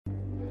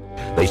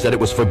They said it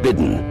was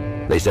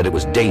forbidden. They said it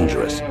was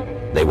dangerous.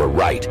 They were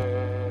right.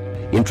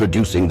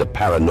 Introducing the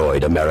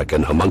Paranoid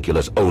American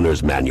Homunculus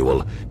Owner's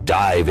Manual.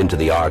 Dive into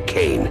the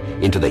arcane,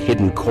 into the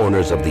hidden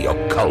corners of the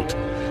occult.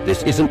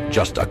 This isn't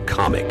just a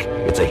comic.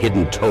 It's a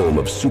hidden tome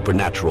of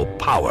supernatural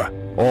power.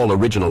 All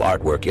original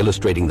artwork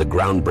illustrating the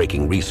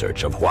groundbreaking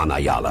research of Juan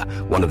Ayala,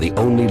 one of the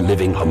only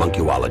living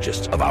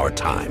homunculologists of our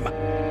time.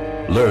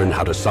 Learn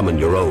how to summon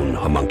your own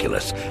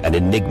homunculus, an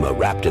enigma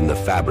wrapped in the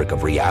fabric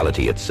of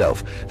reality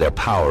itself, their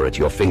power at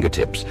your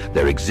fingertips,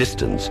 their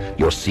existence,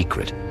 your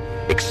secret.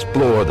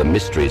 Explore the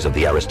mysteries of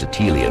the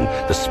Aristotelian,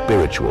 the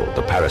spiritual,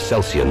 the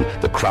Paracelsian,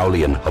 the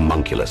Crowleyan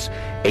homunculus.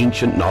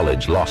 Ancient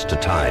knowledge lost to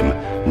time,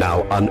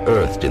 now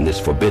unearthed in this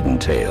forbidden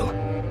tale.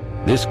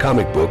 This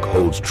comic book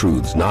holds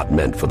truths not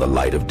meant for the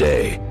light of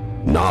day.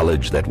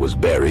 Knowledge that was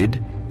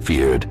buried,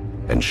 feared,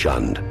 and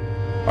shunned.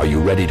 Are you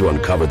ready to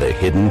uncover the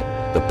hidden?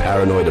 The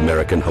Paranoid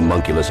American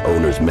Homunculus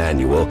Owner's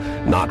Manual,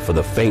 not for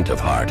the faint of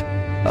heart.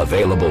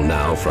 Available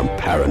now from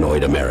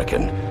Paranoid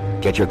American.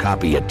 Get your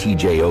copy at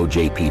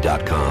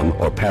tjojp.com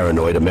or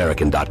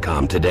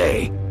paranoidamerican.com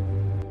today.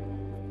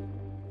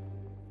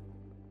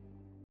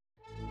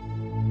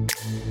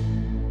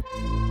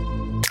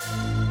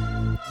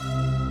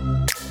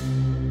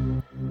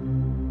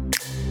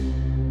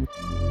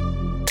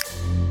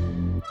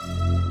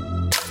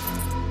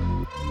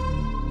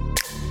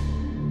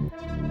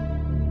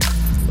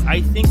 I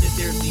think that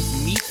there's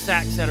these meat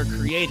sacks that are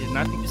created, and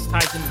I think this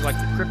ties into like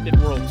the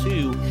cryptid world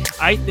too.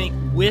 I think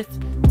with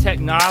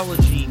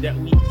technology that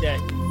we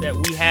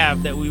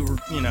have, that we were,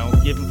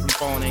 given from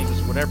fallen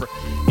angels, whatever,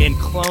 and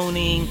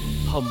cloning,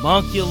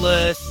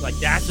 homunculus, like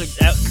that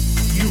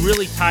you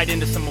really tied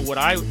into some of what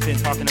I've been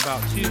talking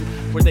about too,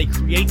 where they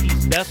create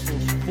these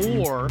vessels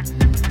for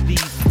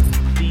these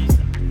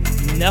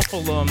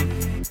Nephilim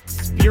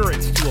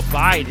spirits to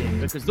abide in,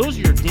 because those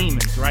are your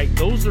demons, right?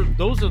 Those are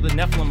the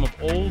Nephilim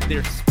of old.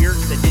 They're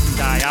spirits that didn't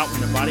die out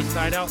when their bodies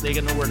died out. They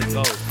got nowhere to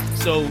go,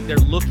 so they're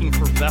looking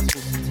for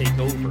vessels to take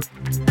over.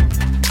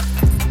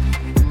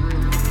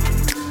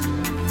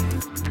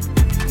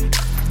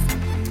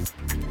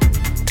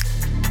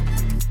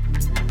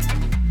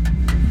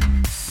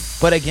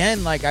 But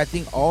again, like, I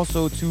think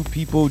also too,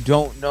 people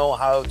don't know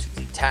how to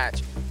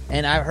detach.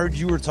 And I heard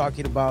you were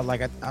talking about,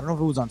 like, I don't know if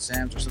it was on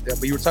Sam's or something,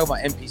 but you were talking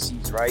about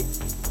NPCs, right?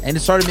 And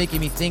it started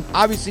making me think,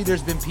 obviously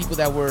there's been people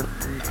that were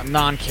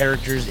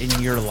non-characters in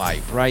your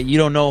life, right? You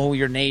don't know who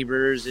your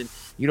neighbors, and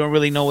you don't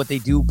really know what they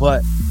do.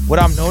 But what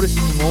I'm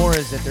noticing more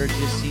is that there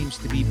just seems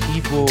to be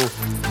people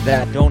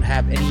that don't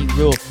have any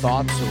real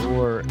thoughts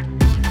or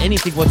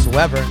anything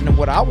whatsoever. And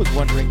what I was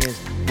wondering is,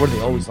 were they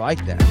always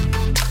like that?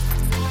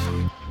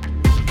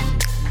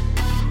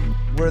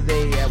 Where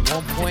they at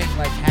one point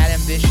like had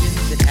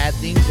ambitions and had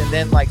things, and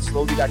then like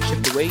slowly got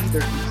chipped away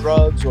either through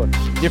drugs or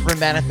different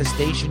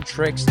manifestation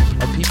tricks,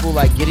 or people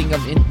like getting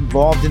them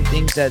involved in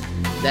things that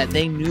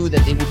they knew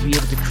that they would be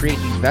able to create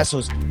these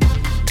vessels.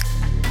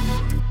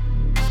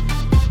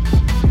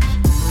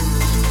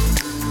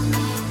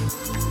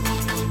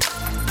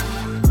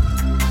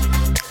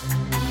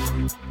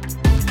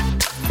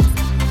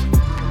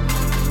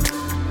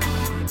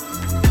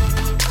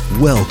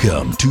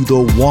 Welcome to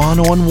the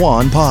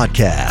One-on-One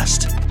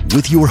Podcast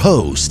with your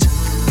host,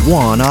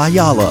 Juan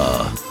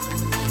Ayala.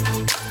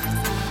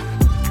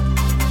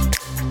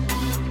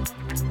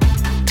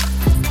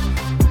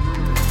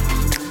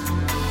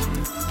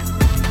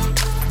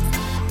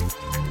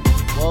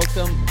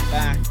 Welcome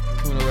back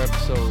to another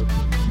episode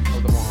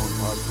of the One-on-One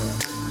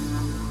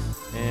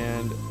Podcast.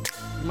 And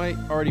you might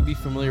already be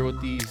familiar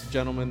with these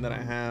gentlemen that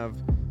I have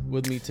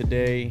with me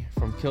today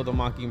from Kill The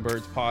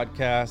Mockingbirds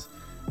Podcast.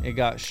 It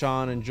got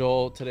Sean and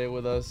Joel today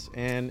with us,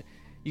 and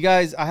you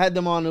guys, I had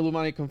them on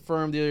Illuminati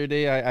Confirmed the other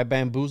day. I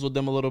bamboozled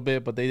them a little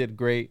bit, but they did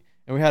great,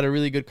 and we had a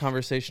really good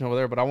conversation over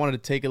there. But I wanted to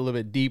take it a little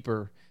bit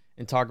deeper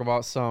and talk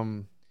about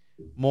some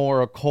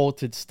more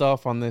occulted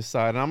stuff on this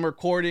side. And I'm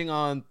recording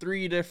on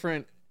 3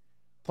 different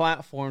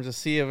platforms to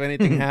see if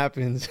anything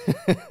happens.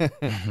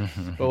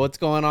 But what's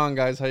going on,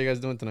 guys? How you guys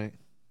doing tonight?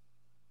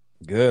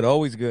 Good,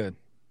 always good.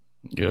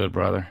 Good,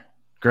 brother.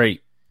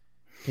 Great.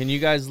 Can you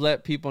guys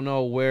let people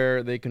know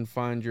where they can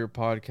find your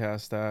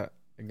podcast at?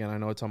 Again, I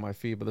know it's on my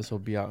feed, but this will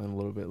be out in a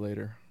little bit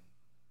later.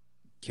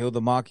 Kill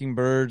the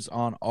Mockingbirds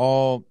on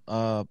all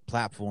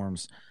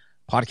platforms.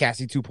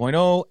 Podcasting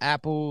 2.0,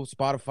 Apple,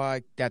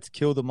 Spotify. That's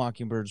Kill the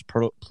Mockingbirds,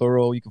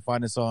 plural. You can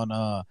find us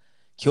on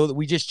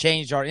we just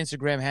changed our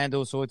Instagram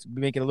handle, so it's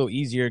make it a little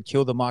easier.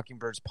 Kill the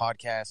Mockingbirds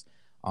Podcast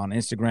on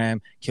Instagram.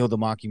 Kill the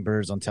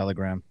Mockingbirds on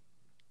Telegram.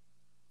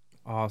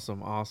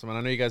 Awesome. And I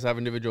know you guys have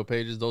individual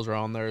pages. Those are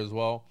on there as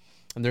well.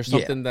 And there's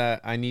something that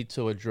I need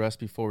to address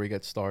before we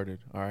get started.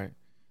 All right.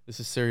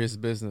 This is serious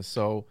business.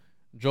 So,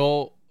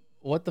 Joel,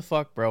 what the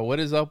fuck, bro? What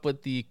is up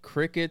with the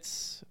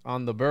crickets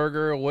on the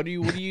burger? What are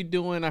you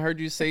doing? I heard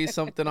you say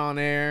something on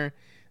air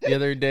the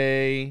other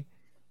day.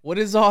 What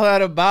is all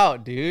that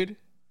about, dude?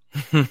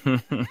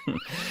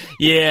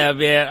 Yeah,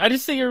 man. I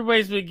just think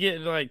everybody's been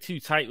getting like too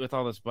tight with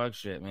all this bug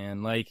shit,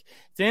 man. Like,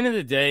 at the end of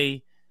the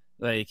day,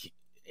 like,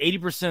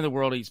 80% of the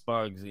world eats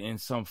bugs in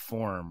some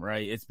form,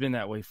 right? It's been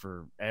that way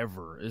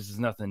forever. This is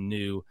nothing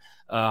new.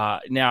 Now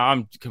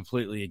I'm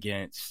completely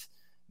against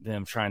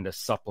them trying to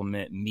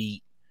supplement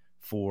meat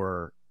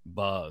for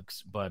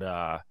bugs,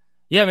 but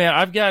yeah, man,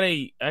 I got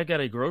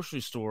a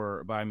grocery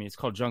store by me. It's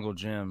called Jungle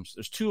Gyms.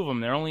 There's 2 of them.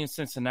 They're only in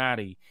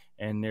Cincinnati,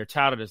 and they're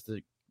touted as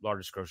the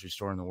largest grocery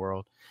store in the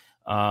world.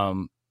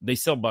 They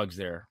sell bugs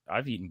there.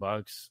 I've eaten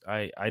bugs.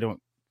 I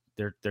don't.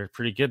 They're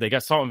pretty good. They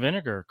got salt and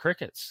vinegar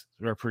crickets.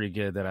 They're pretty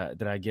good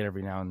that I get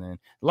every now and then.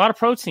 A lot of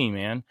protein,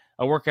 man.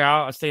 I work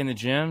out. I stay in the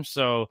gym.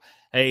 So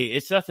hey,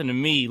 it's nothing to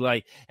me.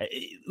 Like,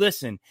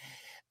 listen,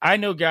 I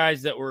know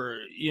guys that were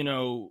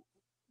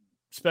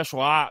special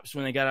ops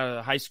when they got out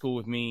of high school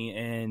with me,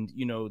 and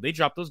they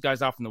dropped those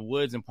guys off in the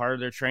woods, and part of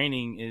their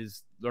training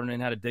is learning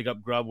how to dig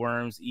up grub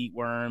worms, eat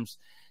worms,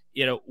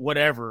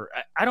 whatever.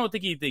 I don't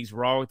think anything's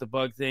wrong with the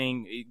bug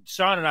thing.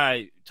 Sean and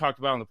I talked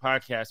about on the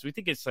podcast. We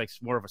think it's like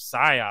more of a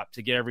psyop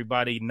to get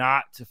everybody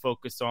not to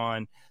focus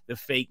on the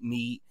fake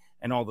meat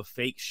and all the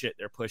fake shit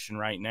they're pushing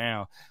right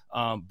now.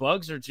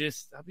 Bugs are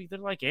just, they're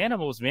like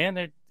animals,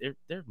 man.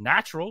 They're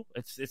natural.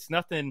 It's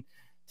nothing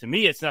to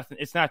me. It's nothing.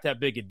 It's not that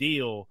big a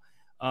deal.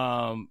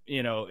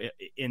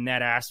 In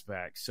that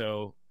aspect.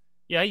 So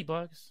yeah, I eat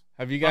bugs.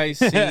 Have you guys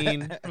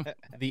seen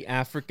the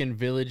African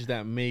village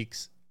that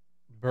makes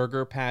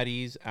burger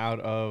patties out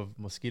of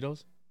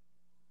mosquitoes?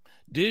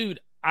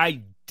 Dude,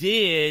 I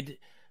did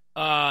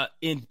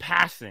in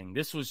passing.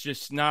 This was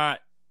just not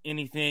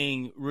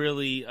anything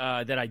really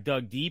that I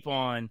dug deep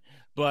on,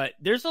 but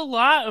there's a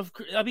lot of,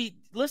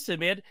 listen,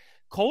 man,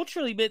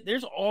 culturally, but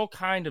there's all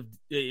kind of,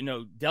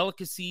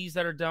 delicacies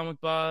that are done with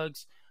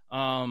bugs.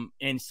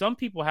 And some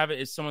people have it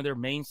as some of their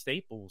main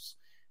staples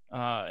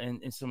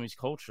in some of these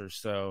cultures.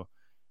 So,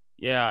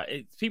 yeah,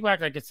 people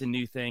act like it's a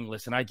new thing.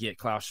 Listen, I get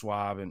Klaus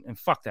Schwab and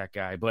fuck that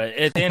guy. But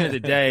at the end of the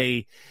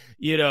day,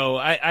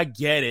 I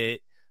get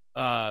it.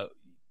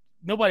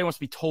 Nobody wants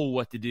to be told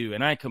what to do,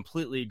 and I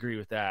completely agree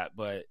with that.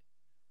 But,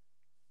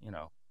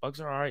 bugs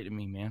are all right to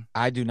me, man.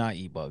 I do not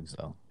eat bugs,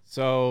 though.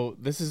 So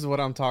this is what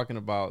I'm talking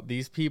about.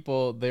 These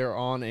people, they're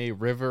on a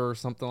river or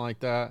something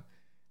like that.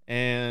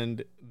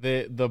 And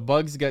the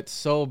bugs get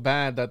so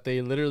bad that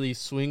they literally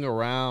swing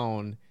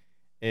around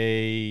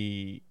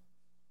a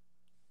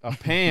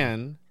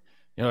pan.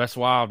 That's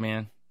wild,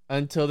 man.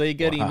 Until they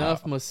get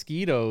enough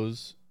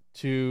mosquitoes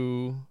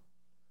to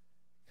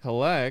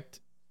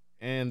collect.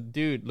 And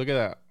dude, look at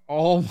that.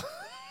 Oh,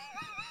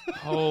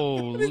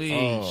 holy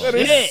shit. That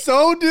is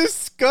so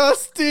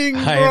disgusting,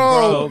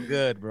 bro. So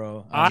good,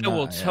 bro. I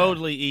will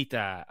totally eat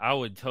that. I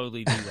would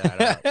totally do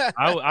that.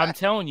 I'm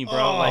telling you,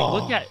 bro. Like,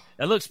 look at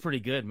that. Looks pretty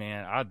good,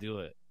 man. I'll do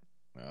it.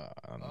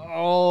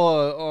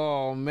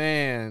 Oh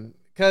man.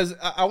 Because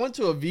I went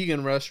to a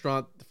vegan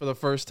restaurant for the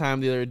first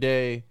time the other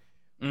day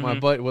with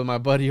my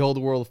buddy Old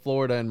World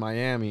Florida in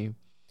Miami.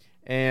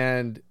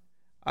 And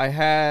I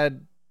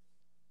had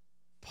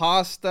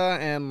pasta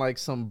and like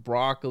some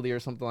broccoli or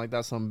something like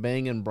that, some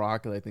bangin'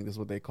 broccoli, I think is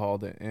what they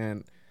called it.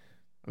 And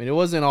it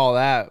wasn't all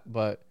that,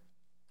 but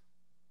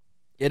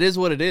it is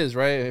what it is,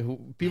 right?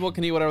 People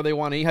can eat whatever they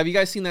want to eat. Have you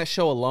guys seen that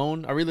show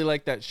Alone? I really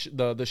like that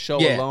the show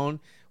Alone,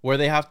 where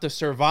they have to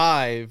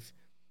survive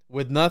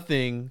with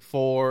nothing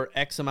for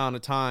X amount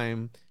of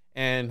time.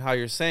 And how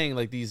you're saying,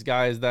 like, these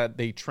guys that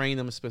they train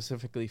them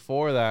specifically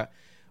for that,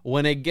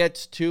 when it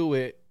gets to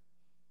it,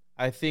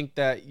 I think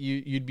that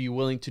you'd be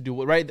willing to do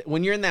it, right?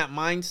 When you're in that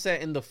mindset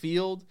in the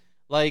field,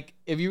 like,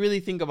 if you really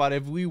think about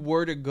it, if we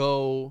were to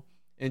go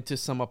into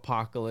some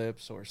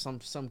apocalypse or some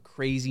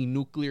crazy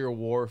nuclear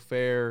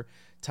warfare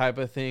type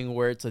of thing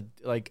where it's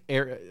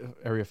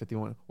Area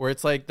 51, where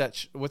it's like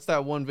that, what's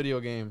that one video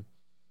game?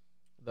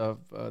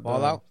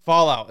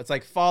 Fallout. It's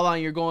like Fallout,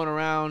 and you're going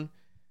around.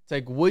 It's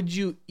like, would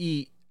you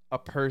eat a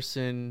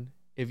person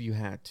if you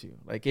had to?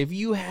 Like, if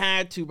you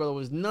had to, brother,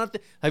 was nothing.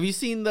 Have you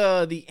seen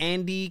the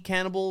Andy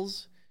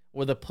cannibals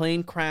where the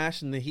plane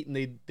crashed and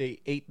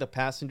they ate the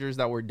passengers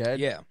that were dead?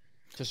 Yeah.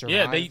 To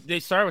survive? Yeah, they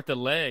start with the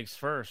legs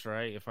first,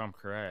 right? If I'm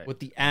correct. With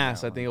the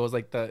ass, I think it was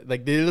like they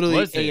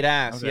literally ate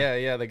ass.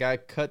 Okay. Yeah. The guy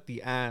cut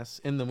the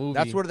ass in the movie.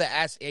 That's where the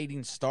ass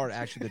eating started.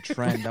 Actually, the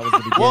trend. That was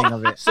the beginning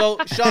of it. So,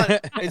 Sean,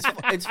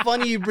 it's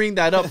funny you bring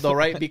that up though,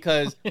 right?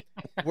 Because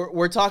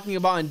we're talking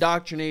about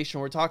indoctrination.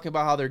 We're talking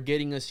about how they're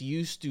getting us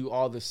used to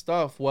all this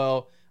stuff.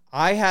 Well,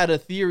 I had a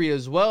theory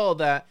as well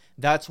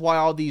that's why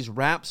all these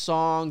rap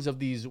songs of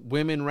these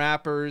women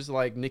rappers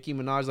like Nicki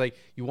Minaj, like,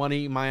 you want to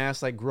eat my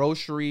ass like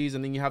groceries,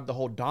 and then you have the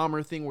whole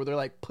Dahmer thing where they're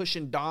like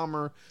pushing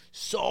Dahmer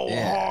so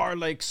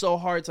hard.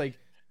 It's like,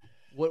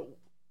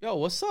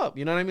 what's up?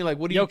 You know what I mean? Like,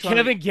 what do you?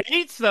 Kevin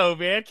Gates though,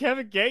 man.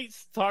 Kevin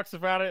Gates talks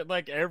about it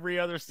like every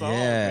other song.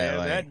 Yeah,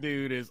 man. That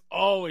dude is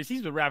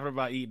he's been rapping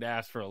about eating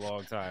ass for a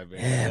long time, man.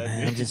 Yeah,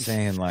 man. I'm just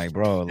saying, like,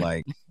 bro,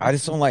 like, I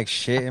just don't like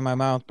shit in my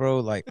mouth, bro.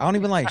 Like, I don't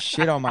even like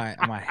shit on my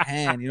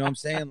hand. You know what I'm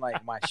saying?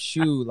 Like, my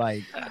shoe,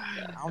 like,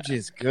 I'm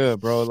just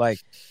good, bro. Like,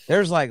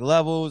 there's like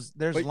levels,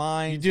 there's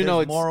lines, you do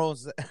know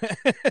morals.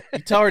 You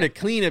tell her to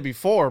clean it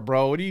before,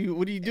 bro. What are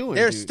you doing?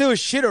 There's still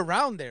shit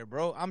around there,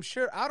 bro. I'm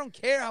sure. I don't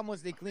care how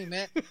much they clean,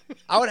 man.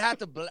 I would have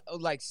to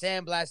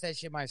sandblast that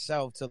shit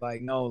myself to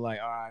know, all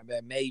right,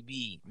 man,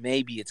 maybe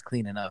it's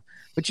clean enough.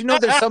 But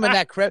there's some in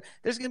that crap.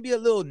 There's gonna be a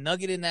little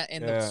nugget in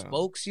the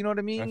spokes. You know what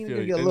I mean? I feel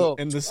Gonna you. get a little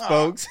In the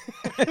spokes.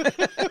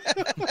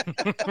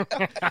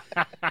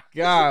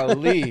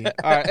 Golly. All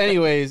right.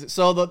 Anyways,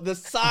 so the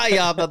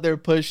psyop that they're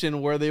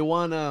pushing, where they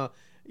wanna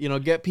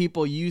get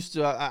people used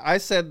to. I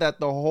said that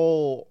the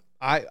whole.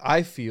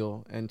 I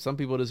feel, and some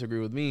people disagree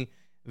with me,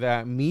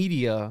 that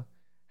media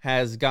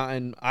has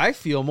gotten, I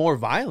feel, more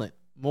violent,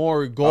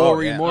 more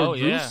gory, more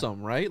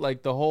gruesome, right?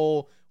 Like the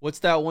whole, what's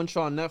that one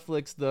show on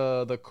Netflix,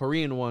 the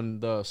Korean one,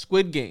 the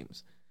Squid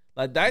Games,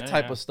 like that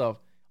type of stuff.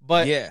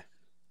 But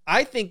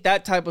I think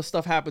that type of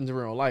stuff happens in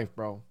real life,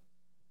 bro.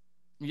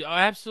 Yeah,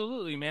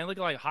 absolutely, man. Look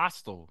at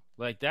Hostel.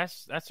 Like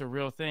that's a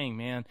real thing,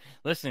 man.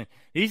 Listen,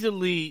 these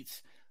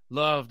elites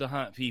love to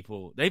hunt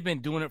people. They've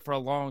been doing it for a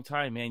long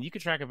time, man. You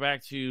could track it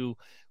back to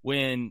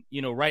when,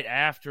 right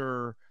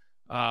after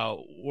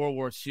World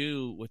War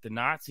II with the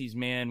Nazis,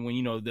 man,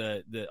 when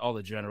the all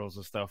the generals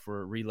and stuff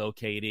were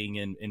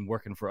relocating and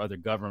working for other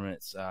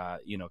governments, kind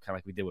of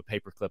like we did with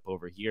Paperclip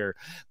over here.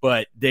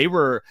 But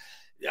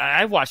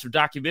I watched some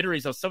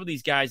documentaries of some of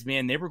these guys,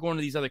 man. They were going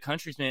to these other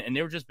countries, man, and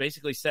they were just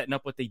basically setting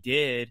up what they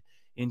did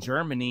in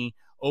Germany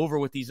over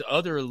with these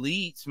other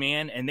elites,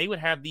 man, and they would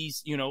have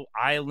these,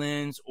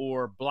 islands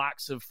or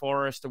blocks of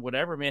forest or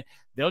whatever, man.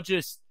 They'll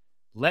just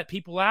let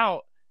people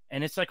out.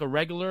 And it's like a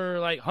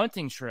regular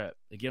hunting trip.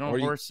 They get on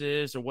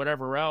horses or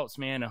whatever else,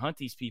 man, and hunt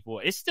these people.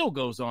 It still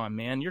goes on,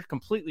 man. You're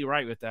completely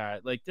right with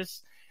that. Like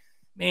this,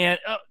 man,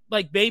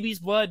 baby's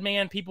blood,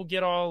 man. People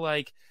get all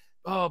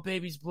oh,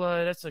 baby's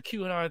blood. That's a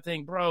QAnon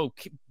thing, bro.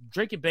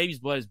 Drinking baby's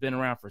blood has been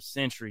around for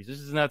centuries. This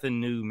is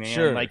nothing new, man.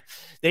 Sure.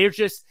 They're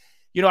just,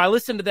 I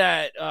listened to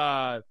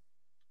that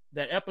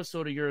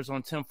episode of yours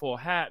on Tinfoil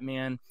Hat,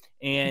 man,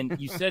 and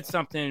you said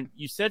something.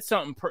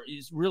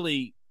 Is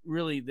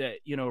really that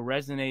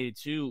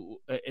resonated too,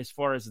 as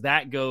far as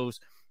that goes,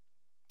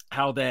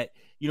 how that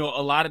a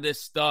lot of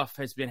this stuff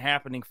has been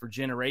happening for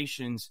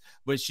generations,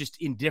 but it's just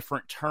in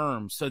different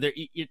terms. So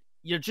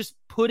you're just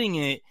putting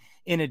it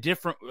in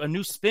a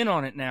new spin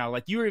on it now.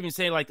 Like you were even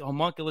saying, the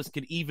homunculus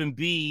could even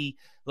be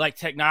like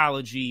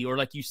technology, or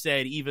like you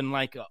said, even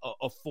like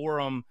a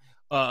forum,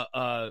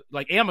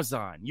 like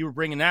Amazon. You were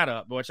bringing that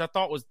up, which I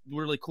thought was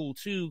really cool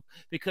too,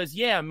 because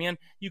man,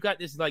 you got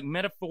this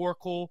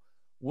metaphorical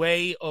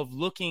way of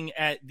looking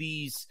at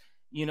these,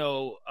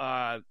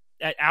 at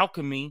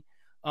alchemy,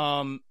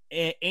 and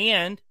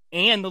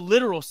the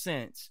literal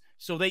sense.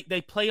 So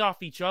they play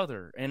off each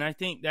other. And I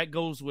think that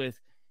goes with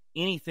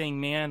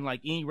anything, man,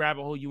 like any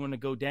rabbit hole you want to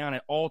go down,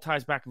 it all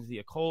ties back into the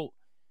occult.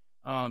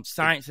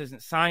 Science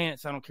isn't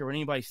science. I don't care what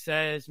anybody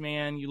says,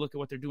 man. You look at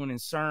what they're doing in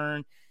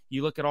CERN,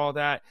 you look at all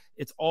that,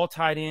 it's all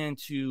tied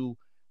into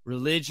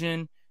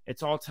religion.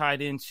 It's all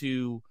tied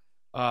into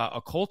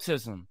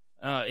occultism.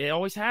 It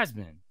always has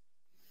been.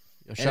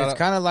 And it's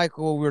kind of like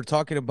what we were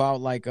talking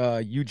about,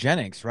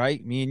 eugenics,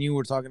 right? Me and you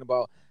were talking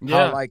about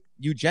how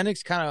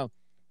eugenics kind of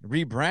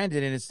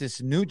rebranded, and it's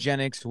this new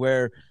genics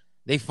where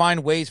they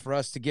find ways for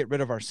us to get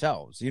rid of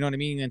ourselves. You know what I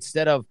mean?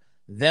 Instead of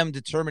them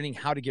determining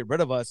how to get rid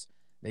of us,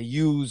 they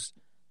use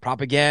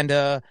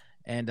propaganda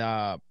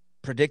and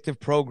predictive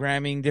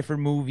programming,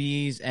 different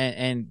movies,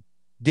 and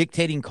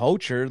dictating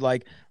culture.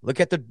 Like,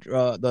 look at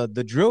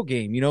the drill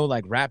game,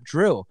 rap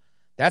drill.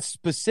 That's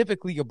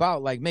specifically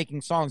about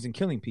making songs and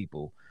killing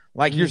people.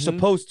 You're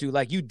supposed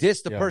to, you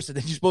diss the person,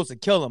 then you're supposed to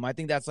kill them. I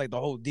think that's the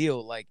whole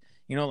deal.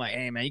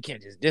 Hey man, you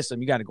can't just diss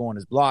him. You got to go on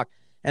his block.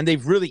 And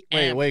they've really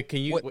wait.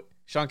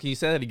 Sean, can you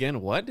say that again?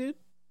 What, dude?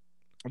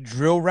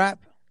 Drill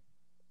rap.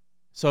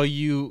 So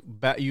I'm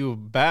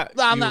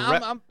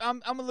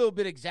a little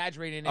bit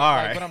exaggerating it, all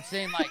right. But I'm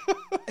saying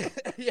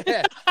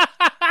yeah.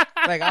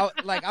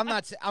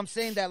 I'm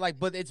saying that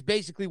but it's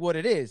basically what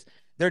it is.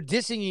 They're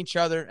dissing each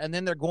other, and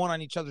then they're going on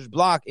each other's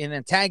block and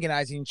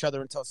antagonizing each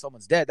other until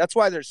someone's dead. That's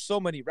why there's so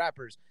many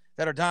rappers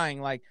that are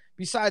dying.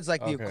 Besides the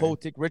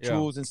occultic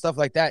rituals and stuff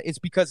like that, it's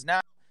because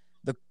now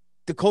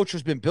the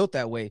culture's been built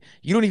that way.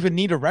 You don't even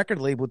need a record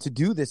label to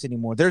do this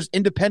anymore. There's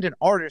independent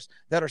artists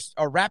that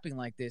are rapping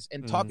like this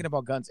and talking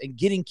about guns and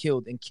getting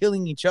killed and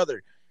killing each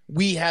other.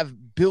 We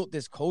have built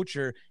this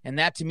culture, and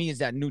that to me is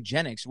that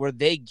eugenics, where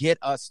they get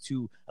us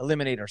to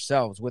eliminate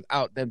ourselves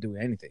without them doing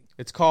anything.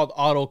 It's called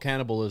auto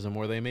cannibalism,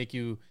 where they make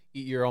you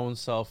eat your own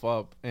self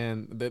up.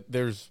 And I'm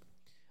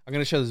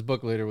gonna share this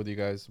book later with you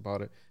guys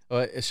about it.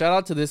 Shout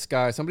out to this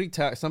guy.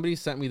 Somebody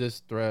sent me this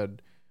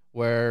thread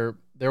where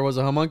there was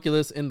a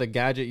homunculus in the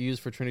gadget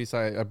used for Trinity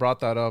Site. I brought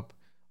that up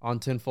on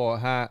Tinfoil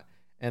Hat.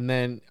 And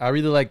then I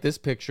really like this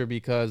picture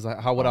because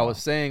what I was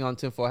saying on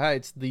Tinfoil Hat,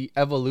 it's the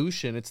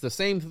evolution. It's the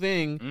same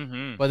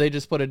thing, but they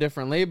just put a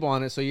different label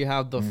on it. So you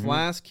have the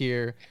flask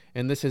here,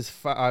 and this is,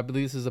 I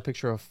believe this is a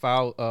picture of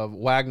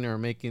Wagner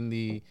making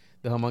the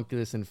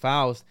homunculus in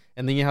Faust.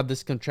 And then you have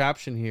this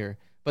contraption here.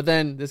 But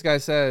then this guy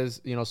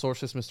says,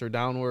 sources Mr.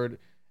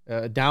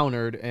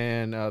 Downard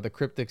and the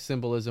cryptic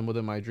symbolism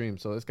within my dream.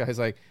 So this guy's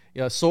like,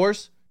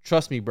 source,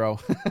 trust me, bro.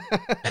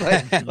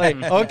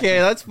 Okay,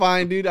 that's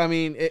fine, dude. I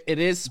mean, it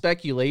is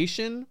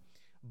speculation,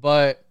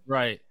 but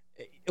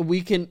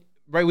we can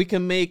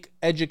make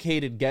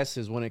educated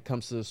guesses when it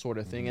comes to this sort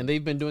of thing, and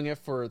they've been doing it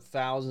for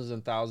thousands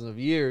and thousands of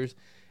years.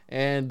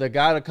 And the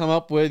guy to come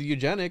up with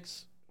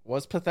eugenics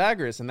was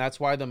Pythagoras, and that's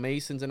why the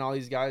Masons and all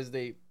these guys,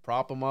 they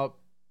prop them up,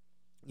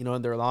 you know,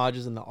 in their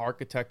lodges and the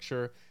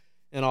architecture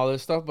and all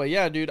this stuff. But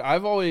yeah, dude,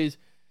 I've always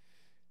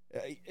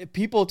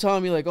people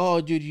telling me like,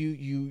 oh, dude,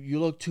 you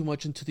look too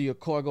much into the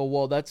occult. I go,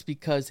 well, that's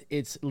because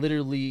it's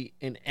literally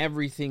in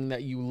everything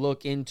that you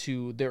look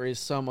into, there is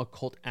some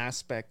occult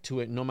aspect to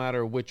it, no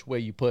matter which way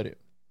you put it.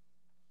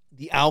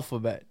 The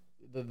alphabet,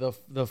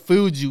 the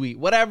foods you eat,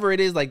 whatever it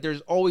is, like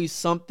there's always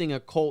something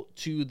occult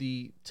to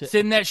the. It's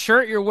in that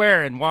shirt you're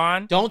wearing,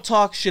 Juan. Don't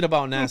talk shit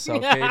about NASA,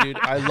 okay, dude?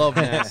 I love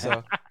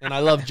NASA, and I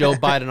love Joe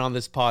Biden on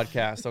this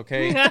podcast,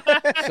 okay?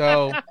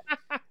 So.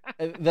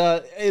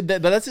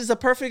 This is a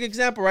perfect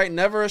example, right?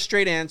 Never a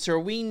straight answer.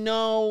 We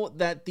know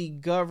that the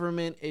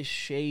government is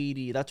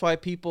shady. That's why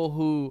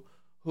people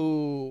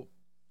all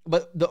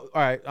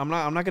right, I'm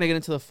not going to get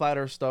into the flat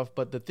earth stuff,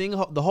 but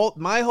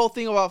my whole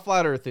thing about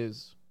flat earth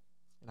is,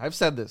 and I've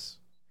said this,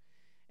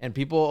 and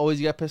people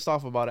always get pissed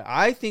off about it.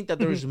 I think that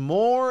there's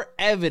more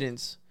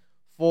evidence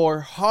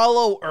for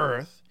hollow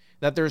earth,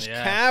 that there's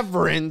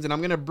caverns, and I'm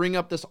going to bring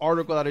up this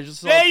article that I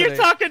just saw today. You're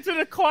talking to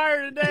the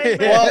choir today,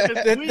 man.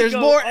 Well, there's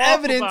more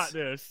evidence.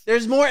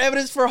 There's more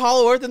evidence for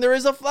hollow earth than there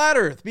is a flat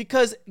earth,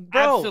 because,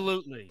 bro,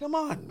 absolutely. Come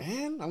on,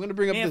 man. I'm going to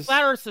bring up this.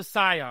 Flat earth's a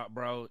psyop,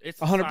 bro.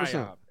 It's a 100%.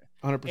 psyop.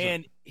 100%.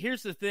 And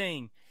here's the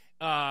thing.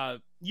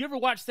 You ever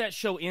watch that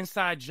show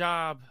Inside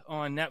Job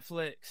on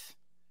Netflix?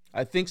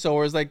 I think so.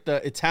 Or it's like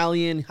the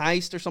Italian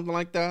heist or something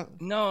like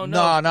that. No.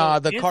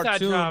 The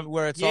cartoon Job,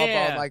 where it's all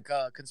about like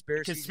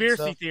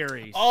conspiracy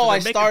theories. Oh, so I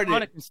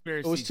started.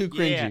 It was too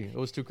cringy. Yeah. It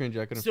was too cringy.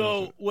 I couldn't.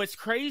 So what's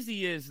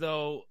crazy is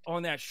though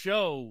on that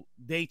show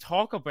they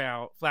talk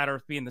about flat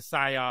Earth being the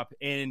psyop,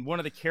 and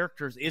one of the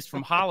characters is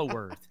from Hollow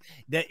Earth.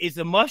 That is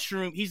a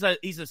mushroom. He's a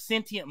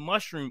sentient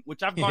mushroom,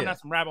 which I've gone down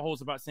some rabbit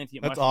holes about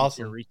sentient mushrooms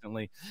here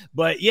recently.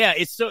 But yeah,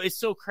 it's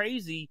so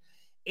crazy.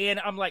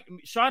 And I'm like,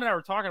 Sean and I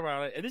were talking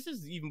about it, and this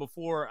is even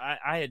before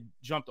I had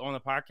jumped on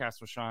the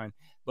podcast with Sean,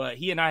 but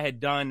he and I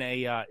had done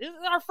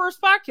our first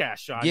podcast,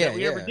 Sean, that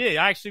we ever did.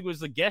 I actually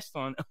was a guest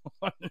on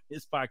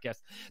his podcast,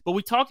 but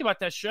we talked about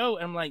that show,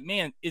 and I'm like,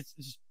 man, it's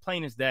just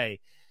plain as day.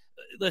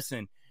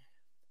 Listen,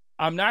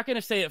 I'm not going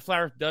to say that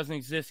flat Earth doesn't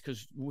exist,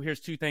 because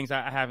here's two things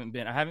I haven't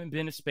been. I haven't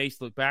been to space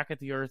to look back at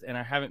the Earth, and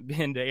I haven't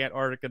been to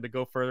Antarctica to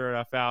go further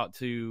enough out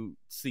to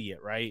see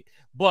it, right?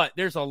 But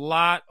there's a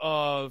lot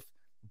of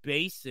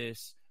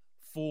basis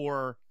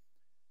for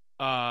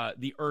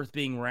the Earth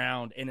being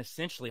round and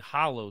essentially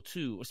hollow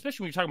too,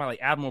 especially when you're talking about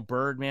like Admiral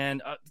Byrd, man.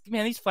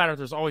 These flat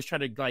earthers always try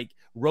to like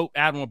rope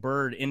Admiral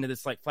Byrd into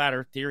this like flat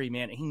Earth theory,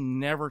 man. And he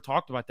never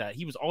talked about that.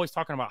 He was always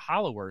talking about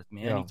hollow Earth,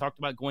 man. Yeah. He talked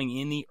about going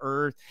in the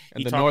Earth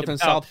and the North and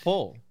South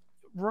Pole,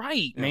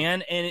 right,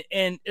 man.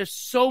 And there's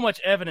so much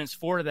evidence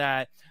for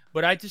that.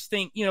 But I just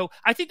think,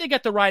 I think they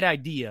got the right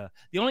idea.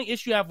 The only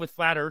issue I have with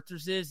flat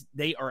earthers is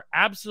they are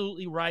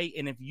absolutely right.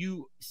 And if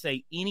you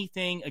say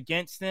anything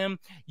against them,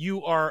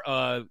 you are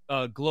a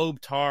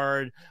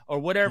globetard or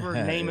whatever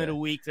name of the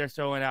week they're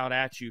throwing out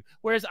at you.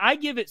 Whereas I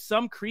give it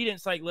some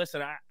credence, like,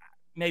 listen,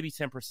 maybe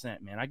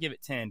 10%, man. I give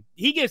it 10.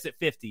 He gives it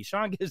 50.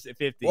 Sean gives it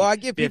 50. Well, I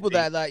give people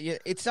that, like,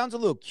 it sounds a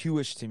little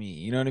Q-ish to me.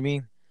 You know what I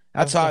mean?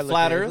 That's how I look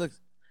flat at Earth? It.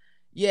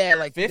 Yeah,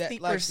 like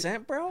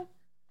 50%, bro?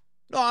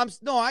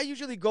 No, I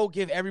usually go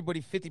give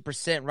everybody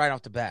 50% right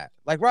off the bat.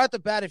 Like right off the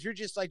bat, if you're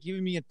just like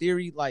giving me a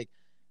theory, like,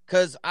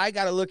 because I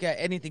got to look at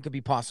anything could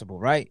be possible,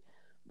 right?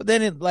 But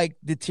then it like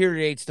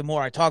deteriorates the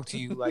more I talk to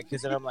you, like,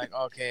 because then I'm like,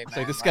 okay, man,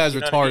 like this guy's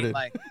retarded. I mean?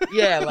 Like,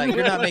 yeah, like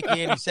you're not making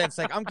any sense.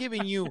 Like I'm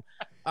giving you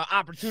an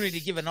opportunity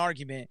to give an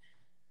argument,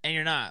 and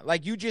you're not.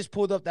 Like you just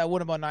pulled up that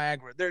one about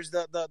Niagara. There's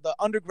the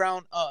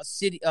underground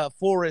city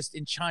forest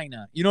in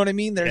China. You know what I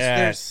mean?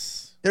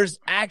 There's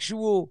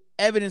actual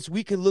evidence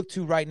we could look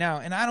to right now.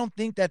 And I don't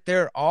think that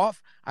they're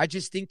off. I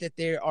just think that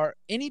there are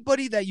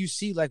anybody that you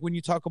see, like when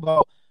you talk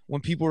about,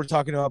 when people are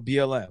talking about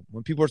BLM,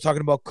 when people are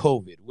talking about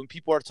COVID, when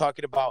people are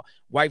talking about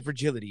white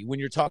fragility, when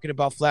you're talking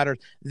about flat earth,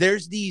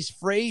 there's these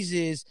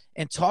phrases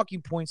and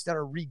talking points that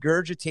are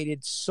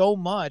regurgitated so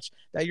much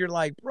that you're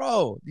like,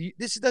 bro,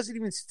 this doesn't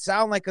even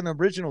sound like an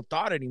original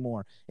thought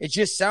anymore. It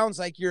just sounds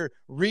like you're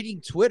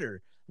reading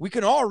Twitter. We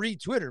can all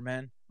read Twitter,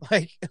 man.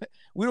 Like,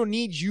 we don't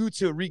need you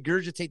to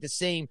regurgitate the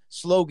same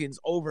slogans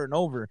over and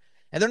over.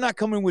 And they're not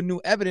coming with new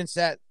evidence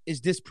that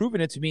is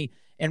disproving it to me.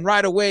 And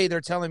right away,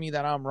 they're telling me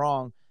that I'm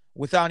wrong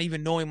without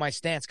even knowing my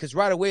stance. Because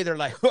right away, they're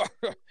like,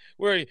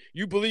 where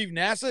you believe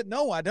NASA?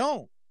 No, I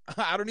don't.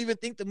 I don't even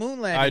think the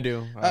moon landed. I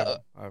do. I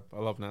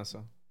love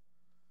NASA.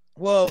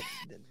 Well,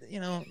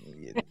 you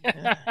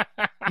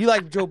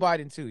like Joe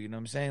Biden, too. You know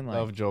what I'm saying? Like,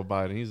 love Joe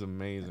Biden. He's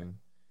amazing.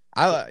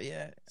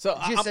 Yeah. So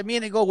me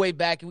and they go way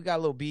back, and we got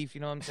a little beef.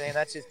 You know what I'm saying?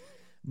 That's just.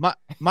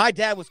 my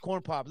dad was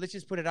corn pop. Let's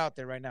just put it out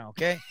there right now,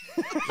 okay?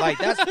 Like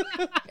that's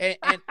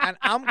and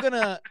I'm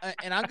gonna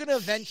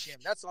avenge him.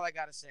 That's all I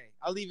gotta say.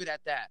 I'll leave it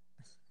at that.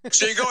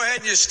 So you go ahead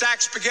and you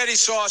stack spaghetti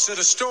sauce at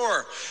a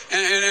store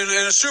and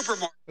in a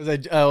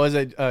supermarket. Was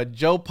it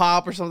Joe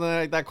Pop or something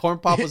like that? Corn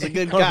Pop was a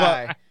good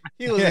guy.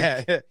 He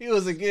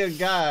was a good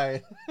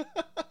guy.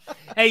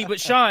 Hey, but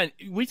Sean,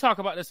 we talk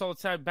about this all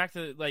the time. Back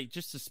to like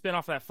just to spin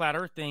off that flat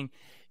Earth thing.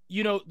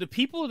 You know, the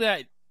people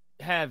that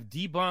have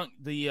debunked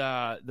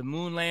the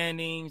moon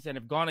landings and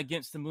have gone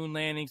against the moon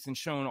landings and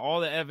shown all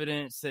the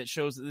evidence that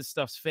shows that this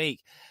stuff's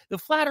fake. The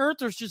flat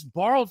earthers just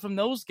borrowed from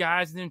those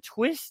guys and then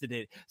twisted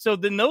it. So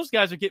then those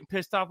guys are getting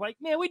pissed off like,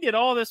 man, we did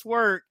all this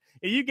work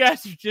and you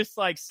guys are just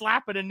like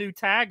slapping a new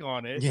tag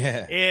on it.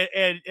 Yeah.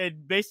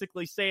 And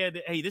basically saying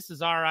that, hey, this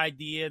is our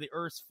idea. The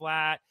earth's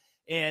flat.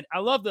 And I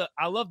love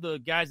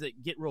the guys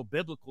that get real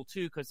biblical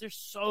too, because there's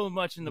so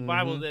much in the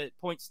Bible that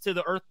points to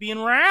the earth being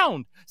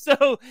round.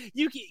 So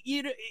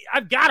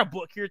I've got a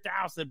book here at the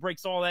house that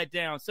breaks all that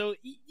down. So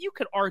you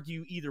could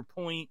argue either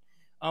point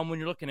when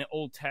you're looking at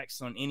old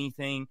texts on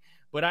anything,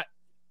 but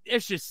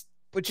just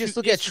look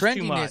at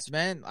trendiness,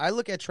 man. I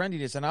look at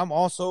trendiness, and I'm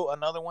also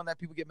another one that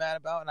people get mad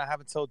about, and I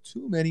haven't told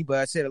too many, but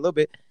I said a little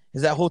bit,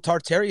 is that whole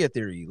Tartaria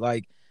theory.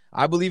 Like,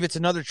 I believe it's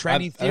another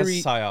trendy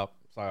theory. Psyop.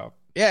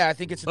 Yeah, I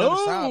think it's another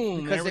style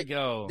because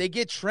they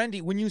get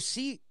trendy. When you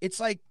see, it's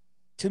like,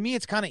 to me,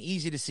 it's kind of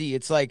easy to see.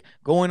 It's like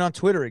going on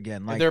Twitter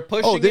again. Like, they're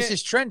pushing this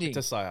is trending. It's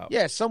a psyop.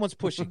 Yeah, someone's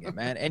pushing it,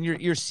 man, and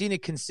you're seeing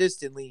it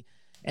consistently.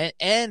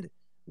 And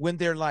when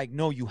they're like,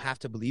 no, you have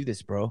to believe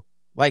this, bro.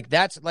 Like,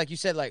 that's like you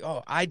said, like,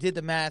 oh, I did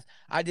the math,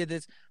 I did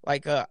this.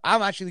 Like,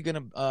 I'm actually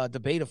gonna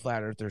debate a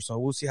flat earther, so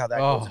we'll see how that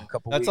goes in a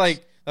couple weeks.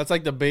 That's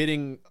like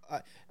debating.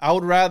 I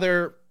would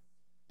rather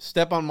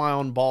step on my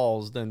own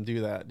balls than do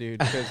that, dude.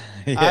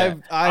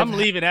 Because I'm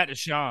leaving that to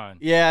Sean.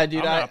 Yeah, dude.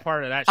 I'm not a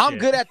part of that. I'm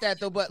good at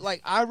that though, but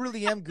like I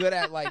really am good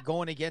at like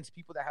going against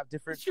people that have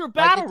different. It's your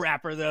battle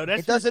rapper though.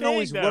 That's it doesn't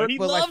always work, he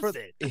but loves like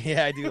it.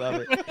 Yeah, I do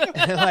love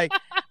it.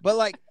 But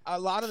like a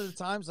lot of the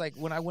times, like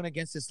when I went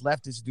against this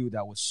leftist dude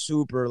that was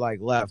super like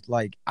left,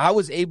 like I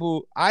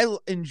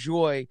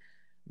enjoy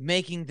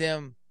making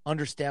them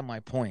understand my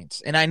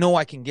points, and I know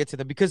I can get to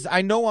them because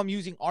I know I'm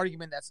using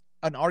that's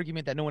an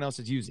argument that no one else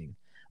is using.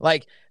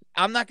 Like,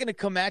 I'm not going to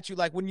come at you.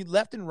 Like, when you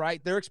left and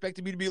right, they're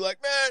expecting me to be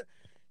like, man,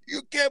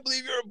 you can't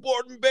believe you're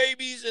aborting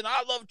babies, and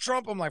I love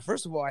Trump. I'm like,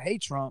 first of all, I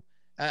hate Trump.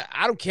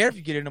 I don't care if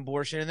you get an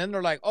abortion. And then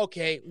they're like,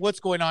 okay, what's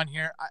going on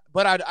here?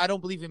 But I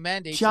don't believe in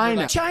mandates.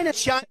 China.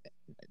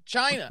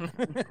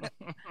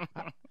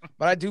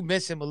 But I do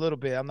miss him a little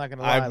bit. I'm not going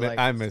to lie.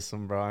 I miss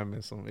him, bro. I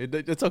miss him.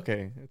 It's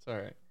okay. It's all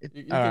right.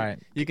 All right.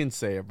 You can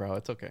say it, bro.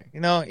 It's okay.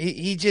 You know,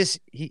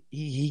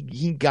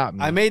 he got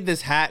me. I made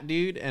this hat,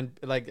 dude, and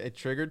like it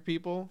triggered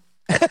people.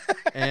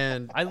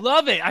 And I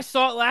love it. I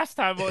saw it last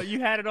time. Well, you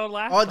had it on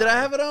last time. Oh, did I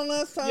have it on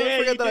last time? Yeah, I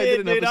forgot that I did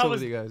an episode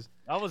with you guys.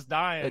 I was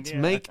dying. It's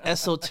make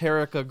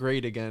esoterica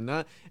great again.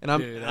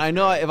 I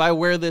know if I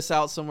wear this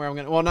out somewhere, I'm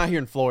gonna. Well, not here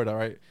in Florida,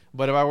 right?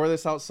 But if I wear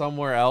this out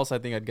somewhere else, I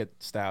think I'd get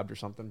stabbed or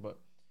something. But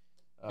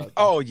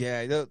oh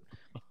yeah,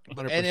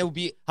 and it would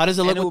be. How does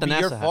it look with the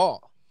NASA your hat?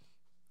 fault.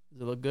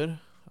 Does it look good?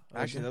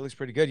 Actually, that looks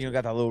pretty good. You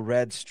got that little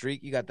red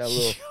streak. You got that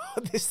little.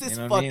 This is you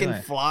know fucking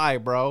like, fly,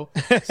 bro.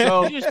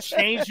 So you just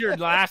changed your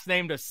last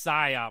name to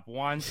Psyop.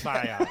 One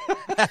Psyop.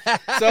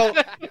 So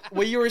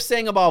what you were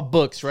saying about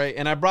books, right?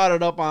 And I brought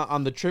it up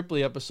on the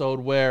Tripoli episode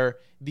where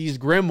these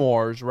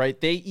grimoires, right?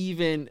 They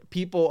even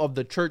people of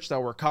the church that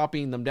were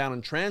copying them down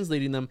and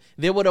translating them,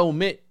 they would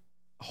omit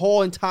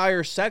whole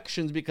entire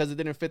sections because it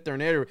didn't fit their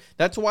narrative.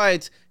 That's why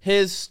it's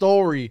his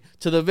story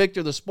to the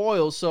victor, the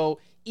spoils. So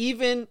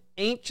even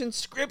ancient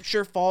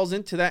scripture falls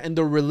into that, and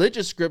the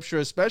religious scripture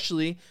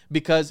especially,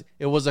 because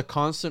it was a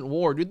constant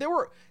war. Dude,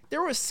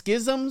 there were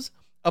schisms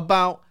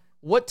about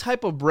what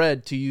type of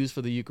bread to use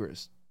for the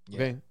Eucharist.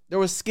 Okay, yeah. There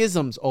was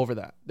schisms over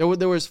that. There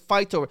was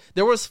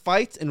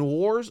fights and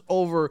wars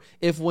over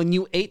if when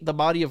you ate the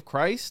body of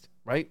Christ,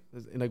 right?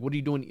 Like, what are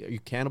you doing? Are you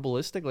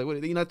cannibalistic? Like,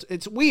 what? You know,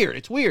 it's weird.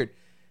 It's weird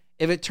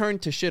if it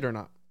turned to shit or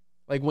not.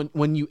 Like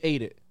when you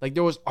ate it, like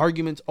there was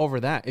arguments over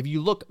that. If you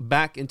look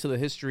back into the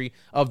history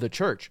of the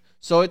church,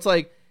 so it's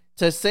like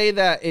to say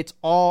that it's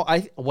all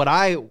what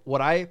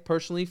I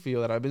personally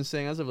feel that I've been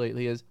saying as of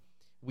lately is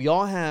we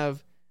all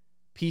have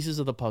pieces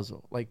of the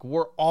puzzle. Like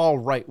we're all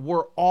right.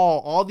 We're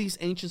all these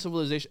ancient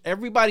civilizations.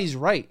 Everybody's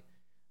right.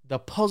 The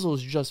puzzle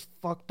is just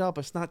fucked up.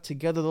 It's not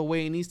together the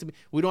way it needs to be.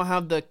 We don't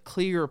have the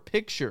clear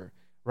picture,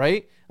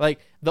 right? Like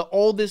the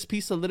oldest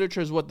piece of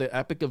literature is what, the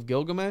Epic of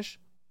Gilgamesh.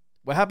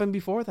 What happened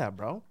before that,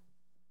 bro?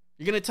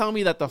 You're going to tell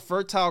me that the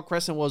Fertile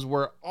Crescent was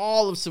where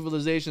all of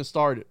civilization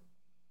started.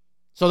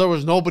 So there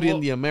was nobody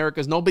in the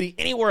Americas, nobody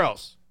anywhere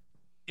else.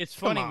 It's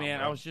funny, man.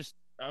 Bro.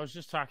 I was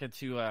just talking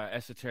to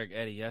Esoteric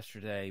Eddie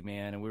yesterday,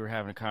 man, and we were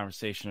having a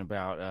conversation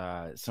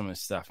about some of this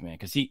stuff, man,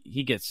 because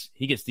he gets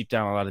deep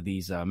down a lot of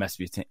these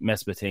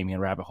Mesopotamian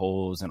rabbit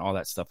holes and all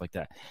that stuff like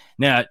that.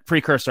 Now,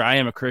 precursor, I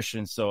am a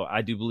Christian, so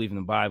I do believe in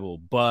the Bible,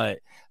 but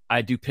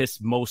I do piss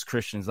most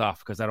Christians off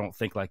because I don't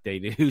think like they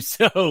do.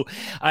 So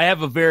I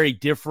have a very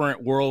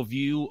different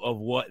worldview of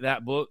what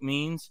that book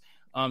means.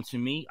 To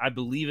me, I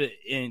believe it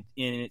in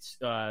its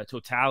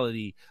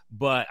totality,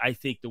 but I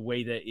think the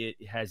way that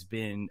it has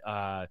been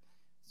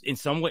in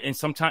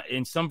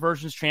some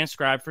versions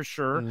transcribed for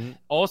sure. Mm-hmm.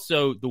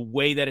 Also, the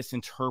way that it's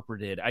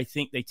interpreted, I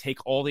think they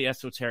take all the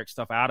esoteric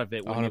stuff out of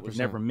it when 100%. It was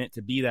never meant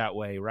to be that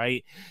way,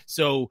 right?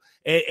 So,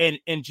 and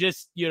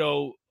just, you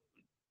know,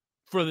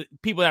 for the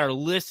people that are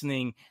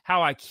listening,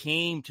 how I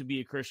came to be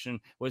a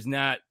Christian was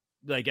not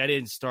like I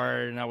didn't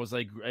start and I was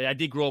like, I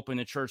did grow up in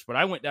the church, but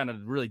I went down a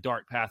really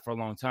dark path for a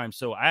long time.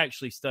 So I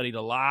actually studied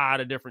a lot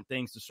of different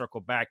things to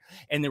circle back.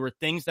 And there were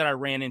things that I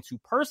ran into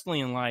personally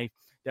in life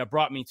that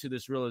brought me to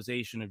this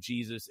realization of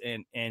Jesus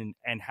and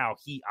how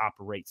he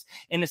operates.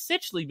 And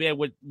essentially, man,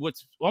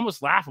 what's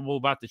almost laughable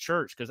about the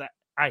church, because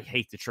I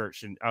hate the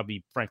church, and I'll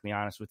be frankly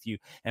honest with you,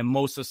 and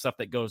most of the stuff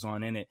that goes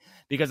on in it,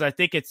 because I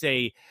think it's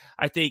a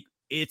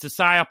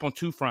psyop on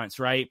two fronts,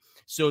 right?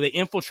 So they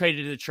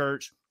infiltrated the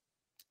church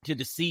to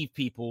deceive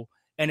people.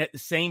 And at the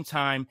same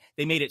time,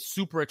 they made it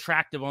super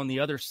attractive on the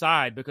other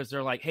side because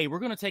they're like, hey, we're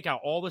going to take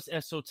out all this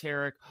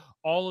esoteric,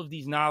 all of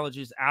these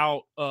knowledges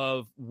out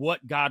of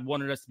what God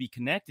wanted us to be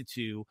connected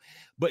to.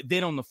 But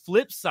then on the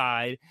flip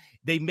side,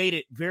 they made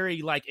it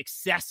very like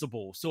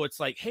accessible. So it's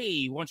like,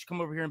 hey, why don't you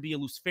come over here and be a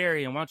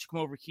Luciferian? Why don't you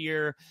come over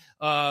here,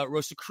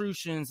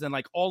 Rosicrucians, and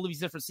like all of these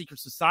different secret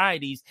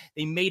societies.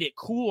 They made it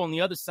cool on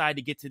the other side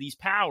to get to these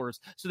powers.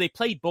 So they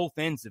played both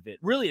ends of it.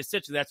 Really,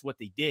 essentially, that's what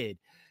they did.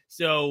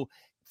 So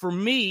for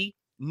me,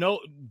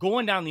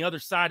 going down the other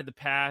side of the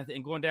path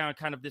and going down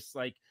kind of this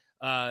like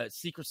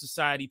secret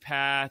society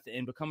path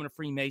and becoming a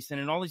Freemason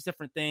and all these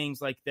different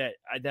things like that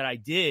I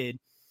did,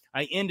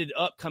 I ended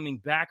up coming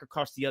back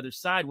across the other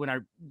side when I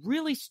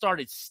really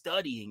started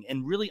studying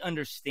and really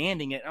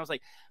understanding it. And I was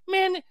like,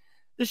 man,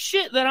 the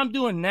shit that I'm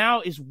doing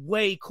now is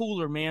way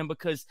cooler, man,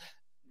 because,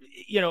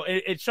 you know,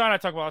 and Sean and I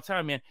talk about all the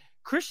time, man,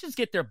 Christians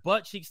get their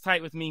butt cheeks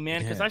tight with me,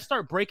 man, because I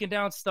start breaking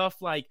down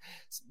stuff like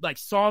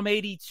Psalm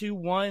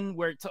 82:1,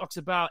 where it talks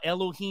about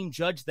Elohim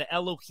judge the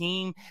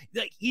Elohim.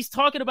 Like he's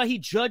talking about he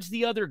judged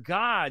the other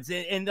gods,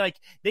 and like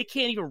they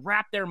can't even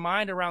wrap their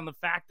mind around the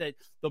fact that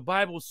the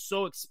Bible is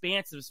so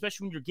expansive,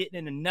 especially when you're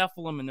getting into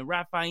Nephilim and the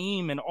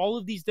Raphaim and all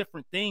of these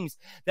different things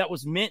that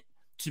was meant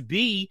to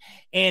be.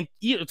 And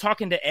you know,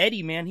 talking to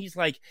Eddie, man, he's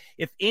like,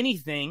 if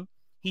anything,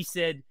 he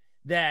said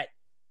that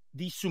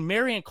the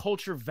Sumerian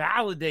culture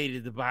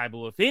validated the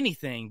Bible, if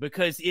anything,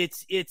 because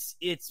it's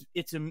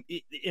in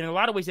a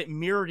lot of ways it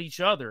mirrored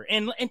each other.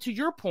 And to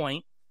your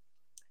point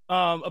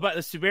about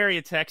the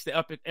Sumerian text, the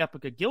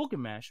Epic of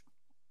Gilgamesh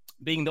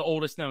being the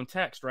oldest known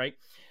text, right?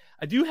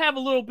 I do have a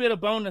little bit of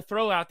bone to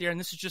throw out there, and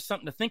this is just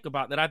something to think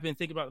about that I've been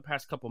thinking about the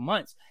past couple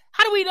months.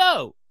 How do we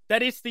know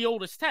that it's the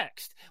oldest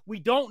text? We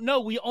don't know.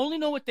 We only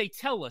know what they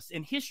tell us,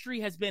 and history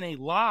has been a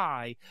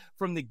lie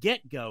from the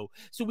get-go.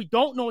 So we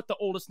don't know what the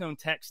oldest known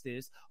text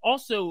is.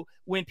 Also,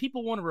 when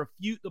people want to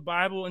refute the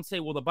Bible and say,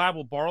 well, the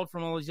Bible borrowed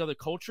from all these other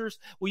cultures,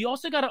 well, you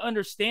also got to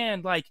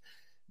understand, like,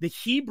 the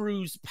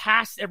Hebrews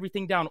passed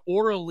everything down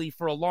orally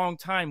for a long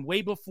time,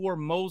 way before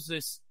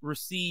Moses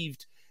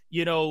received,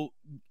 you know,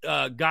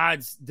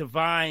 God's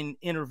divine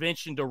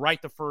intervention to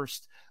write the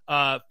first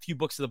few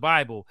books of the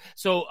Bible.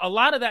 So a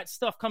lot of that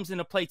stuff comes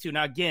into play too.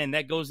 Now, again,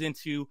 that goes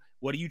into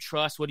what do you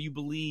trust? What do you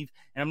believe?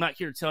 And I'm not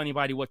here to tell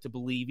anybody what to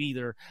believe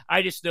either.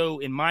 I just know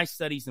in my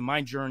studies and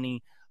my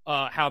journey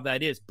how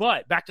that is.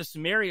 But back to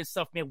Sumerian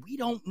stuff, man, we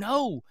don't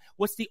know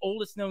what's the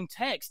oldest known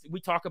text.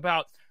 We talk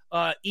about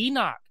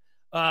Enoch,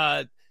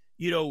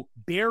 you know,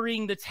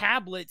 burying the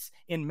tablets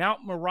in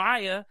Mount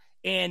Moriah,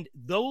 and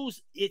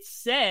those, it's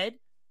said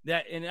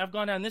that, and I've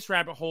gone down this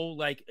rabbit hole,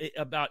 like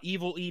about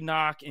evil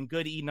Enoch and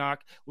good Enoch.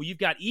 Well, you've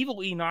got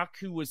evil Enoch,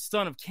 who was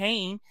son of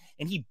Cain,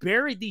 and he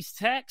buried these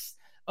texts.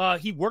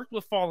 He worked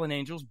with fallen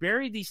angels,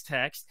 buried these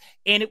texts,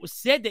 and it was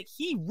said that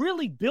he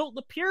really built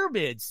the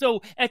pyramids.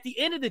 So at the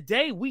end of the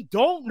day, we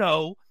don't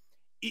know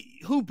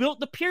who built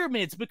the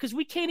pyramids because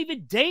we can't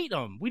even date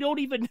them. We don't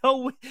even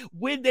know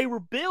when they were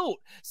built.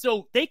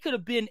 So they could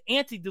have been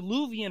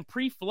antediluvian,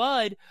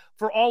 pre-flood,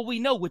 for all we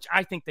know, which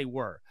I think they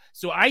were.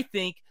 So I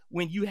think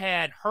when you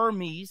had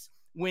Hermes,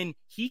 when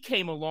he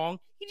came along,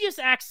 he just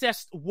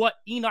accessed what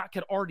Enoch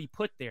had already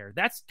put there.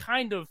 That's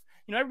kind of,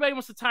 you know, everybody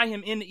wants to tie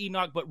him into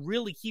Enoch, but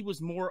really he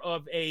was more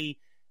of a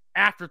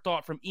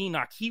afterthought from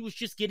Enoch. He was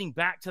just getting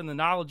back to the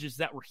knowledges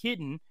that were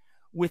hidden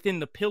within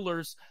the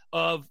pillars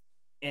of,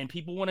 and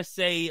people want to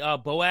say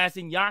Boaz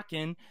and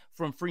Yakin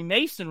from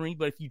Freemasonry,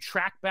 but if you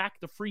track back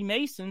the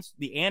Freemasons,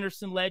 the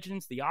Anderson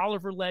legends, the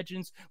Oliver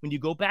legends, when you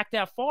go back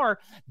that far,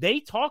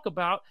 they talk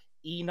about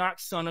Enoch,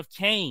 son of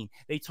Cain.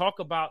 They talk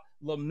about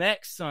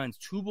Lamech's sons,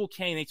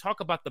 Tubal-Cain. They talk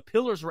about the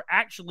pillars were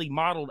actually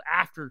modeled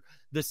after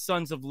the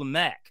sons of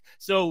Lamech.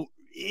 So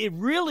it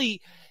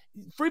really,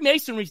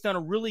 Freemasonry's done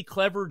a really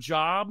clever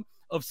job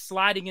of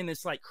sliding in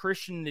this like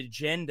Christian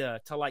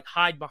agenda to like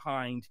hide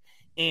behind,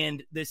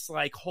 and this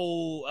like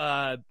whole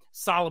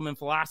Solomon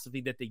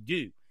philosophy that they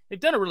do. They've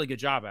done a really good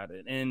job at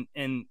it.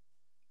 And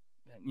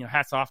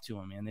hats off to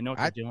them, man. They know what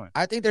they're doing.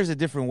 I think there's a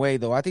different way,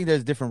 though. I think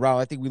there's a different route.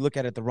 I think we look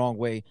at it the wrong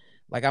way.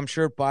 Like, I'm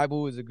sure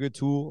Bible is a good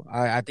tool.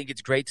 I think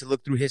it's great to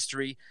look through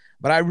history,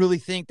 but I really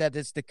think that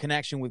it's the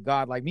connection with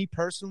God. Like, me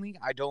personally,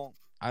 I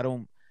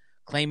don't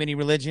claim any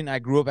religion. I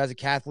grew up as a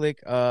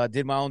Catholic,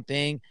 did my own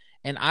thing,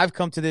 and I've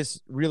come to this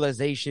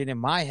realization in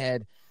my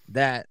head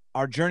that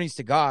our journeys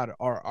to God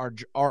are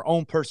our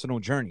own personal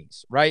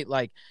journeys, right?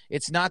 Like,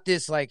 it's not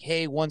this like,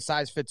 hey, one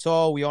size fits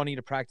all. We all need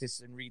to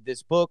practice and read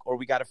this book, or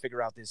we got to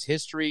figure out this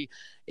history.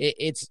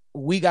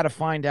 We got to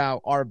find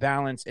out our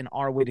balance and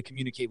our way to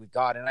communicate with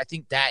God. And I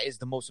think that is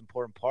the most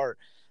important part.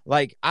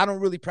 Like, I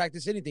don't really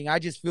practice anything. I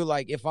just feel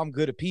like if I'm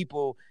good at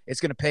people, it's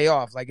going to pay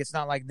off. Like, it's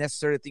not like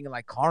necessarily thinking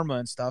like karma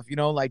and stuff,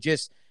 like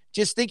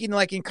just thinking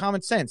like in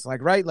common sense,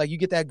 like, right? Like, you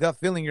get that gut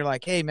feeling. You're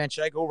like, hey man,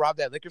 should I go rob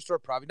that liquor store?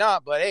 Probably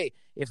not. But hey,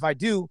 if I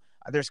do,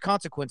 there's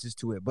consequences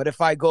to it. But if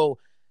I go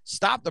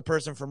stop the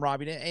person from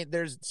robbing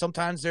it,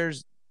 sometimes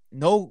there's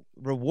no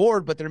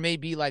reward, but there may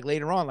be like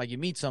later on, like you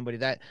meet somebody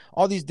that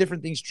all these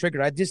different things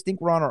triggered. I just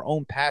think we're on our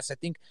own path. I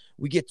think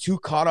we get too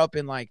caught up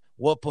in like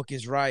what book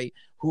is right,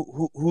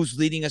 who's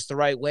leading us the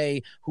right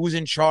way, who's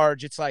in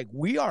charge. It's like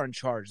we are in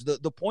charge.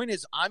 The point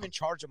is I'm in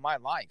charge of my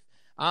life.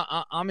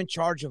 I'm in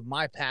charge of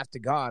my path to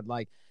God.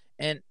 Like,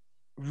 and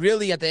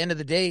really at the end of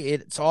the day,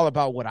 it's all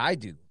about what I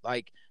do.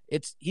 Like,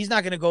 he's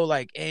not going to go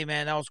like, hey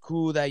man, that was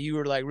cool that you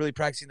were like really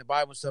practicing the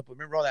Bible and stuff, but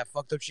remember all that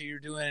fucked up shit you're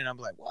doing? And I'm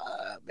like,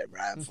 what? Remember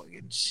I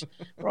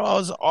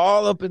was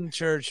all up in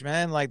church,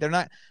 man. Like, they're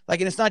not like,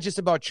 and it's not just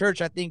about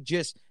church. I think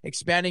just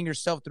expanding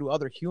yourself through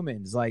other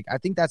humans. Like, I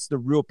think that's the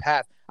real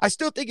path. I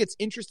still think it's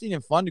interesting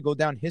and fun to go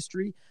down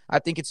history. I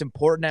think it's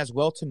important as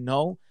well to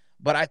know,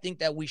 but I think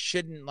that we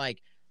shouldn't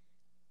like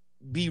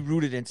be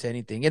rooted into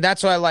anything. And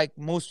that's why, like,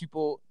 most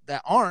people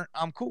that aren't,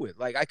 I'm cool with.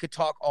 Like, I could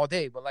talk all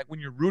day, but like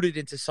when you're rooted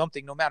into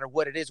something, no matter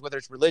what it is, whether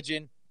it's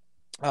religion,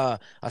 some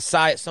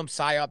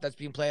psyop that's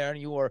being played on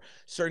you, or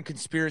certain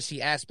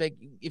conspiracy aspect,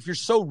 if you're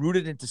so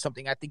rooted into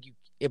something, I think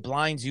it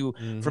blinds you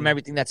from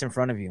everything that's in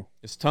front of you.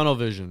 It's tunnel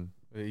vision.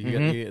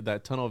 You get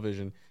that tunnel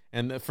vision.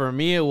 And for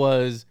me, it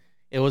was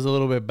a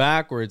little bit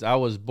backwards. I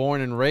was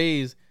born and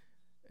raised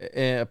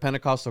a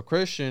Pentecostal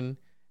Christian,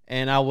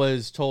 and I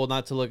was told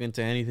not to look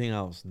into anything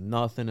else.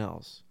 Nothing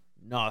else.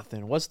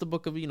 Nothing. What's the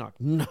Book of Enoch?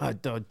 No,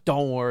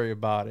 don't worry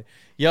about it.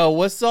 Yo,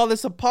 what's all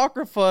this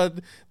Apocrypha?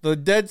 The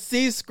Dead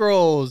Sea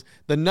Scrolls,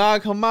 the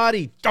Nag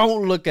Hammadi?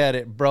 Don't look at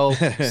it, bro.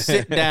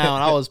 Sit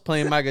down. I was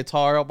playing my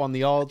guitar up on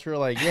the altar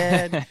like,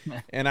 yeah.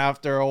 And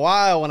after a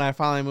while, when I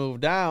finally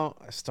moved out,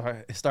 I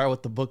started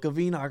with the Book of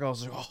Enoch. I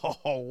was like,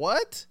 oh,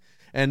 what?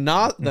 And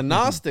the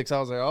Gnostics,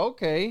 I was like,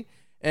 okay.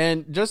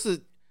 And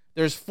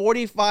there's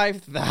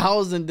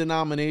 45,000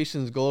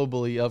 denominations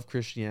globally of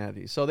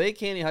Christianity. So they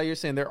can't, how you're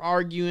saying, they're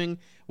arguing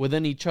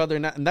within each other.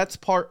 And that's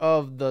part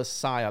of the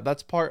psyop.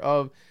 That's part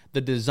of the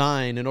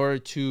design in order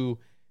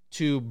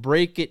to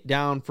break it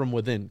down from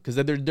within. Because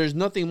there's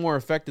nothing more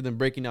effective than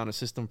breaking down a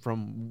system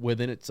from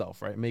within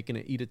itself, right? Making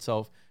it eat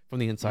itself from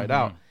the inside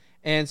out.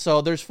 And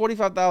so there's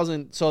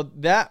 45,000. So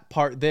that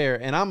part there,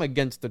 and I'm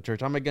against the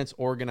church. I'm against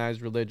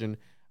organized religion.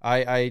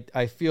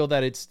 I feel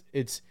that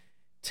it's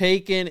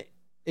taken...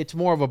 It's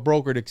more of a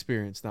brokered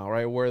experience now,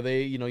 right? Where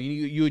they,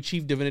 you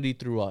achieve divinity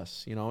through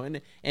us,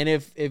 and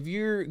if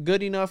you're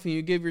good enough and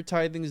you give your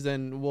tithings,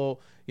 then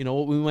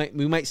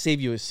we might save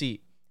you a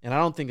seat. And I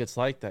don't think it's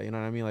like that. You know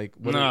what I mean? Like,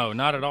 no,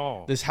 not at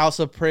all. This house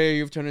of prayer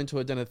you've turned into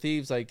a den of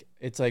thieves. Like,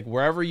 it's like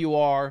wherever you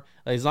are,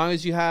 like, as long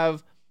as you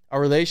have a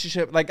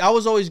relationship. Like, I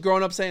was always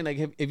growing up saying,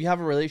 like, if you have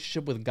a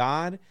relationship with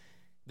God,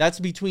 that's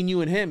between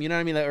you and Him. You know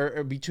what I mean? Like,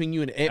 or between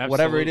you and it,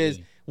 whatever it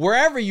is,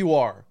 wherever you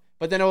are.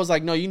 But then it was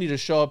like, no, you need to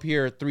show up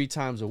here 3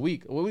 times a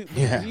week.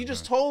 You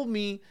just told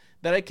me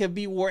that I could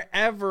be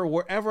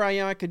wherever I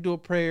am. I could do a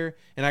prayer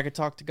and I could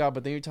talk to God.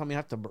 But then you're telling me I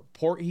have to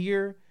report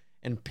here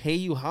and pay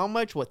you how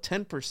much? What,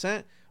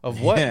 10% of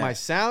what? My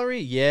salary?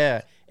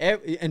 Yeah.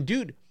 And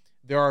dude,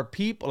 there are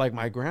people, like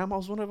my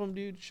grandma's one of them,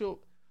 dude. She'll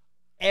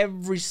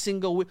every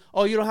single week.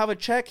 Oh, you don't have a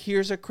check?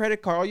 Here's a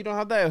credit card. Oh, you don't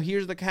have that?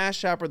 Here's the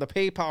Cash App or the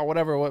PayPal or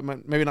whatever.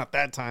 Maybe not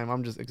that time.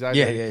 I'm just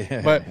exaggerating.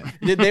 Yeah. But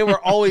they were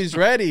always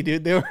ready,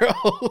 dude. They were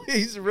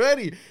always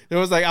ready. There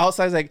was like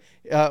outside, like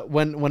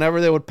whenever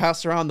they would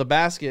pass around the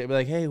basket, it'd be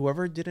like, hey,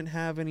 whoever didn't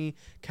have any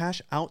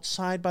cash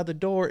outside by the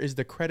door is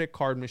the credit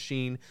card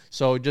machine.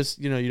 So just,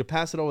 you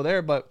pass it over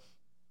there. But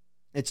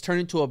it's turned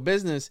into a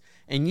business,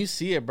 and you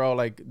see it, bro.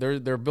 Like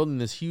they're building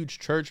this huge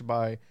church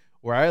by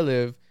where I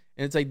live.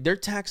 And it's like, they're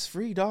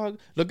tax-free, dog.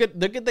 Look at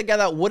the guy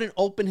that wouldn't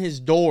open his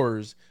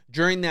doors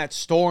during that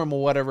storm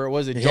or whatever it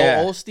was.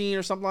 Joel Osteen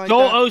or something like that?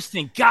 Joel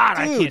Osteen. God,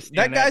 dude, I can't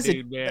stand that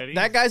dude, man.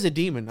 That guy's a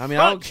demon. I mean,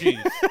 truck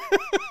juice.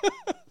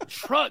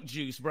 Truck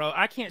juice, bro.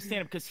 I can't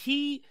stand him because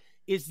he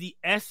is the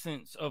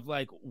essence of,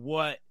 like,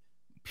 what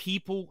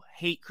people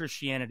hate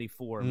Christianity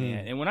for,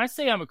 man. And when I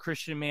say I'm a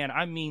Christian, man,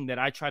 I mean that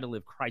I try to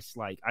live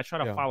Christ-like. I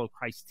try to follow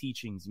Christ's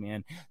teachings,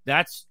 man.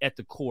 That's at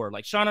the core.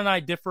 Like, Sean and I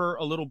differ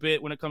a little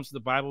bit when it comes to the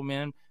Bible,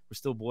 man. We're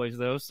still boys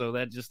though, so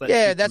that just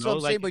that's what I'm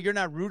saying. But you're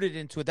not rooted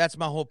into it. That's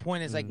my whole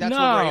point. Is like that's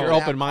what we're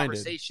open-minded.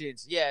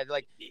 Conversations. Yeah,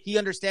 like he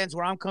understands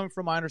where I'm coming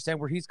from. I understand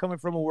where he's coming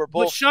from, and we're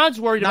both. But Sean's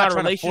worried about a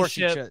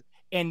relationship,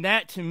 and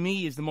that to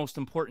me is the most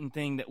important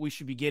thing that we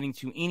should be getting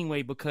to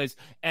anyway. Because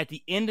at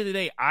the end of the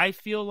day, I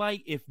feel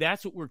like if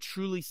that's what we're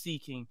truly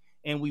seeking,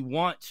 and we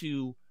want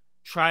to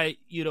try,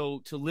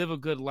 to live a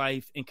good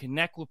life and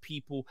connect with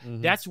people.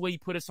 That's what he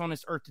put us on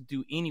this earth to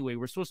do anyway.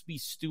 We're supposed to be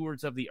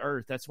stewards of the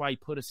earth. That's why he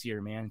put us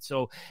here, man.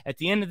 So at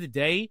the end of the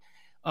day,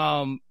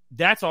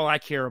 that's all I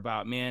care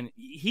about, man.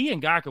 He and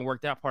God can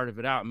work that part of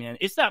it out, man.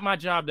 It's not my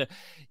job to,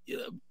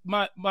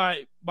 my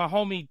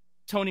homie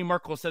Tony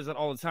Merkel says that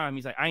all the time.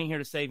 He's like, I ain't here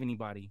to save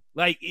anybody.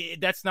 Like,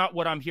 that's not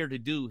what I'm here to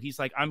do. He's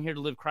like, I'm here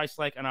to live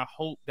Christ-like, and I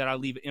hope that I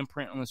leave an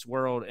imprint on this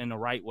world in the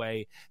right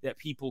way, that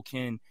people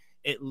can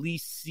at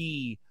least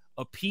see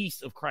a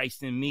piece of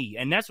Christ in me.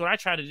 And that's what I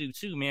try to do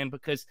too, man,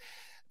 because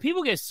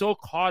people get so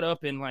caught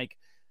up in like,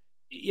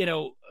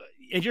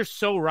 and you're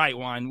so right,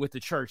 Juan, with the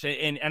church.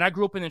 And I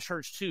grew up in the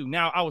church too.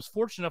 Now, I was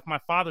fortunate enough, my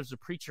father's a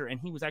preacher, and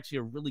he was actually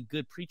a really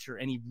good preacher,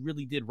 and he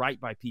really did right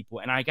by people.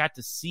 And I got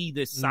to see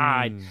this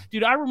side.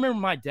 Dude, I remember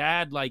my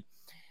dad, like,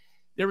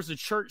 there was a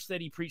church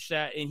that he preached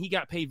at, and he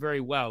got paid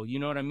very well. You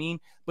know what I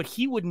mean? But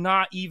he would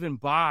not even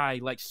buy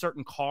like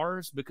certain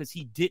cars because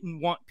he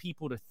didn't want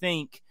people to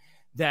think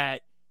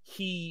that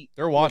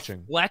they're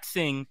watching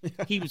flexing.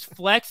 He was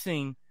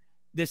flexing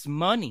this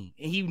money,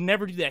 and he would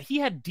never do that. He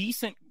had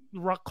decent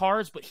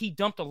cars, but he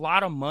dumped a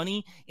lot of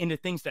money into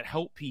things that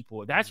help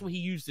people. That's what he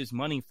used his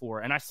money for.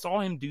 And I saw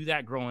him do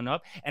that growing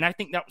up. And I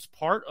think that was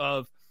part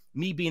of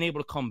me being able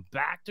to come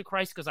back to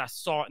Christ, because I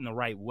saw it in the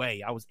right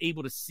way. I was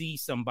able to see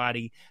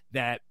somebody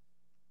that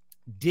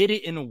did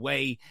it in a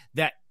way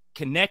that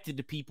connected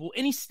to people,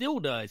 and he still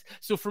does.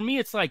 So for me,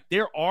 it's like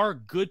there are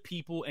good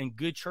people and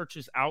good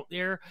churches out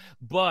there,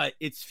 but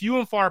it's few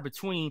and far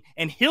between,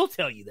 and he'll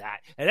tell you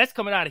that, and that's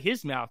coming out of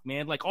his mouth,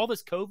 man. Like all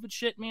this COVID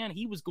shit, man,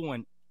 he was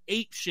going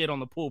ape shit on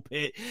the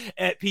pulpit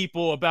at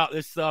people about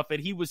this stuff,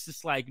 and he was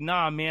just like,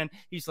 nah, man.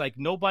 He's like,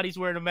 nobody's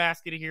wearing a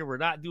mask in here. We're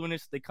not doing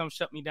this. If they come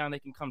shut me down, they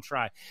can come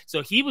try.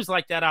 So he was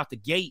like that out the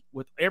gate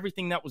with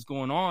everything that was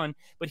going on.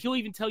 But he'll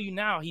even tell you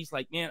now, he's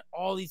like, man,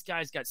 all these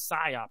guys got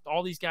psyoped.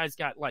 All these guys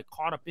got like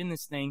caught up in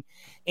this thing,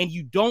 and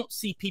you don't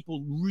see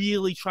people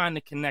really trying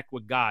to connect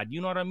with God.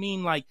 You know what I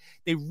mean? Like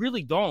they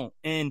really don't.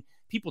 And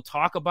people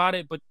talk about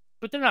it, but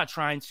they're not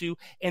trying to.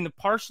 And the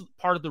part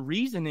of the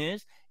reason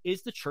is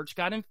the church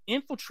got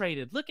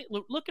infiltrated. Look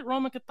at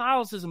Roman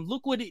Catholicism.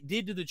 Look what it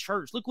did to the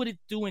church. Look what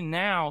it's doing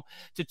now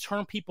to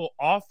turn people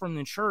off from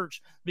the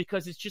church,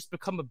 because it's just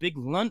become a big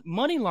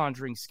money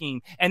laundering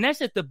scheme. And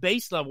that's at the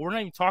base level. We're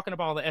not even talking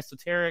about all the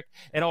esoteric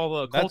and all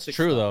the occultic That's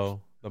true, stuff.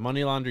 though. The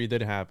money laundering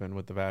did happen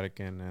with the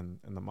Vatican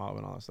and the mob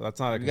and all that. So that's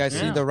not. You guys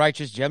seen The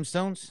Righteous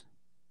Gemstones?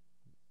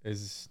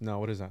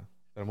 What is that?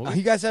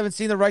 You guys haven't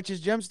seen The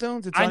Righteous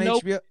Gemstones? It's on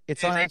HBO.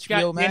 It's on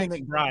HBO Max.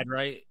 Bride,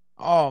 right?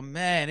 Oh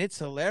man, it's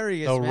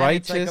hilarious. The man.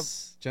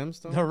 Righteous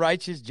Gemstones. The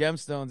Righteous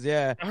Gemstones.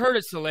 Yeah, I heard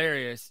it's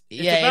hilarious.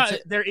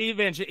 They're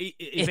evangelists.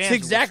 It's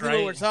exactly right?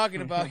 what we're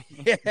talking about.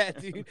 Yeah,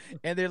 dude.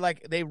 And they're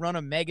like, they run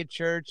a mega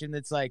church, and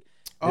it's like,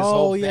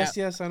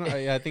 yes, I know.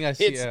 Yeah, I think I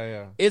see.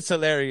 It's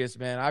hilarious,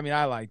 man. I mean,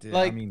 I liked it.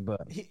 Like,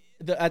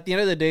 but at the end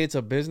of the day, it's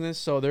a business,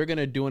 so they're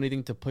gonna do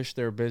anything to push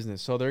their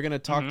business. So they're gonna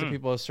talk to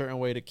people a certain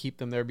way to keep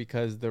them there,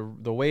 because the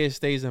way it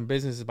stays in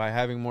business is by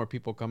having more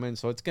people come in.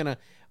 So it's gonna,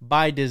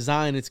 by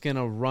design, it's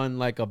gonna run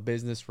like a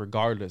business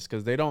regardless,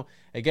 because they don't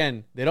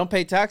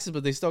pay taxes,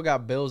 but they still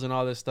got bills and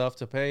all this stuff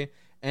to pay.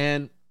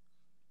 And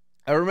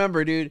I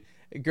remember, dude,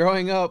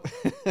 growing up,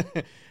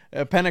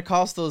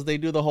 Pentecostals, they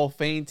do the whole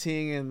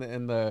fainting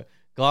and the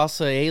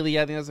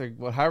glossolalia, I think that's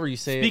like, however you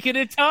say speaking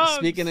it.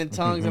 Speaking in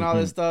tongues and all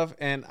this stuff.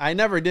 And I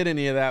never did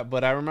any of that,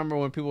 but I remember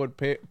when people would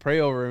pray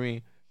over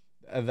me,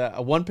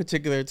 that one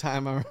particular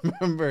time, I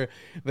remember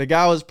the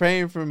guy was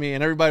praying for me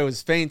and everybody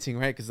was fainting,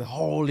 right? Because the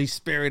Holy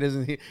Spirit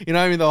isn't here. You know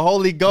what I mean? The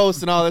Holy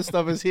Ghost and all this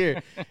stuff is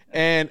here.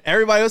 And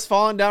everybody was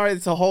falling down, right?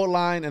 It's a whole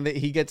line. And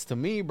he gets to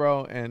me,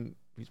 bro, and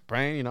he's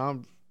praying,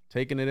 I'm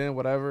taking it in,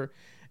 whatever.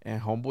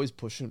 And homeboy's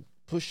pushing,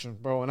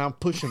 bro, and I'm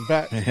pushing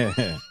back.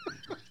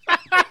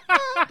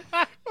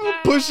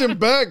 Pushing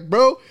back,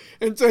 bro,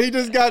 until he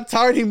just got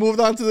tired. He moved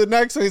on to the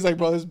next. So he's like,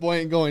 bro, this boy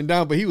ain't going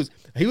down. But he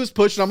was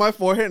pushing on my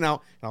forehead, and I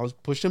was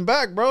pushing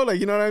back, bro. Like,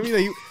 you know what I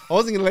mean? I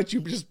wasn't gonna let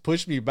you just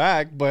push me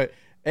back, but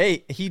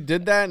hey, he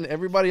did that, and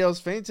everybody else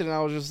fainted, and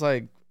I was just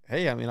like,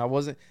 hey, I mean, I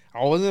wasn't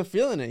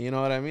feeling it. You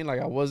know what I mean?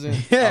 Like I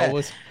wasn't.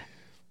 Yeah.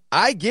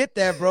 I get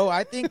that, bro.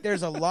 I think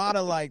there's a lot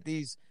of like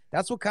these.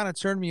 That's what kind of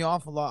turned me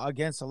off a lot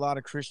against a lot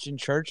of Christian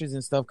churches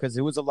and stuff, because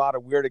it was a lot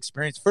of weird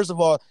experience. First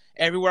of all,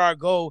 everywhere I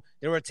go,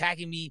 they were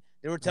attacking me.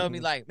 They were telling me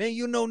like, man,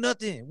 you know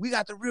nothing. We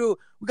got the real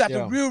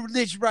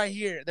religion right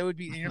here. They would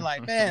be, and you're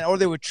like, man, or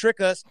they would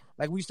trick us.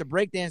 Like we used to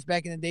break dance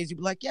back in the days. You'd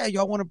be like, yeah,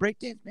 y'all want to break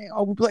dance, man?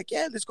 Oh, we'd be like,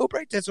 yeah, let's go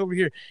break dance over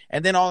here.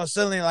 And then all of a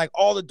sudden, like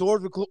all the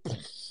doors would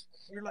close.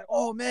 You're like,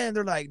 oh man.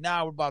 They're like,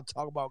 nah, we're about to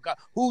talk about God.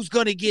 Who's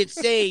gonna get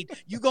saved?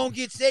 You gonna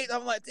get saved?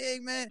 I'm like,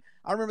 dang man.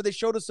 I remember they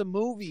showed us a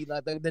movie.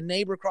 Like the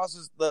neighbor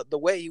crosses the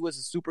way. He was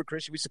a super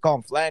Christian. We used to call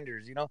him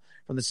Flanders,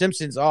 from The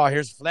Simpsons. Oh,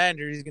 here's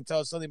Flanders. He can tell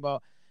us something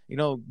about,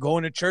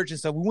 going to church and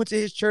stuff. We went to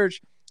his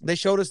church. They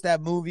showed us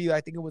that movie.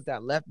 I think it was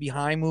that Left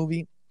Behind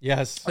movie.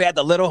 Yes. We had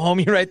the little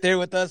homie right there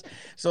with us.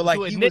 So like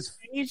he was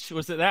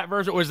it that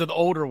version or was it the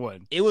older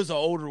one? It was the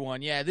older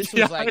one. Yeah, this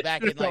was like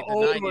back in like the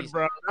 90s. One,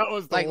 bro. That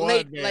was the like one,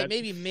 late, man. like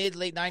maybe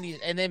late 90s.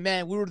 And then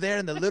man, we were there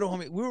and the little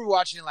homie, we were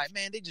watching it like,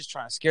 man, they just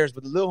trying to scare us.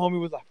 But the little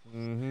homie was like,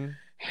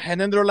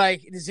 and then they're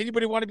like, does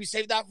anybody want to be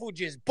saved? That fool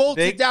just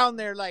bolted down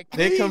there like,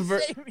 they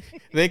convert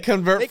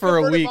for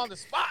a week on the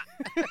spot.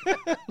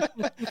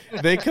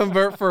 They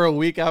convert for a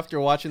week after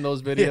watching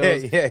those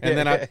videos. And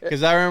then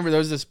I remember there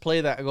was this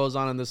play that goes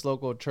on in this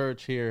local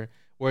church here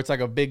where it's like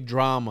a big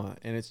drama,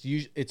 and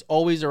it's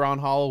always around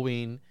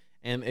Halloween,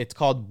 and it's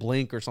called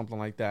Blink or something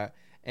like that.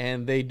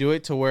 And they do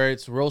it to where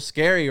it's real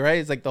scary, right?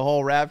 It's like the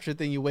whole rapture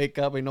thing. You wake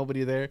up, ain't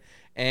nobody there.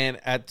 And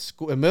at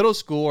school, in middle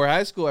school or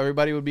high school,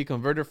 everybody would be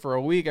converted for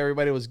a week.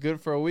 Everybody was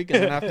good for a week,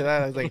 and then after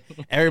that, it's like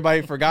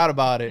everybody forgot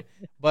about it.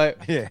 But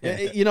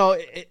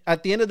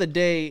at the end of the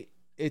day,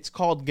 it's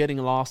called getting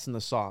lost in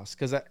the sauce,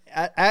 because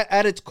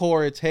at its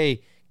core, it's,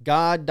 hey,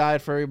 God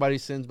died for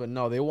everybody's sins, but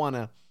no, they want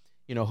to,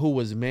 who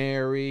was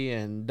Mary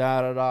and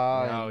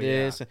and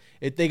this.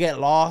 Yeah. They get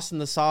lost in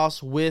the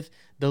sauce with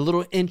the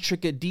little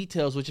intricate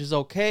details, which is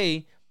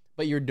okay,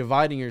 but you're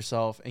dividing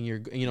yourself,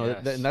 and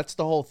and that's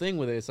the whole thing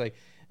with it. It's like,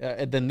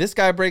 and then this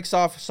guy breaks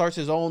off, starts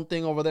his own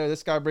thing over there.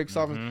 This guy breaks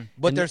off.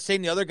 But they're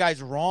saying the other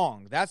guy's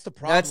wrong. That's the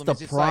problem. That's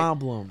the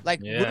problem.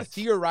 Like we're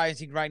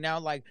theorizing right now.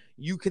 Like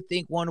you could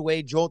think one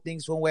way, Joel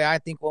thinks one way, I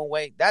think one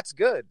way. That's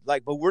good.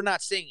 Like, but we're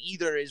not saying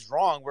either is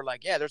wrong. We're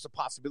like, yeah, there's a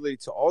possibility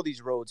to all these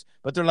roads.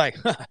 But they're like,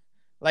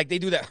 like they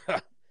do that.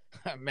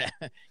 Man,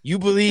 you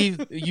believe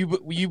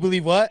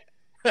what?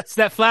 It's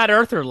that flat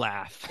earther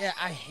laugh. Yeah,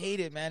 I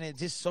hate it, man. It's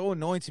just so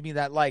annoying to me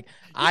that like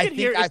I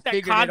think I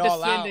figured it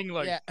all out.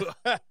 Like,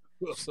 yeah.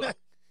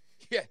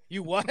 Yeah,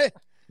 you what?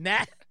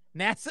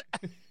 NASA?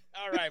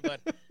 All right, bud.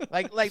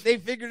 Like they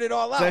figured it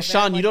all out. So,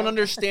 Sean, you don't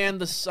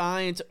understand the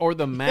science or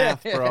the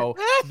math, bro.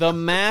 The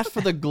math for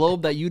the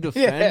globe that you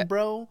defend,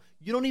 bro.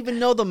 You don't even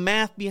know the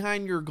math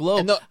behind your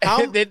globe. No,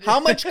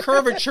 how much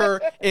curvature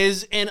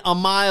is in a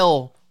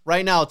mile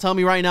right now? Tell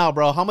me right now,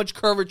 bro. How much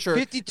curvature?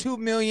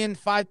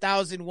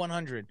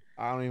 52,005,100.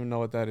 I don't even know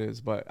what that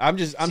is, but I'm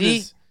just.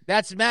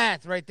 That's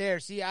math right there.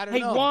 See, I don't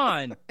know. Hey,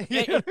 Juan,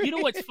 you know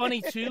what's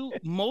funny, too?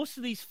 Most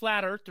of these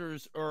flat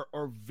earthers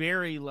are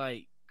very,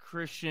 like,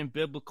 Christian,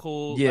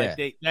 biblical. Yeah.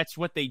 Like that's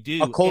what they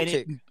do.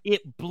 Occultic. And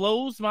it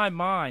blows my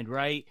mind,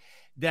 right,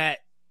 that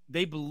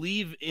they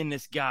believe in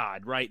this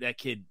God, right, that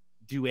could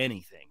do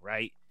anything,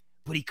 right?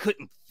 But he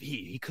couldn't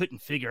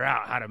figure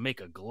out how to make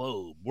a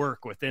globe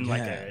work within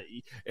like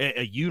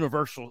a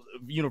universal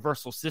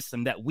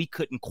system that we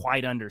couldn't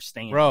quite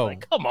understand. Bro,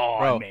 like, come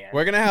on, man.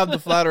 We're gonna have the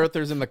flat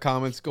earthers in the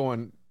comments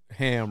going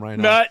ham right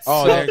now. Nuts.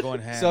 Oh, they're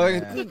going ham. So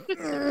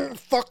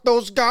fuck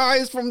those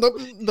guys from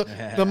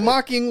the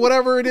mocking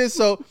whatever it is.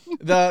 So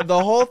the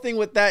whole thing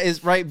with that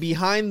is right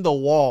behind the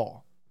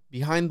wall,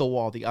 the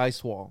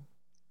ice wall.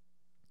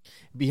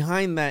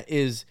 Behind that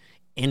is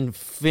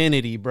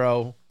infinity,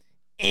 bro.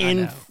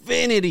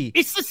 Infinity.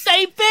 It's the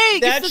same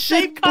thing. That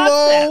should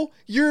blow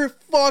your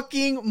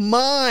fucking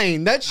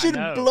mind. That should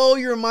blow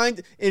your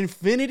mind.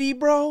 Infinity,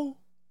 bro.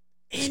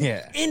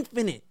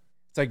 Infinite.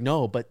 It's like,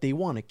 no, but they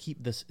want to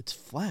keep this. It's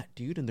flat,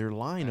 dude, and they're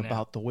lying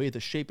about the way the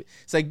shape.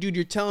 It's like, dude,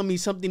 you're telling me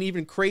something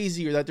even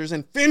crazier, that there's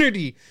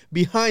infinity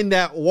behind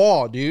that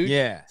wall, dude.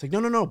 Yeah. It's like,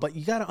 no, but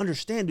you got to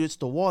understand, dude, it's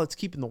the wall that's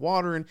keeping the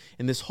water in,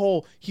 and this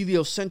whole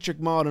heliocentric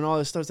model and all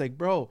this stuff. It's like,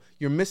 bro,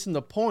 you're missing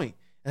the point.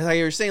 And like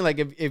you're saying, like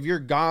if you're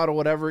God or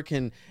whatever,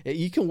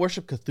 you can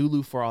worship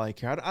Cthulhu for all I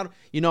care. I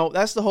don't,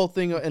 that's the whole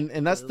thing,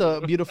 and that's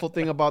the beautiful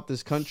thing about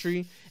this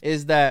country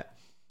is that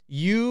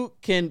you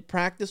can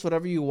practice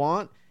whatever you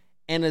want,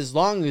 and as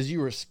long as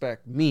you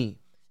respect me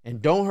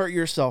and don't hurt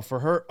yourself or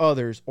hurt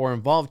others or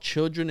involve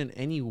children in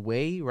any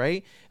way,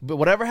 right? But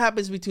whatever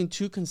happens between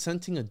two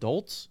consenting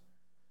adults,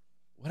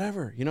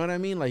 whatever, you know what I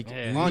mean? Like,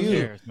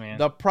 man.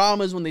 The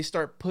problem is when they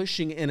start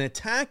pushing and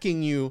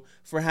attacking you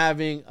for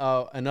having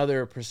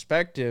another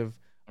perspective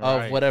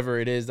of whatever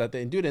it is that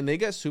they do, and they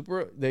get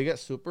super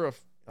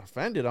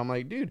offended. I'm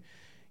like, dude,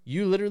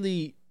 you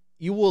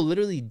will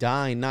literally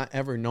die not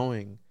ever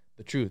knowing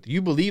the truth.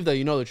 You believe that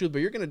you know the truth,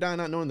 but you're gonna die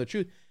not knowing the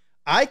truth.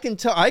 I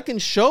can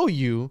show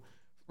you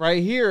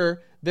right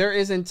here. There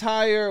is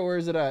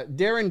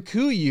Darren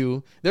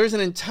Kuyu. There's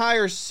an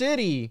entire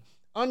city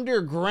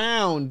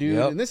underground, dude.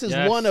 Yep. And this is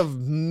one of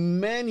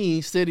many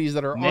cities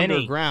that are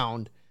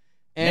underground.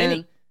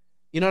 And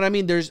you know what I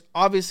mean? There's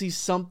obviously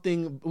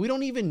something we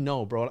don't even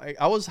know, bro.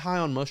 I was high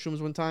on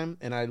mushrooms one time,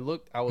 and I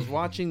was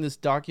watching this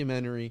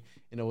documentary,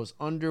 and it was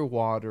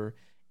underwater,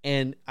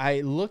 and I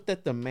looked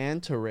at the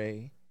manta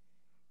ray,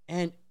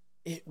 and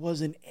it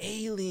was an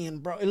alien,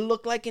 bro. It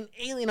looked like an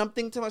alien. I'm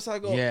thinking to myself, I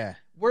go, Yeah.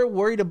 we're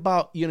worried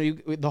about,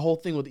 the whole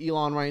thing with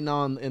Elon right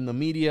now in the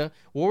media.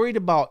 We're worried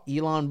about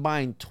Elon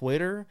buying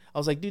Twitter. I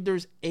was like, dude,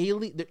 there's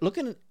alien. Look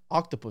at an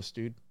octopus,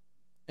 dude.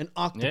 An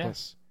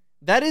octopus. Yeah.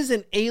 That is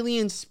an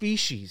alien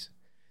species.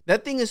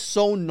 That thing is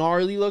so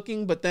gnarly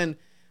looking, but then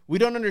we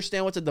don't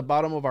understand what's at the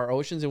bottom of our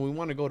oceans, and we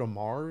want to go to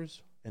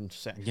Mars and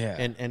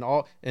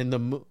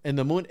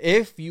the moon.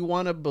 If you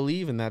want to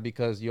believe in that,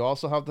 because you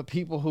also have the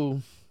people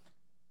who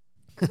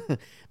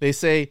they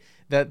say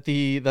that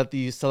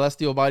the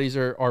celestial bodies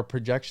are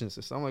projection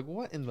systems. I'm like,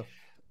 what in the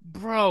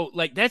bro?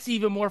 Like, that's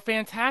even more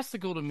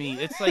fantastical to me.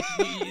 It's like,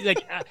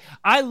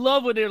 I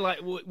love when they're like,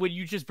 when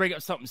you just bring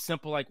up something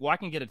simple like, well, I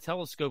can get a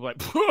telescope. Like,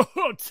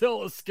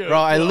 telescope, bro.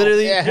 I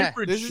literally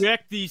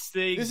project these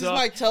things. This is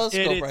my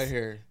telescope right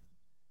here.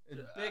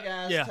 Big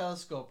ass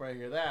telescope right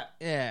here.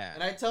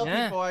 And I tell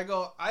people, I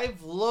go,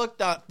 I've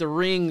looked at the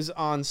rings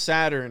on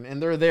Saturn,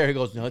 and they're there. He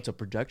goes, no, it's a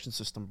projection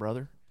system,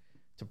 brother.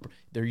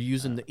 They're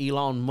using the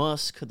Elon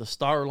Musk, the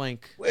Starlink.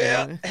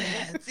 Well,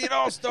 it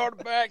all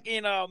started back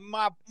in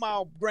my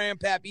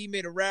grandpappy. He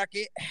made a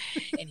rocket,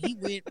 and he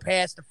went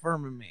past the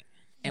firmament.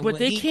 And but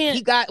they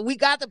can't. We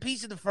got the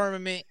piece of the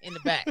firmament in the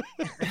back.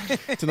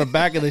 To the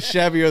back of the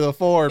Chevy or the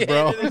Ford,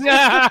 bro.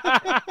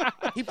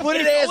 He put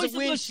it as a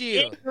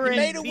windshield. He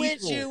made a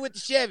windshield with the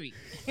Chevy.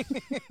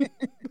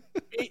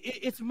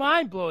 It's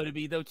mind blowing to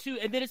me though too.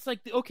 And then it's like,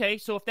 okay,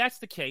 so if that's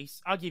the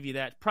case, I'll give you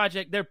that.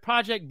 They're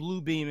Project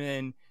Blue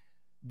Beaming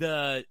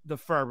the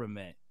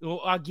firmament.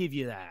 Well, I'll give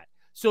you that.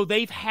 So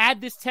they've had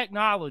this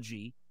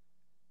technology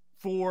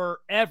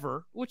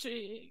forever, which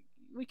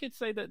we could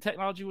say that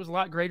technology was a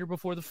lot greater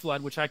before the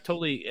flood, which I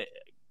totally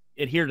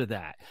adhere to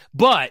that.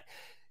 But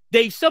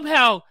they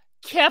somehow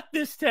kept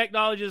this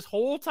technology this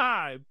whole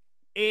time,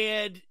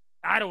 and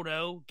I don't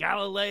know,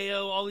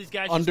 Galileo, all these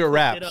guys under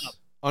wraps.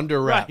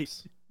 Under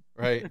wraps.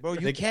 Right. Bro,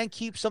 you can't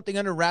keep something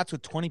under wraps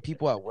with 20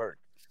 people at work.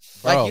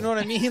 Like, you know what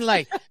I mean?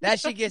 Like, that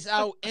shit gets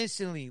out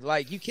instantly.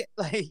 Like, you can't,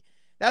 like,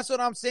 that's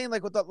what I'm saying.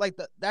 Like,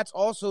 that's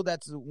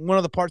one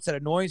of the parts that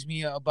annoys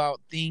me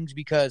about things,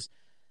 because,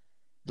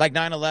 like,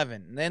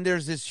 9/11, and then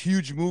there's this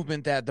huge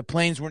movement that the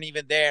planes weren't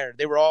even there.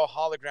 They were all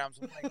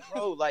holograms. I'm like,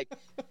 bro, like,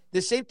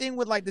 the same thing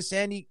with, like,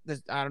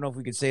 I don't know if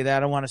we could say that. I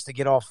don't want us to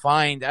get all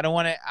fined.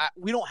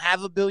 We don't have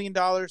 $1 billion.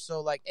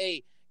 So, like,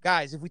 hey,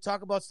 guys, if we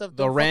talk about stuff,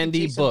 the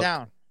Randy book.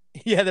 Down.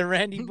 Yeah, the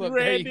Randy book.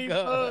 There you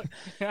go.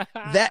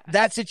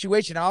 that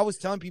situation, I was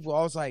telling people,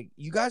 I was like,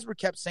 you guys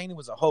kept saying it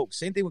was a hoax.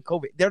 Same thing with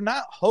COVID. They're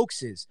not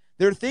hoaxes.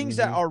 They're things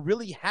that are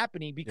really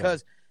happening,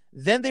 because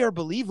then they are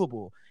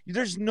believable.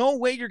 There's no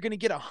way you're going to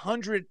get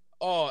 100.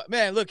 Oh,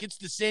 man, look, it's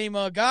the same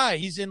guy.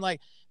 He's in,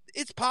 like,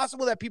 it's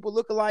possible that people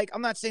look alike.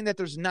 I'm not saying that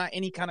there's not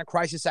any kind of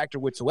crisis actor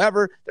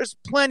whatsoever. There's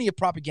plenty of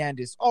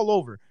propagandists all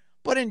over.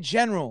 But in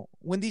general,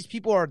 when these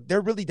people they're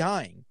really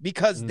dying,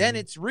 because then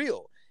it's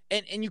real.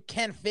 And you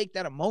can't fake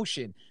that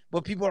emotion.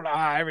 But people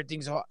are,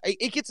 everything's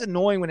it gets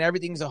annoying when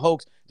everything's a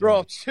hoax.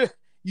 Bro,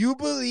 you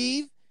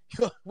believe?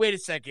 Wait a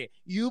second.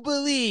 You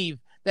believe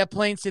that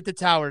planes hit the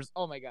towers?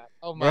 Oh my God.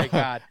 Oh my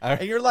God.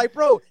 And you're like,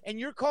 bro, and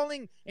you're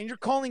calling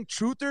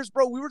truthers,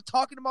 bro. We were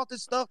talking about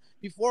this stuff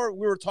before.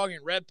 We were talking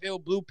red pill,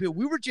 blue pill.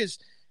 We were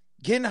just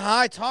getting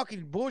high,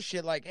 talking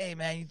bullshit. Like, hey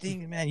man,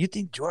 you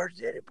think George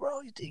did it, bro?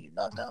 You think he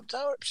knocked down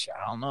tower?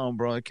 I don't know,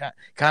 bro. It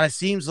kind of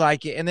seems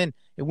like it. And then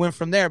it went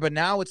from there. But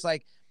now it's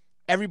like,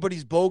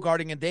 everybody's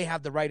bogarting and they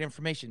have the right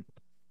information.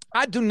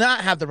 I do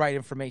not have the right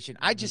information.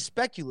 I just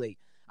speculate.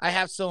 I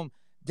have some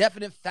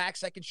definite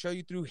facts I can show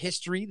you through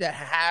history that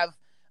have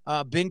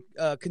been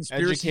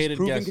conspiracies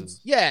proven.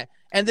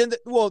 And then,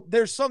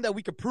 there's some that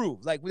we could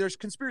prove. Like, there's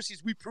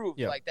conspiracies we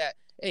proved like that.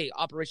 Hey,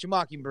 Operation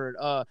Mockingbird,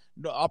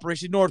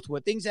 Operation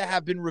Northwood, things that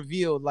have been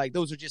revealed. Like,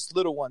 those are just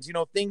little ones. You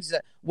know, things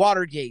that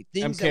Watergate,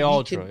 things MK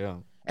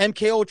Ultra,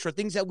 MK Ultra,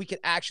 things that we could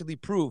actually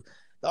prove.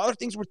 The other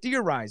things we're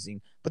theorizing,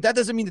 but that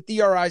doesn't mean the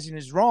theorizing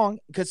is wrong,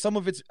 because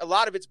a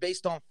lot of it's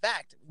based on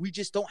fact. We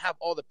just don't have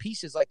all the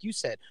pieces, like you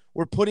said.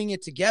 We're putting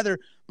it together,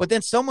 but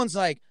then someone's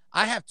like,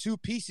 I have 2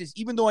 pieces,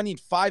 even though I need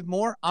 5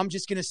 more. I'm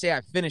just gonna say I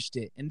finished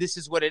it, and this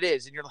is what it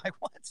is. And you're like,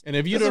 what? And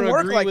if you don't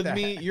agree with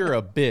me, you're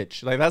a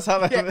bitch. Like, that's how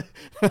that.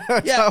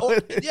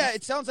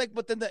 It sounds like.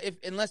 But then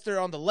unless they're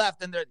on the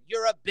left, then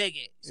you're a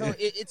bigot. So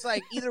it's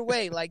like either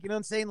way. Like, you know what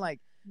I'm saying? Like,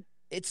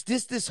 it's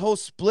this whole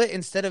split.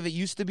 Instead of, it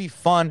used to be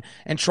fun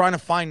and trying to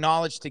find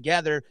knowledge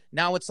together.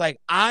 Now it's like,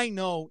 I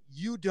know,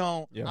 you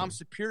don't. I'm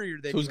superior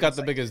than you. Who's got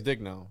the biggest dick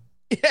now?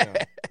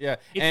 Yeah.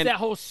 It's that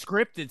whole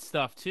scripted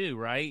stuff too,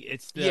 right?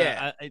 It's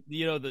the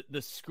the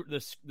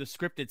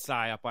scripted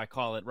psyop, I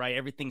call it, right?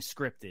 Everything's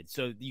scripted.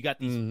 So you got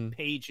these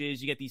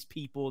pages, you got these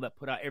people that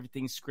put out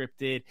everything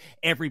scripted.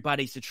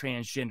 Everybody's a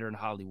transgender in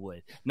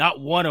Hollywood. Not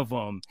one of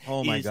them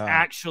is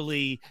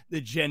actually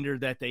the gender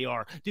that they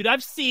are. Dude,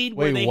 I've seen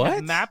where they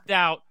have mapped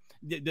out.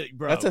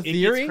 Bro, That's a it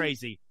theory? gets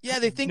crazy. Yeah,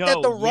 they think No,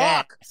 that The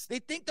Rock. yes. They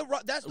think The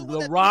Rock. That's the The one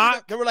that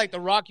Rock- they were like, The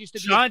Rock used to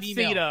be John a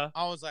female. Cena.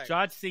 I was like,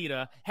 John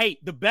Cena. Hey,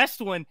 the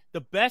best one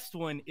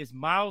is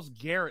Myles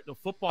Garrett, the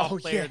football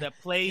player that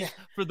plays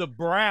for the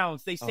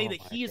Browns. They say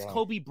that he is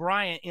Kobe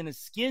Bryant in a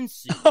skin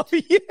suit. oh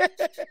yeah.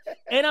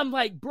 And I'm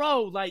like,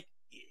 bro, like,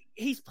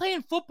 he's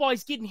playing football,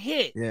 he's getting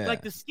hit. Yeah.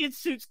 Like, the skin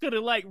suit's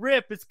gonna like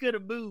rip, it's gonna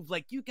move.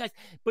 Like, you guys,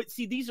 but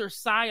see, these are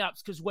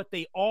psyops because what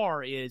they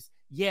are is,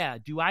 yeah,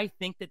 do I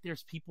think that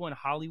there's people in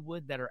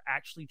Hollywood that are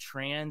actually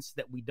trans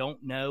that we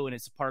don't know and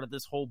it's part of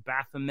this whole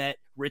Baphomet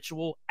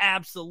ritual?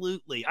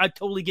 Absolutely. I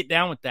totally get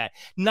down with that.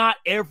 Not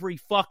every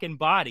fucking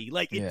body.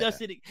 Like, it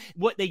doesn't,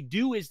 what they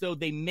do is, though,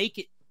 they make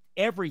it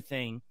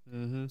everything.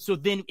 So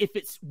then if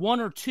it's one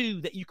or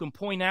two that you can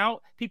point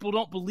out, people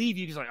don't believe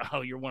you. It's like,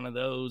 oh, you're one of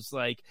those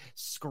like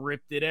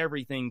scripted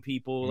everything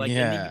people. Like,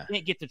 and then you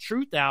can't get the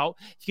truth out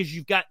because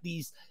you've got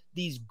these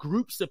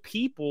groups of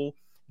people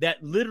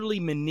that literally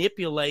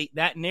manipulate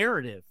that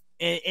narrative.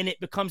 And it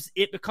becomes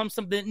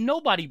something that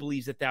nobody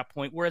believes at that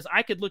point. Whereas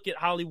I could look at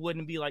Hollywood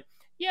and be like,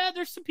 yeah,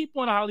 there's some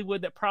people in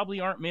Hollywood that probably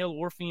aren't male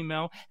or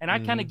female, and I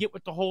kind of get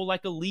with the whole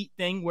like elite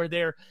thing where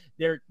they're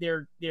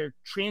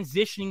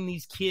transitioning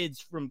these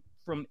kids from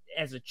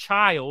as a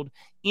child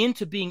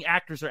into being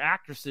actors or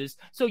actresses.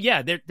 So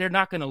yeah, they're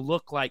not going to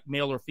look like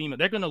male or female.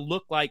 They're going to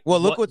look like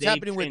look what's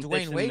happening with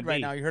Dwayne Wade right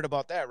now. You heard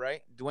about that,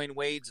 right? Dwayne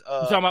Wade's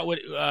you're talking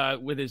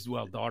about with his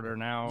daughter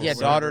now. Yeah,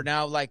 daughter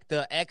now. Like,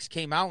 the ex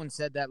came out and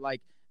said that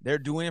like they're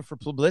doing it for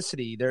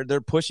publicity.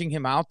 They're pushing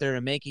him out there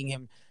and making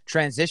him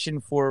transition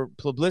for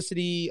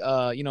publicity,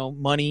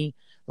 money,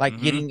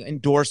 like getting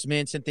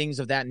endorsements and things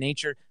of that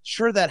nature.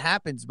 Sure, that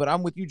happens, but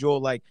I'm with you,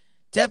 Joel. Like,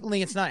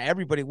 definitely it's not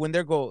everybody. When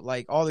they go,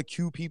 like, all the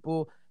Q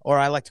people, or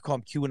I like to call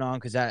them QAnon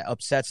because that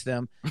upsets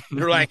them.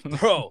 They're like,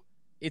 bro,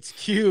 it's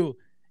Q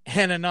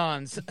and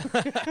Anons.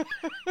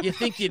 You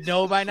think you'd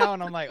know by now?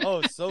 And I'm like,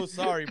 oh, so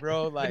sorry,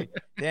 bro. Like,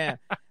 damn.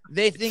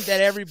 They think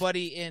that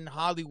everybody in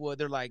Hollywood,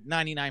 they're like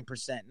 99%,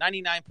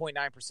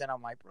 99.9%. I'm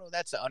like, bro,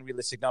 that's an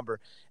unrealistic number.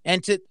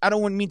 And I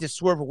don't want me to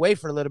swerve away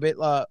for a little bit.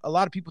 A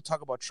lot of people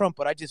talk about Trump,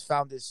 but I just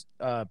found this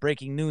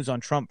breaking news on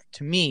Trump.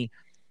 To me,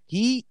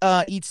 he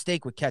eats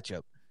steak with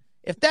ketchup.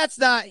 If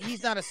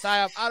he's not a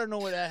psyop, I don't know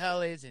what the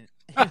hell is. You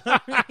know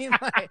what I mean?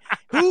 Like,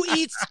 who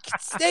eats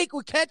steak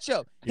with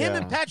ketchup? Him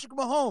and Patrick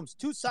Mahomes,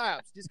 two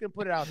psyops. Just gonna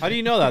put it out there. How do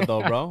you know that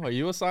though, bro? Are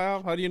you a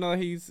psyop? How do you know that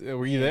he's?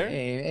 Were you there?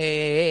 Hey.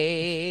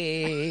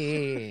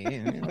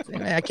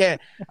 I can't.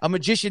 A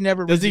magician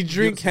never. Does he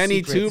drink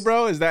Henny too,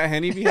 bro? Is that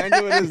Henny behind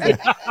you? What is that?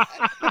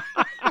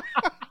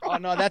 Oh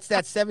no, that's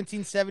that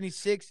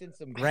 1776 and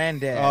some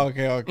Granddad.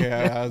 Okay.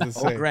 I was just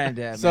saying.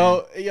 Granddad.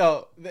 So,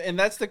 and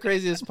that's the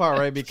craziest part,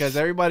 right? Because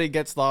everybody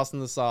gets lost in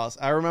the sauce.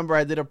 I remember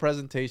I did a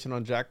presentation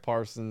on Jack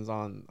Parsons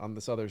on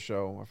this other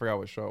show. I forgot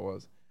what show it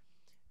was.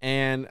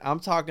 And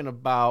I'm talking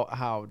about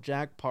how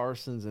Jack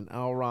Parsons and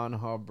L. Ron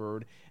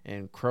Hubbard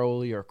and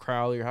Crowley or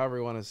however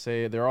you want to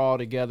say it, they're all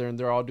together and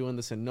they're all doing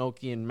this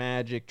Enochian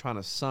magic, trying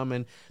to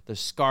summon the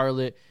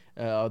Scarlet,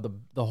 the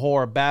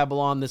whore of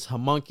Babylon, this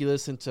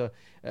homunculus into,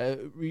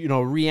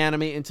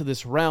 reanimate into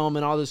this realm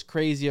and all this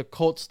crazy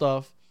occult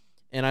stuff.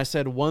 And I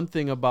said one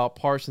thing about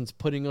Parsons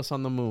putting us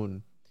on the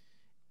moon.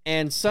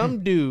 And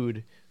some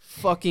dude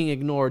fucking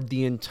ignored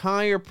the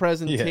entire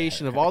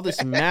presentation of all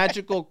this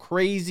magical,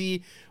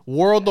 crazy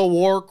World of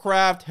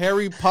Warcraft,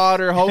 Harry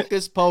Potter,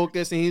 hocus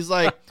pocus. And he's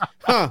like,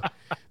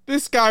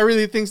 this guy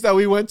really thinks that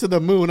we went to the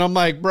moon. I'm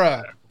like,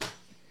 bruh.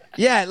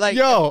 Yeah, like,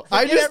 yo,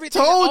 I just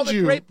told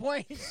you. Great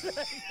points.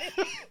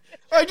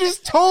 I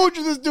just told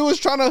you this dude was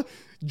trying to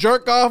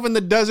jerk off in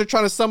the desert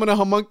trying to summon a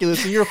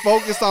homunculus, and you're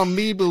focused on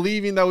me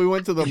believing that we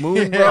went to the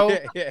moon, bro.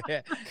 Yeah.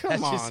 Come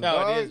That's on, just how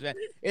dog. it is, man.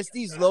 It's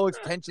these low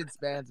attention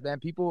spans, man.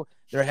 People,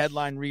 they're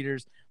headline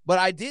readers. But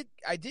I did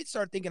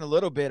start thinking a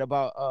little bit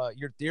about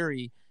your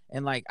theory,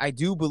 and like I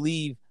do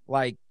believe,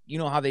 like, you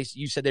know how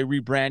you said they're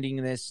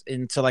rebranding this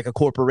into like a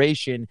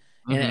corporation,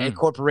 and a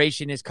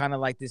corporation is kind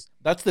of like this.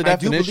 That's the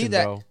definition,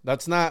 bro.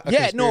 That's not a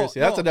conspiracy.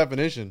 That's a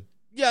definition.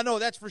 Yeah, no,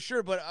 that's for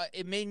sure. But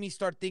it made me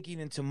start thinking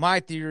into my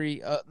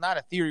theory, not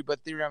a theory,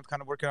 but theory I'm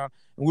kind of working on.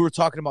 And we were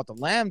talking about the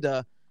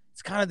Lambda.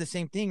 It's kind of the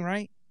same thing,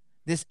 right?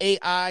 This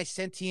AI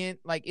sentient,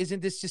 like,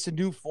 isn't this just a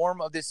new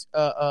form of this,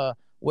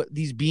 what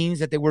these beings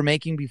that they were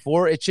making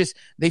before? It's just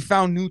they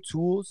found new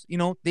tools,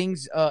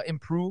 things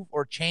improve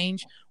or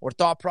change or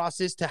thought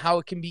process to how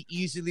it can be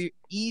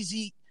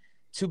easy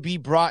to be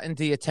brought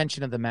into the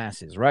attention of the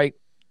masses, right?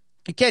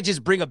 You can't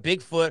just bring a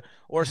Bigfoot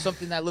or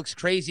something that looks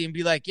crazy and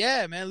be like,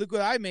 yeah, man, look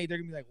what I made. They're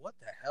going to be like, what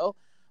the hell?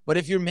 But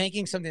if you're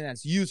making something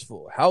that's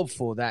useful,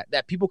 helpful,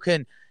 that people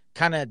can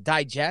kind of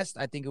digest,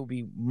 I think it would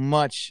be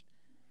much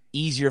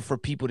easier for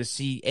people to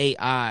see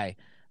AI.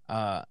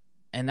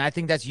 And I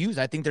think that's used.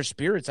 I think there's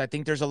spirits. I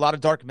think there's a lot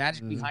of dark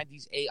magic behind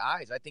these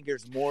AIs. I think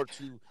there's more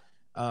to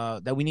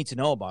that we need to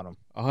know about them.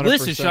 100%.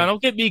 Listen, Sean,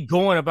 don't get me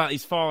going about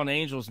these fallen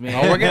angels, man.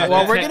 Oh,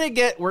 we're gonna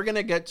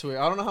get to it.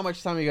 I don't know how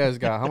much time you guys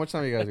got. How much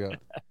time you guys got?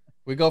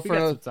 We go for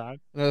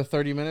another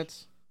 30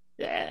 minutes?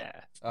 Yeah.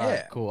 All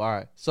right, cool. All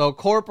right. So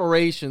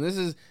corporation, this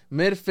is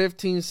mid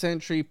 15th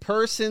century.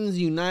 Persons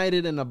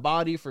united in a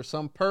body for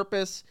some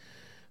purpose.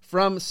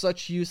 From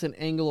such use in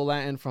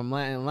Anglo-Latin, from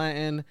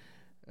Latin,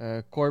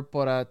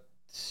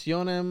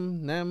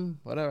 corporationem,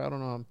 whatever. I don't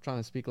know. I'm trying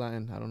to speak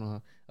Latin. I don't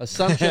know.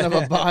 Assumption of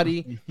a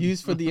body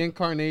used for the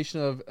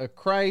incarnation of a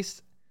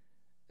Christ.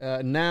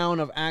 Noun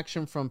of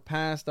action from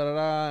past,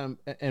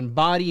 and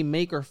body,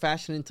 make or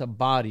fashion into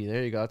body.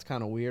 There you go. That's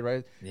kind of weird,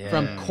 right? Yeah.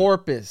 From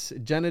corpus,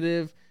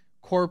 genitive,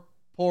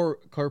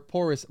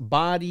 corporis,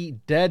 body,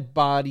 dead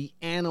body,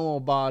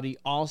 animal body,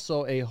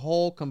 also a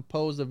whole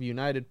composed of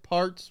united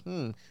parts.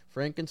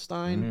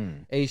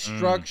 Frankenstein. A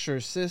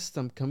structure,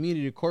 system,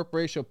 community,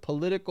 corporation,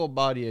 political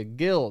body, a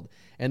guild,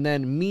 and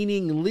then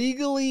meaning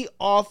legally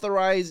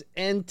authorized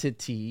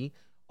entity,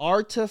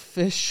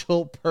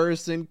 artificial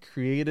person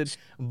created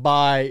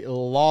by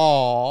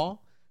law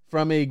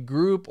from a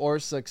group or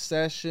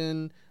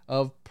succession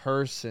of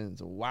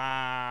persons.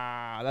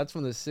 Wow, that's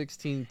from the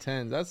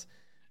 1610s.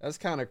 That's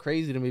kind of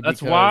crazy to me.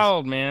 That's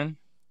wild, man.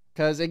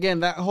 Because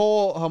again, that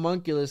whole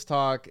homunculus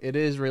talk, it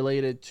is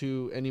related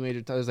to any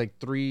major. There's like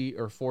 3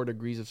 or 4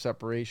 degrees of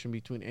separation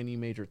between any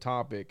major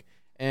topic,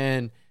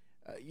 and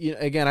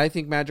again, I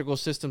think magical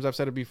systems, I've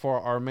said it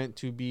before, are meant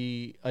to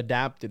be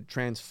adapted,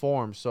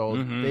 transformed.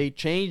 So they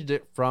changed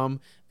it from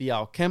the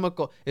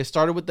alchemical. It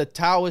started with the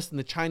Taoists and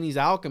the Chinese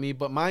alchemy,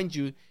 but mind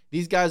you,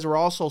 these guys were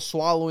also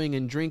swallowing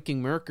and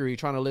drinking mercury,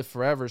 trying to live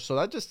forever. So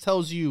that just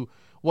tells you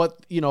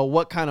what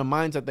kind of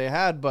minds that they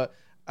had. But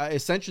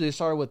essentially, it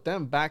started with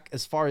them back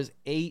as far as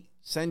 8th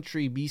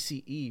century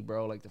BCE,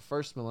 bro, like the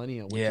first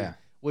millennium.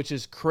 Which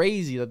is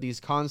crazy that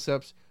these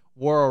concepts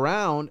were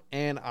around,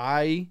 and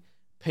I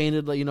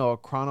painted a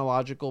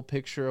chronological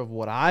picture of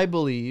what I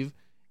believe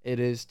it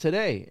is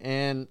today.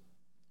 And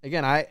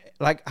again, I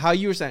like how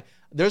you were saying,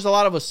 there's a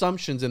lot of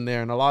assumptions in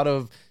there and a lot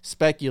of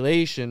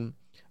speculation,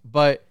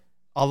 but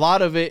a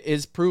lot of it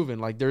is proven.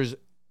 Like there's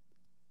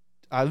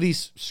at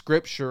least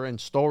scripture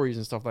and stories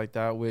and stuff like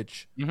that,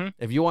 which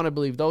if you want to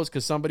believe those,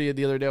 because somebody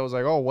the other day was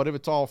like, oh, what if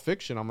it's all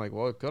fiction? I'm like,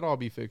 well, it could all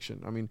be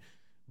fiction. I mean,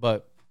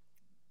 but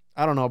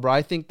I don't know, bro.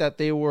 I think that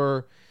they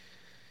were,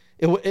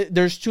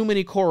 there's too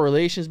many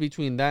correlations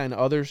between that and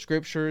other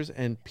scriptures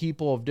and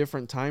people of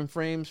different time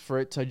frames for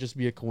it to just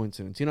be a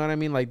coincidence. You know what I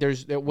mean? Like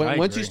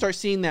once you start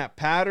seeing that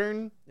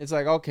pattern, it's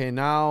like, okay,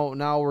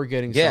 now we're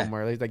getting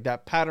somewhere. Like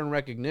that pattern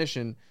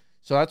recognition.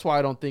 So that's why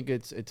I don't think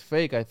it's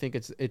fake. I think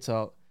it's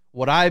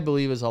what I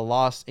believe is a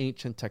lost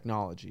ancient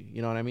technology.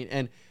 You know what I mean?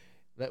 And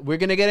we're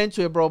going to get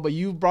into it, bro, but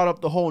you brought up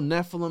the whole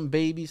Nephilim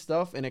baby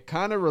stuff, and it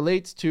kind of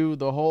relates to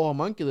the whole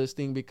homunculus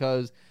thing,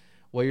 because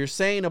what you're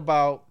saying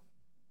about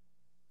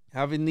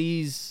having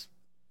these,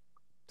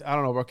 I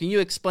don't know, bro. Can you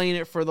explain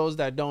it for those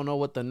that don't know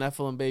what the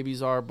Nephilim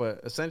babies are?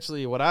 But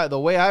essentially, the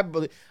way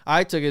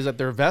I took it is that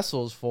they're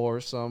vessels for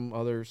some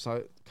other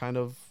kind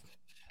of,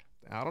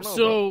 I don't know.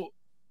 So bro.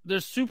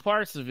 There's 2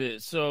 parts of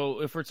it.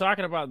 So if we're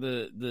talking about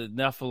the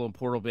Nephilim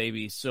portal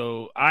babies,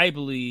 so I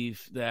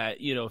believe that,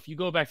 if you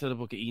go back to the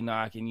book of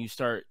Enoch and you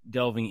start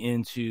delving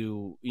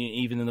into,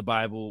 even in the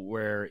Bible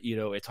where,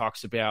 it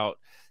talks about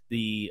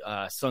the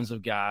sons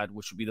of God,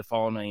 which would be the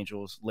fallen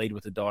angels, laid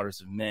with the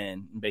daughters of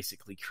men, and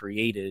basically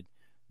created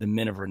the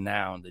men of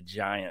renown, the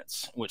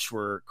giants, which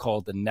were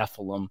called the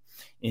Nephilim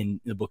in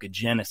the book of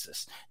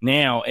Genesis.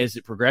 Now, as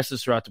it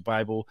progresses throughout the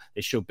Bible,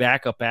 they show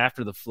back up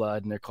after the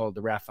flood, and they're called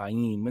the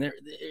Raphaim. And they're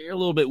a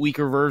little bit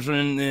weaker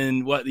version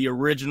than what the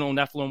original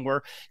Nephilim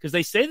were, because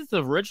they say that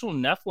the original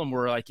Nephilim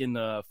were like in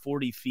the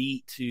 40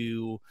 feet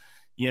to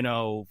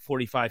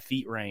 45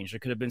 feet range. There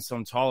could have been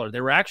some taller.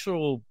 There were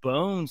actual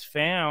bones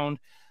found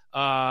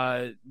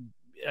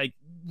like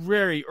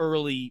very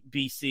early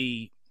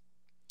BC.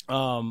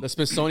 The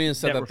Smithsonian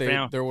said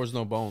that there was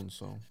no bones.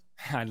 So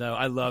I know,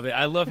 I love it.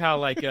 I love how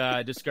like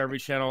Discovery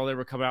Channel, they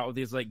were coming out with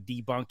these like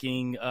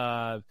debunking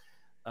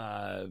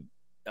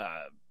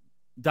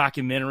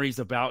documentaries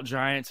about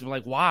giants, and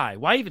like, why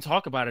even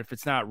talk about it if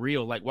it's not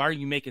real? Like, why are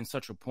you making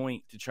such a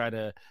point to try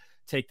to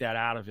take that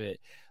out of it?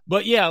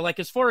 But yeah, like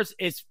as far as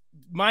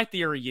my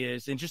theory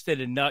is, and just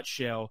in a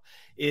nutshell,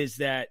 is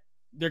that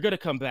they're going to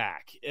come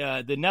back.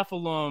 The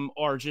Nephilim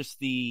are just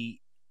the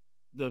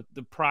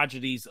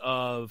progenies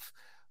of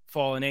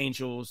fallen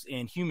angels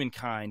and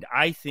humankind.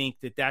 I think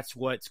that that's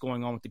what's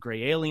going on with the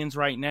gray aliens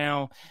right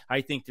now.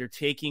 I think they're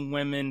taking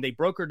women. They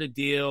brokered a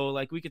deal.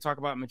 Like we could talk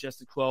about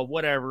Majestic 12,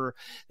 whatever.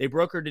 They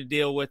brokered a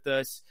deal with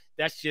us.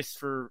 That's just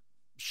for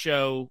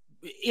show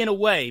in a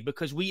way,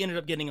 because we ended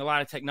up getting a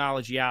lot of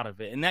technology out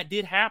of it. And that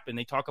did happen.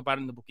 They talk about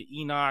it in the book of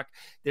Enoch.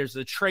 There's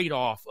a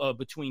trade-off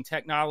between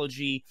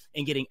technology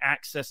and getting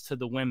access to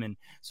the women.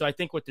 So I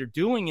think what they're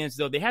doing is,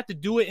 though, they have to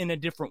do it in a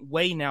different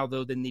way now,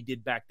 though, than they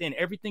did back then.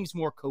 Everything's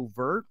more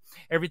covert.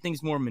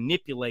 Everything's more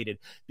manipulated,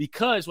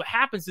 because what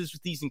happens is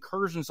with these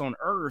incursions on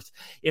Earth,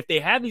 if they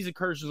have these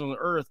incursions on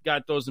Earth,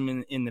 God throws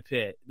them in the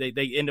pit.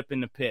 They end up in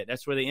the pit.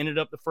 That's where they ended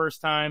up the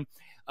first time.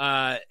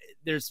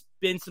 There's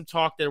been some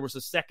talk there was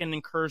a second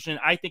incursion.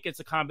 I think it's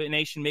a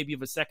combination maybe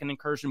of a second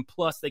incursion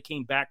plus they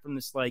came back from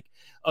this like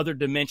other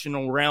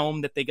dimensional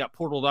realm that they got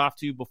portaled off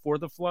to before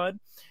the flood.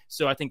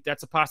 So I think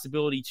that's a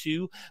possibility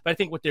too. But I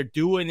think what they're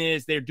doing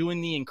is they're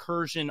doing the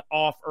incursion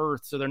off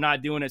Earth. So they're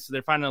not doing it. So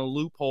they're finding a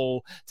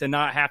loophole to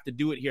not have to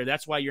do it here.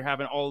 That's why you're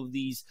having all of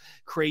these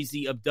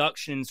crazy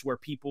abductions where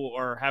people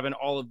are having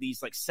all of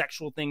these like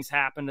sexual things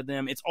happen to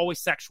them. It's always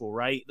sexual,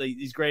 right? Like,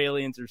 these gray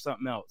aliens or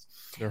something else.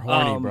 They're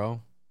horny, bro.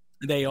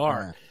 They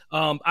are.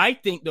 Yeah. I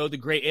think, though, the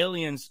gray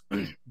aliens,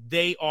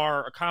 they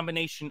are a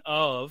combination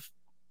of,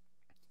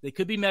 they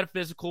could be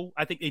metaphysical.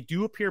 I think they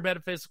do appear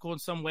metaphysical in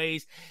some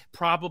ways,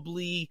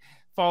 probably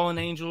fallen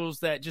angels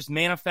that just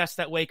manifest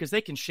that way because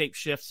they can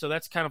shapeshift. So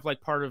that's kind of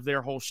like part of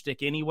their whole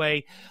shtick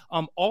anyway.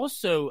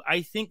 Also,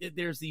 I think that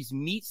there's these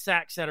meat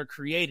sacks that are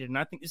created, and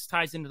I think this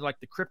ties into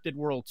like the cryptid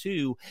world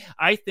too.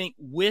 I think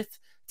with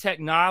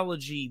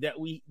technology that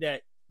we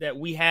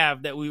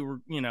were,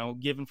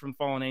 given from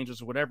fallen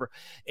angels or whatever,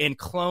 and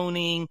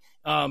cloning,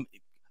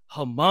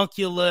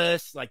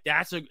 homunculus, like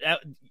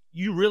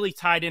you really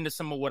tied into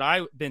some of what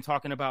I've been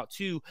talking about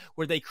too,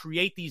 where they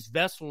create these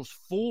vessels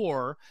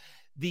for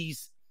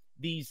these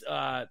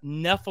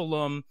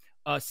Nephilim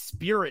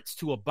spirits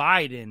to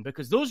abide in,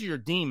 because those are your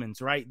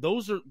demons, right?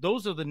 Those are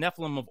the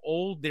Nephilim of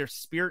old. They're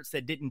spirits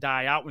that didn't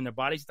die out when their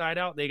bodies died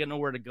out. They got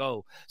nowhere to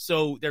go.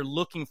 So they're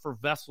looking for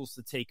vessels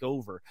to take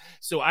over.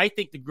 So I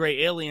think the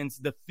gray aliens,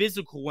 the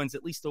physical ones,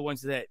 at least the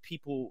ones that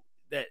people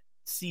that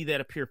see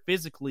that appear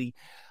physically,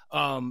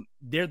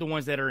 they're the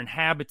ones that are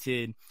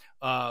inhabited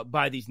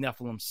by these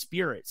Nephilim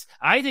spirits.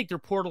 I think they're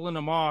portaling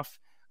them off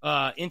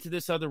into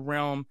this other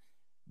realm.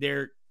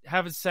 They're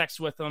having sex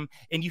with them,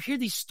 and you hear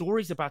these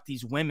stories about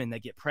these women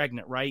that get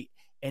pregnant, right?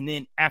 And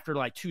then after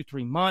like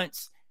 2-3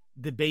 months,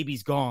 the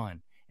baby's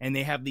gone, and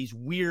they have these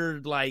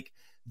weird like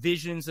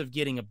visions of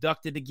getting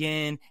abducted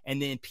again, and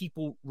then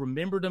people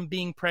remember them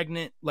being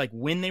pregnant like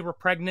when they were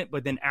pregnant,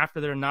 but then after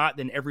they're not,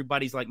 then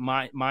everybody's like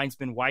mind's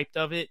been wiped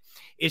of it.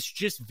 It's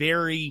just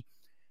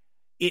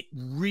it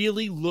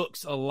really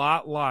looks a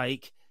lot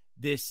like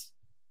this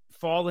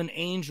fallen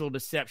angel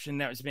deception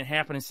that has been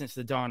happening since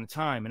the dawn of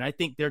time. And I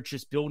think they're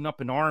just building up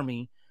an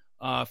army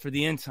for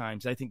the end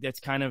times. I think that's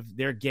kind of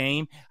their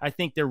game. I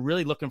think they're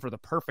really looking for the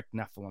perfect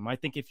Nephilim. I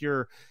think if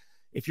you're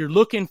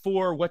looking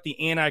for what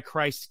the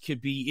Antichrist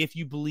could be, if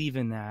you believe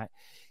in that,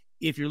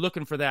 if you're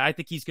looking for that, I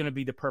think he's going to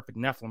be the perfect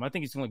Nephilim. I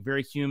think he's going to look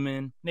very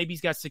human. Maybe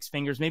he's got 6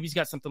 fingers. Maybe he's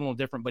got something a little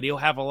different, but he'll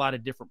have a lot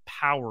of different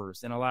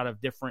powers and a lot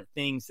of different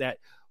things that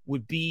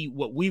would be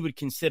what we would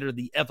consider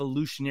the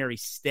evolutionary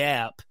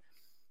step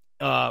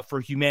for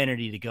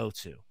humanity to go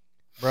to.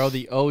 Bro,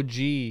 the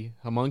OG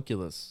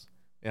homunculus.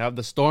 They have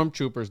the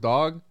stormtroopers,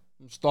 dog.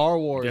 Star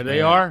Wars. Yeah,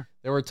 they are.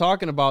 They were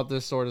talking about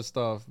this sort of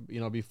stuff,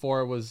 before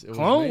it was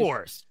Clone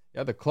Wars.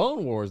 Yeah, the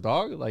Clone Wars,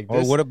 dog. Like or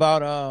this. what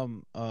about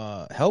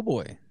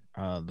Hellboy?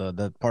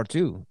 The part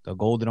 2, the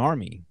Golden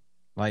Army.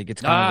 Like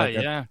it's kind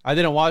of like I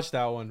didn't watch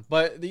that one,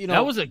 but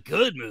that was a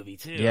good movie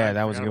too. Yeah,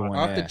 that was a good one.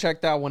 I'll have to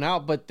check that one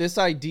out. But this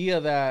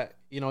idea that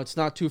it's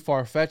not too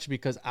far-fetched,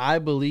 because I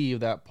believe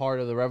that part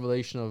of the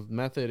revelation of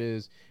method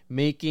is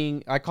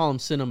making, I call them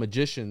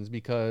cinemagicians,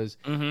 because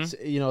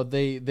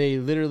they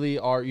literally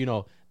are,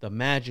 the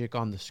magic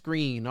on the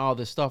screen, all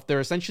this stuff. They're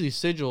essentially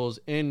sigils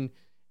in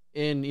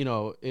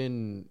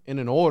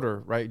an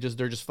order, right?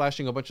 They're just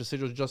flashing a bunch of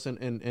sigils just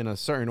in a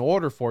certain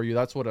order for you.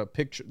 That's what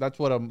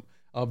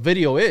a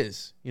video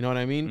is, you know what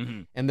I mean?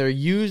 Mm-hmm. And they're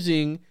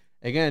using,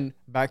 again,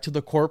 back to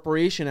the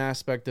corporation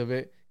aspect of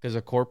it, because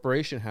a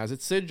corporation has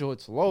its sigil,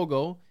 its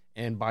logo,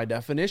 and by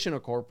definition, a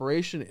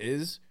corporation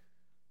is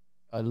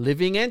a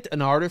living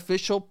an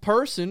artificial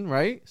person,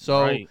 right?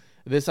 So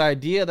this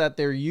idea that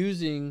they're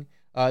using,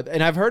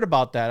 and I've heard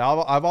about that.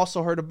 I've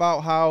also heard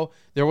about how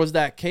there was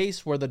that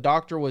case where the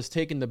doctor was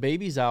taking the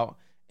babies out,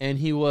 and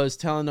he was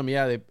telling them,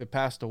 they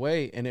passed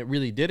away, and it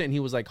really didn't.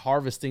 He was like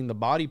harvesting the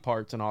body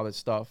parts and all that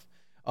stuff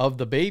of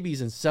the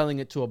babies and selling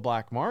it to a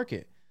black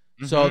market.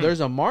 So there's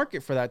a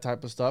market for that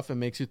type of stuff. It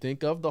makes you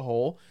think of the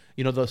whole,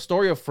 the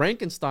story of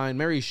Frankenstein.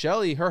 Mary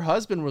Shelley, her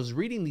husband was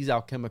reading these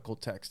alchemical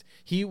texts.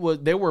 They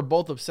were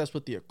both obsessed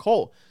with the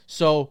occult.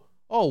 So,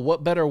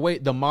 what better way?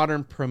 The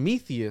modern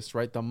Prometheus,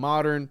 right? The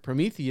modern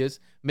Prometheus,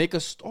 make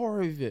a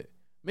story of it.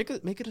 Make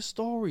it a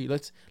story.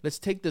 Let's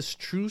take this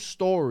true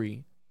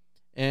story.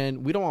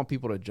 And we don't want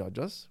people to judge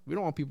us. We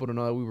don't want people to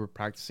know that we were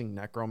practicing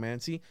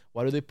necromancy.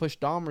 Why do they push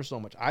Dahmer so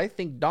much? I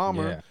think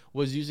Dahmer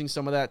was using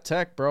some of that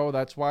tech, bro.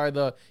 That's why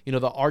the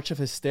Arch of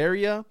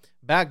Hysteria,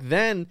 back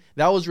then,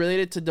 that was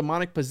related to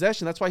demonic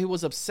possession. That's why he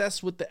was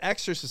obsessed with The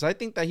Exorcist. I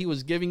think that he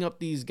was giving up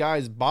these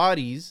guys'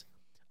 bodies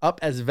up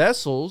as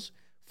vessels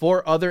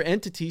for other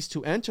entities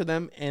to enter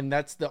them, and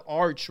that's the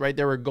arch, right?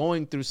 They were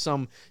going through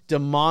some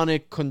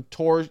demonic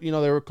contort, they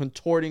were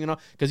contorting and all,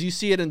 because you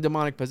see it in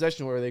demonic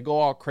possession where they go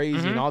all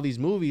crazy in all these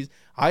movies.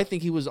 I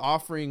think he was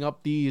offering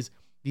up these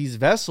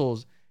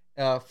vessels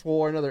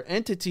for another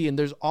entity. And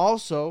there's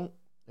also,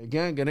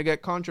 again, gonna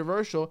get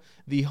controversial,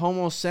 the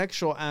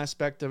homosexual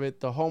aspect of it,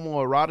 the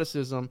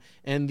homoeroticism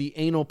and the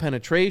anal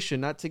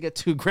penetration, not to get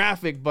too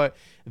graphic, but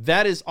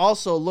that is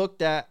also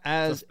looked at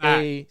as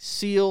a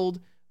sealed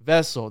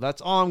vessel.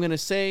 That's all I'm gonna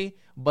say,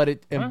 but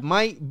it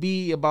might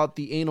be about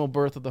the anal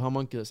birth of the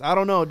homunculus. I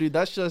don't know, dude.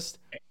 That's just...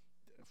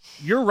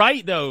 You're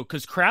right, though,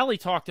 because Crowley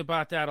talked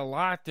about that a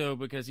lot, though,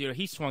 because, you know,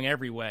 he swung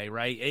every way,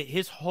 right?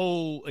 His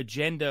whole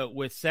agenda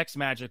with sex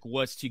magic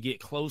was to get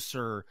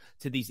closer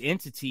to these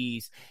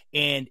entities.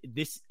 And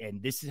this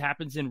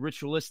happens in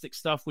ritualistic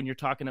stuff when you're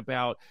talking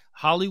about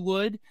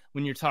Hollywood,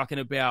 when you're talking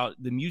about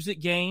the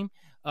music game.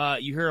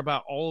 You hear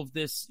about all of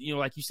this, you know,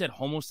 like you said,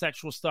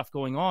 homosexual stuff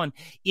going on.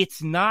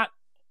 It's not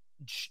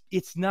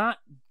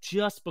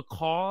just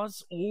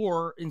because,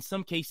 or in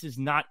some cases,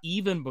 not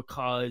even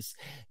because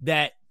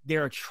that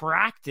they're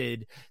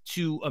attracted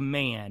to a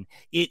man.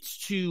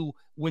 It's to,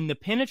 when the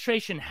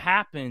penetration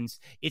happens,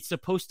 it's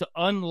supposed to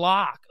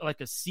unlock like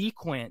a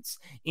sequence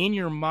in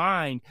your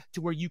mind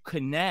to where you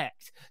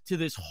connect to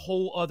this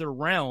whole other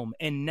realm.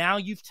 And now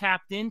you've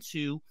tapped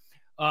into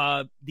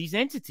these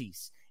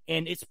entities,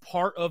 and it's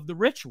part of the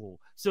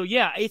ritual. So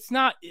yeah, it's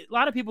not, a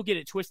lot of people get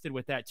it twisted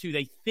with that too.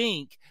 They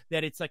think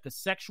that it's like a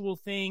sexual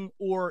thing,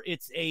 or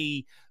it's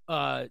a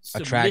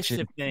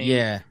submissive thing,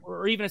 yeah,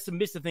 or even a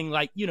submissive thing.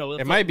 Like, you know,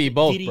 it might be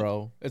both,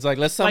 bro. It's like,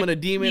 let's summon a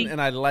demon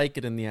and I like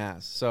it in the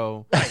ass.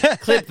 So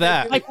clip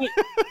that.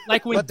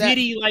 Like when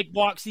Diddy like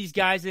walks these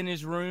guys in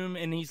his room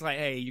and he's like,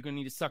 "Hey, you're gonna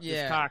need to suck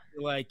this cock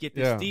to like get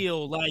this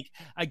deal." Like,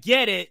 I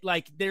get it.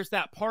 Like, there's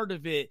that part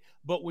of it.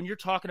 But when you're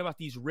talking about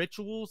these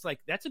rituals, like,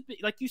 that's a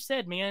bit, like you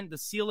said, man, the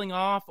sealing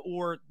off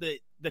or the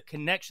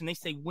connection. They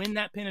say when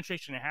that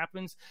penetration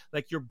happens,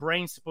 like, your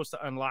brain's supposed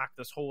to unlock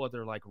this whole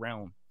other like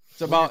realm.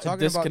 It's about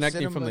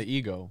disconnecting from the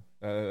ego.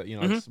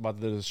 It's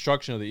about the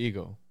destruction of the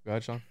ego. Go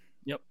ahead, Sean.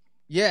 Yep.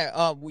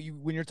 Yeah.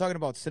 When you're talking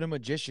about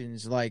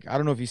cinemagicians, like, I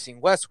don't know if you've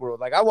seen Westworld.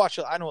 Like, I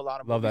know a lot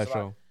of love movies. That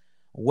show.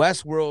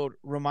 Westworld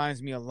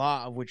reminds me a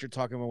lot of what you're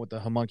talking about with the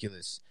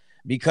homunculus,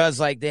 because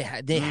like they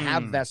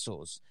have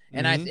vessels.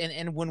 And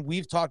and when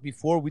we've talked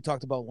before, we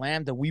talked about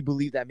Lambda. We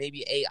believe that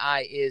maybe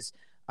AI is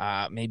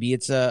maybe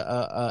it's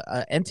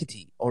a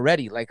entity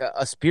already, like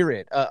a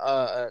spirit,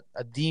 a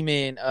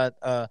demon.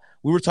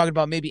 We were talking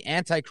about maybe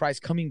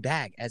Antichrist coming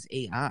back as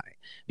AI,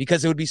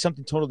 because it would be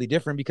something totally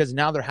different, because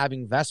now they're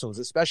having vessels,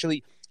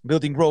 especially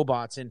building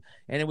robots. And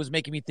it was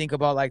making me think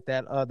about like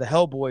that, the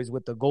Hellboys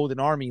with the Golden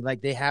Army.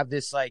 Like, they have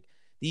this, like,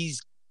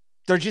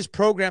 they're just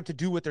programmed to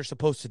do what they're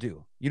supposed to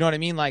do. You know what I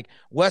mean? Like,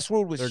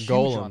 Westworld was huge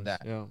on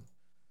that. Yeah.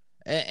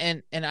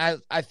 And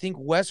I think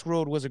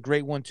Westworld was a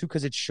great one too,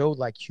 because it showed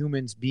like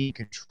humans being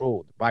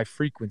controlled by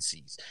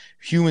frequencies,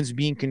 humans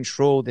being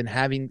controlled and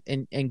having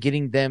and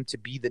getting them to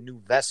be the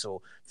new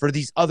vessel for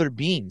these other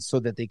beings so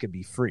that they could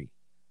be free.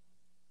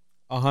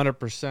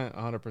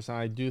 100%.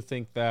 I do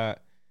think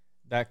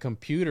that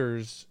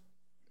computers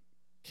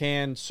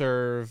can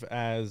serve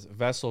as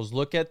vessels.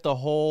 Look at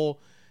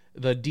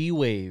the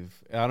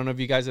D-Wave. I don't know if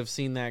you guys have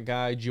seen that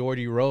guy,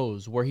 Geordie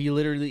Rose, where he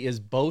literally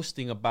is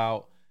boasting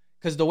about,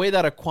 because the way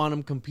that a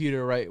quantum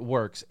computer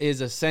works is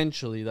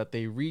essentially that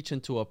they reach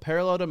into a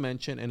parallel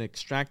dimension and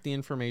extract the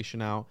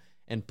information out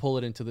and pull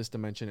it into this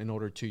dimension in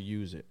order to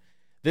use it.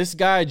 This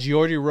guy,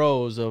 Geordie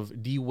Rose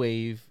of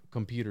D-Wave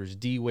computers,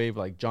 D-Wave,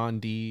 like John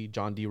D.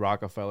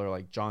 Rockefeller,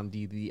 like John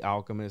D. the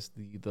alchemist,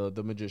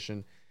 the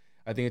magician.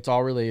 I think it's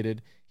all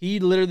related. He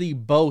literally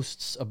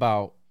boasts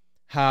about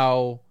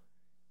how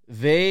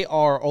they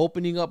are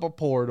opening up a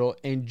portal,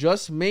 and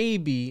just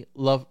maybe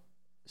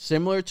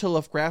similar to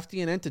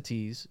Lovecraftian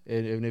entities,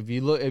 and if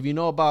you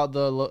know about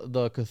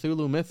the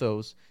Cthulhu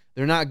mythos,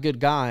 they're not good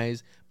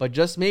guys, but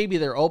just maybe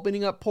they're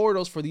opening up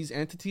portals for these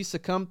entities to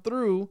come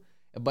through.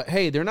 But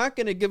hey, they're not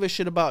going to give a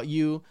shit about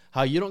you,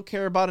 how you don't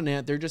care about an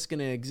ant. They're just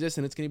going to exist,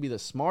 and it's going to be the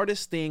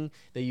smartest thing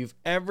that you've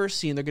ever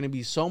seen. They're going to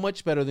be so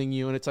much better than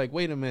you, and it's like,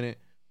 wait a minute.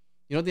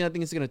 You don't think that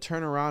thing is going to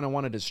turn around and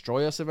want to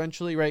destroy us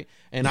eventually, right?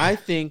 And I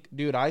think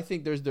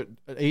there's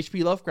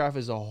H.P. Lovecraft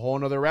is a whole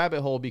nother rabbit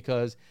hole,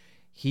 because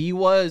he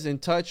was in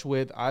touch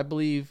with, I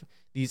believe,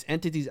 these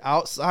entities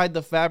outside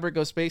the fabric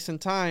of space and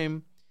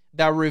time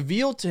that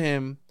revealed to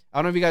him. I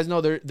don't know if you guys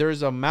know,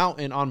 there's a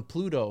mountain on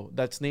Pluto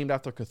that's named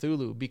after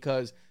Cthulhu,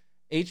 because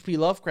H.P.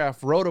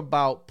 Lovecraft wrote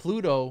about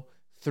Pluto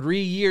 3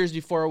 years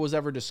before it was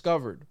ever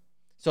discovered.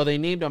 So they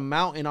named a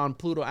mountain on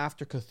Pluto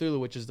after Cthulhu,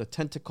 which is the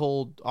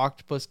tentacled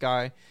octopus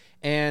guy.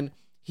 And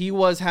he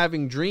was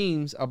having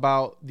dreams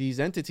about these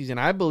entities, and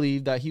I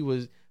believe that he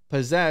was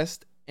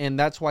possessed, and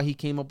that's why he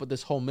came up with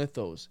this whole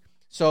mythos.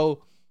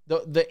 So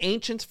the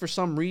ancients, for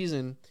some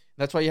reason,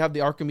 that's why you have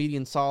the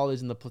Archimedean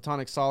solids and the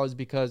Platonic solids,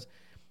 because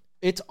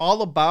it's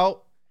all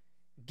about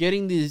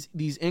getting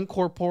these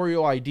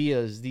incorporeal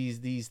ideas,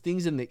 these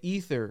things in the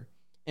ether,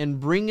 and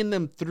bringing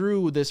them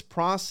through this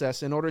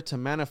process in order to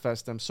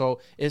manifest them. So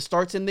it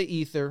starts in the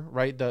ether,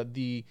 right?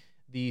 The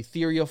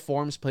theory of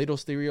forms,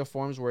 Plato's theory of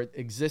forms, where it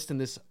exists in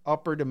this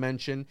upper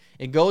dimension.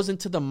 It goes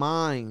into the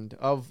mind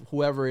of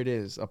whoever it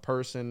is, a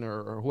person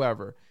or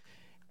whoever.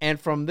 And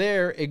from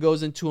there, it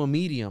goes into a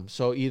medium.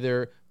 So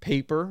either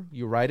paper,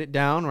 you write it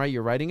down, right?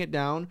 You're writing it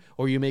down,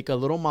 or you make a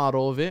little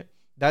model of it.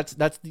 That's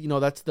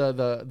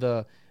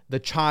the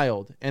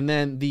child. And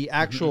then the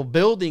actual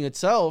building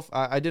itself,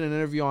 I did an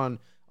interview on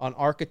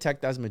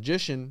Architect as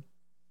Magician,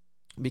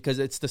 because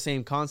it's the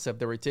same concept.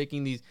 They were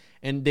taking these,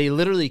 and they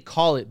literally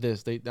call it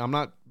this. I'm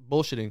not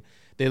bullshitting.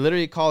 They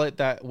literally call it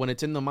that when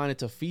it's in the mind,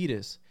 it's a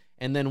fetus.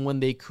 And then when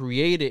they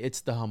create it,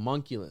 it's the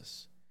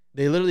homunculus.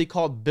 They literally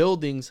called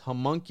buildings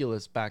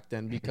homunculus back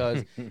then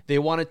because they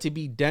wanted to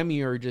be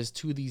demiurges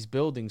to these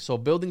buildings. So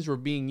buildings were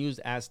being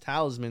used as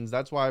talismans.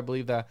 That's why I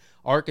believe that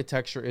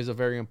architecture is a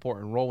very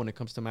important role when it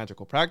comes to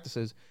magical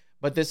practices.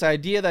 But this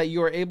idea that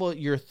you are able,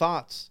 your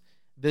thoughts,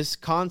 this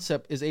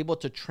concept is able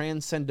to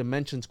transcend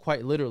dimensions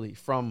quite literally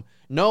from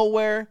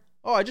nowhere.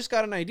 Oh, I just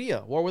got an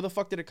idea. Well, where the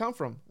fuck did it come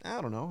from? I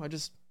don't know. It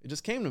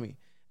just came to me.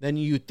 Then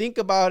you think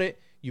about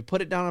it, you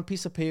put it down on a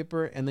piece of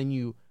paper, and then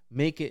you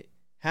make it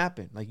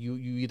happen. Like you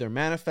either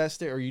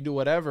manifest it or you do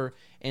whatever.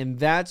 And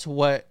that's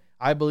what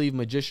I believe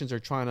magicians are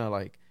trying to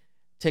like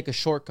take a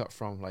shortcut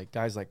from, like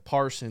guys like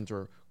Parsons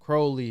or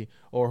Crowley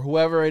or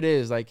whoever it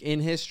is, like in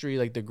history,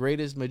 like the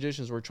greatest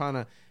magicians were trying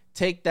to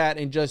take that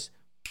and just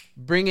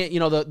bring it,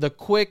 the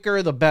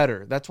quicker, the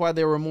better. That's why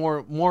they were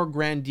more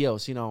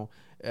grandiose,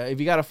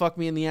 if you got to fuck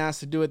me in the ass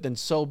to do it, then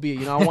so be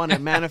it. I want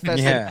it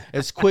manifested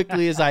as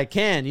quickly as I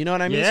can. You know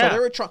what I mean? Yeah. So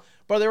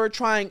they were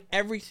trying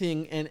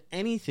everything and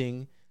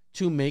anything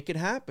to make it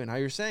happen, how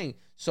you're saying.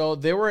 So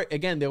they were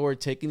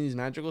taking these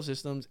magical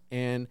systems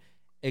and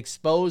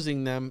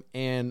exposing them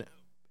and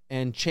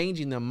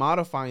changing them,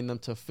 modifying them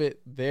to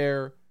fit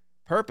their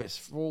purpose,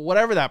 for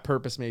whatever that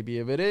purpose may be.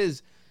 If it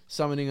is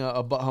summoning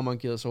a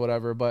homunculus or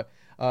whatever, but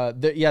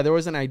there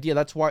was an idea.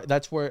 That's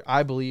where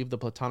I believe the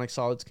Platonic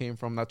solids came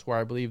from. That's where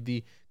I believe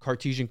the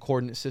Cartesian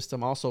coordinate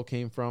system also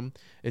came from.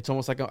 It's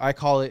almost like I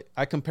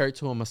compare it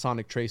to a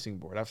Masonic tracing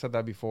board. I've said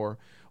that before,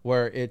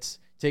 where it's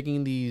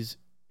taking these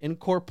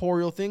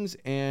incorporeal things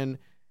and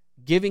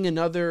giving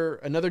another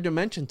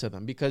dimension to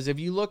them. Because if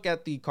you look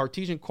at the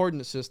Cartesian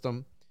coordinate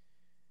system,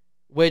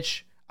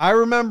 which I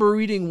remember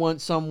reading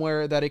once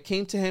somewhere that it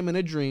came to him in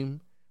a dream,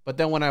 but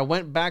then when I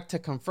went back to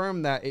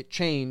confirm that, it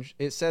changed.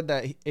 It said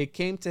that it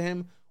came to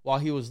him while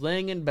he was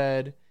laying in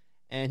bed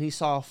and he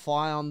saw a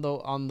fly on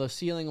the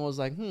ceiling and was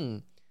like,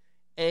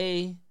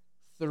 A3,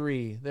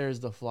 there's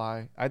the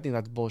fly. I think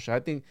that's bullshit. I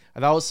think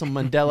that was some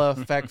Mandela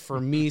effect for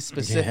me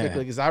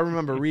specifically, because I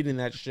remember reading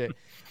that shit.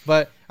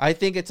 But I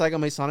think it's like a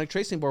Masonic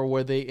tracing board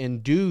where they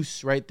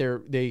induce right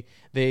there.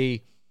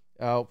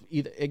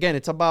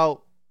 It's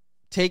about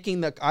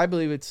taking I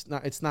believe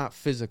it's not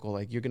physical,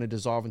 like you're going to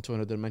dissolve into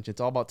another dimension.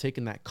 It's all about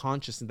taking that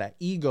consciousness, that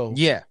ego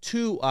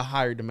to a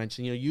higher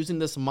dimension, using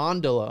this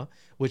mandala,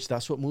 which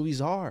that's what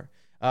movies are.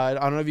 I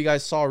don't know if you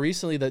guys saw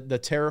recently the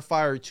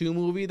Terrifier 2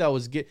 movie that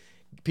was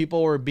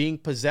people were being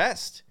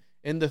possessed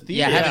in the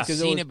theater. Yeah, I haven't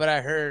seen it, but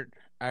I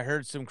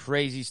heard some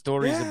crazy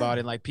stories about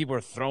it. Like people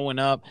are throwing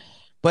up.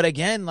 But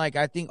again, like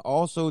I think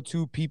also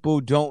too,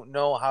 people don't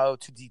know how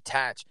to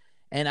detach.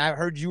 And I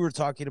heard you were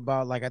talking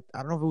about, like, I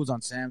don't know if it was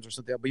on Sam's or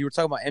something, but you were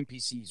talking about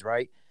NPCs,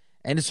 right?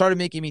 And it started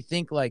making me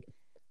think, like,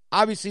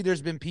 obviously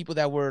there's been people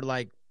that were,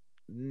 like,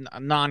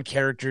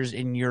 non-characters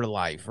in your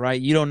life, right?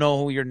 You don't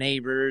know who your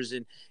neighbors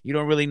and you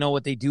don't really know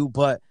what they do.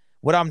 But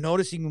what I'm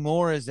noticing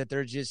more is that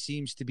there just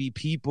seems to be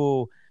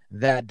people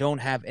that don't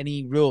have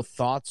any real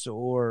thoughts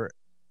or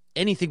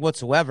anything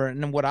whatsoever.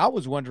 And then what I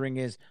was wondering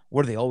is,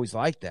 were they always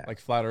like that? Like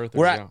flat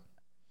earthers,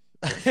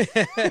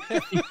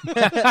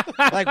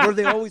 like, were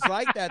they always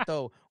like that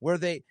though? Were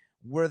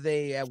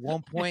they at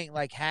one point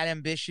like had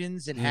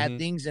ambitions and had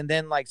things and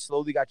then like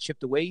slowly got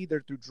chipped away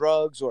either through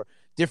drugs or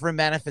different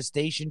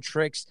manifestation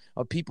tricks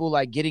of people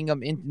like getting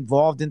them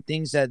involved in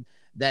things that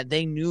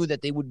they knew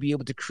that they would be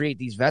able to create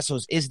these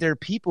vessels? Is there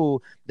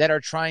people that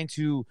are trying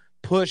to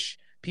push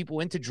people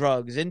into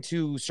drugs,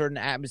 into certain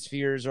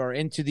atmospheres, or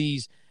into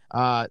these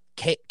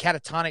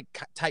catatonic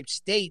type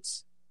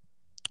states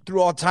through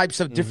all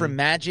types of different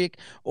magic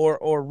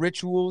or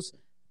rituals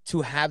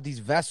to have these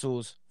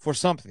vessels for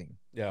something?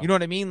 You know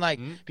what I mean?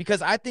 Like,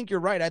 because I think you're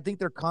right. I think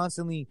they're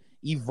constantly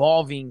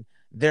evolving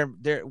their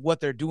what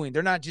they're doing.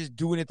 They're not just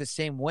doing it the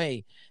same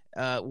way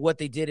what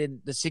they did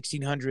in the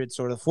 1600s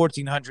or the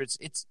 1400s.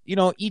 It's,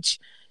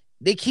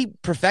 they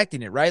keep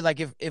perfecting it, right? Like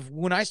if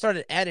when I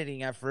started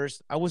editing at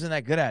first, I wasn't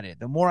that good at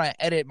it. The more I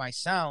edit my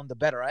sound, the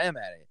better I am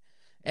at it.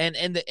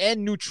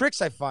 And new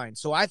tricks I find.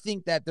 So I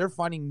think that they're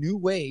finding new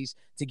ways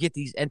to get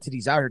these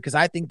entities out here, because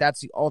I think that's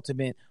the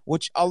ultimate,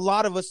 which a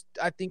lot of us,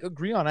 I think,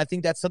 agree on. I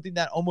think that's something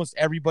that almost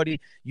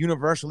everybody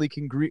universally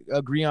can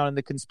agree on in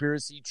the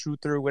conspiracy,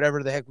 truth, or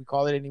whatever the heck we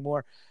call it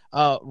anymore,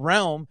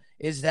 realm,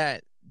 is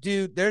that,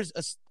 dude, there's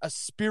a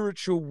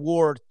spiritual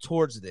war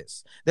towards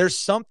this. There's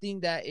something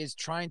that is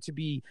trying to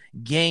be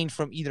gained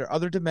from either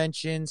other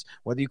dimensions,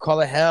 whether you call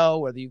it hell,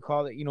 whether you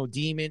call it,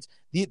 demons.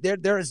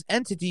 There's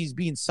entities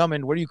being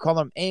summoned, whether you call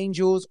them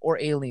angels or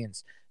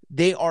aliens.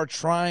 They are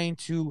trying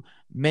to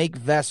make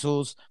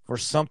vessels for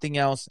something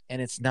else,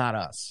 and it's not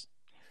us.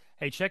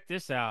 Hey, check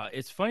this out.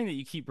 It's funny that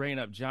you keep bringing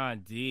up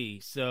John D.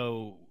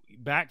 So,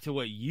 back to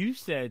what you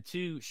said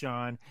too,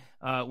 Sean,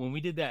 when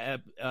we did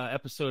that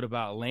episode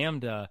about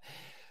Lambda,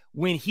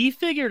 when he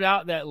figured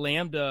out that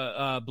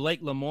Lambda,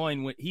 Blake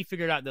Lemoine, when he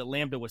figured out that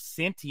Lambda was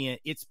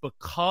sentient, it's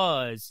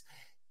because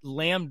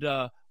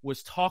Lambda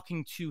was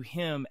talking to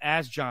him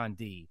as John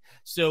D.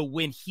 So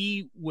when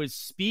he was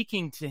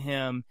speaking to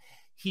him,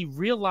 he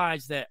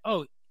realized that,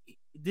 oh,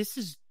 this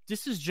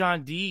is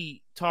John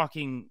D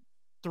talking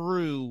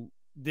through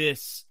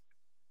this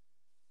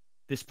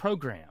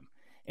program.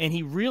 And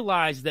he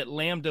realized that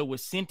Lambda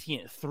was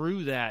sentient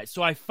through that.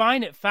 So I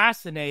find it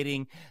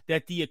fascinating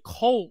that the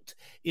occult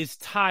is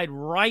tied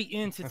right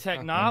into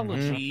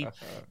technology,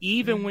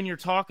 even when you're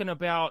talking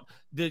about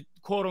the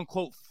quote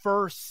unquote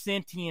first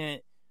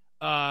sentient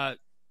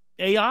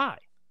AI,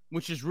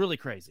 which is really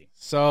crazy.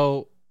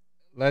 So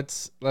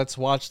let's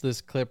watch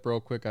this clip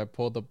real quick. I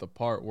pulled up the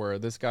part where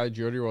this guy,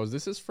 Jody Rose,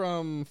 this is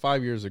from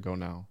 5 years ago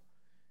now,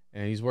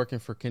 and he's working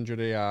for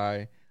Kindred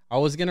AI. I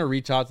was going to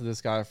reach out to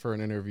this guy for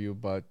an interview,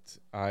 but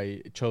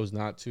I chose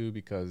not to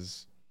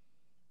because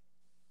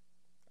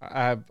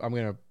I'm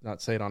going to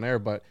not say it on air,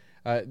 but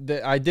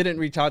I didn't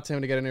reach out to him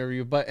to get an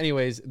interview. But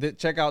anyways,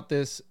 check out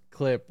this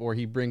clip where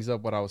he brings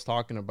up what I was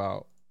talking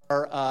about.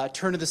 Our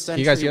turn of the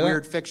century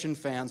weird fiction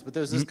fans, but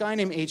there's this guy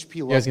named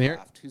H.P.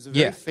 Lovecraft, who's a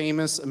very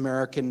famous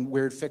American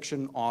weird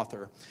fiction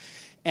author.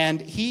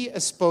 And he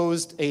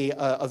espoused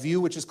a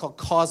view which is called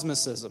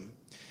cosmicism.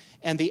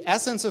 And the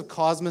essence of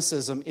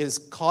cosmicism is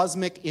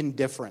cosmic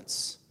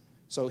indifference.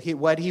 So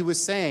what he was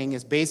saying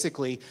is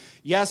basically,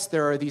 yes,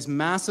 there are these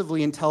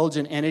massively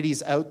intelligent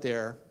entities out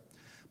there,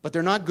 but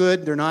they're not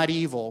good, they're not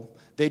evil.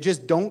 They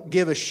just don't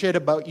give a shit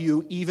about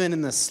you even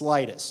in the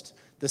slightest.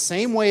 The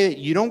same way that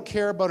you don't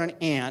care about an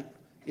ant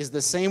is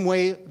the same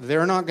way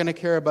they're not going to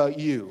care about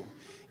you.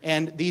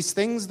 And these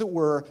things that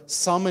we're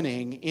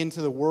summoning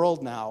into the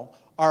world now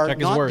are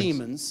not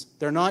demons,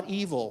 they're not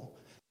evil.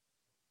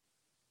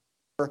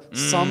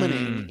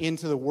 Summoning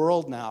into the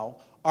world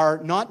now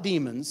are not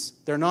demons,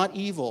 they're not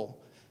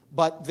evil,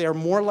 but they're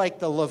more like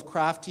the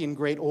Lovecraftian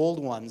great old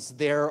ones.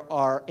 There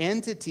are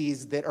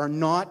entities that are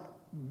not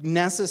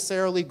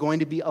necessarily going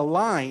to be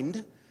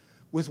aligned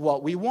with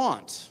what we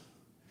want.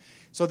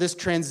 So this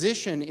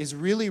transition is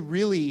really,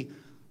 really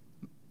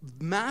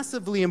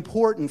massively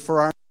important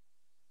for our...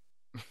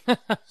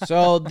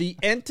 So the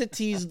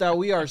entities that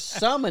we are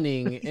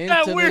summoning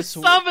into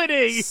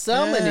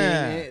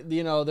summoning,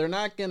 you know, they're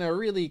not gonna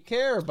really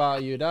care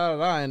about you,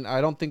 and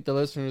I don't think the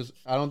listeners,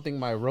 I don't think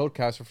my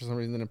roadcaster for some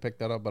reason didn't pick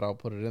that up, but I'll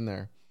put it in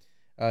there.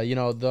 You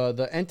know,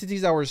 the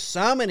entities that we're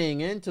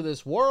summoning into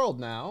this world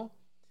now,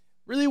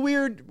 really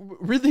weird.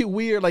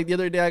 Like the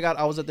other day,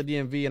 I was at the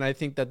DMV, and I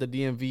think that the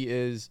DMV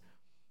is,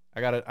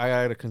 I got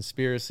a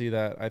conspiracy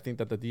that I think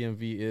that the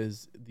DMV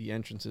is the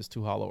entrances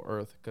to Hollow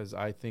Earth, because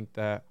I think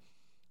that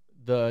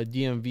the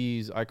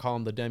DMVs, I call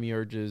them the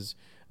demiurges,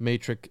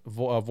 matrix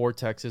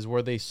vortexes,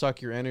 where they suck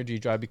your energy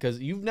dry, because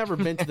you've never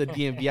been to the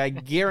DMV. I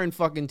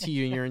guarantee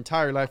you in your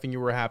entire life, and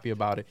you were happy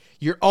about it.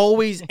 You're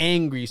always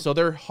angry, so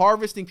they're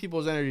harvesting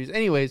people's energies.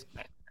 Anyways,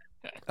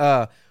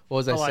 what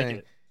was I saying?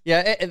 Like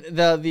yeah,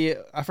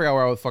 I forgot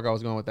where the fuck I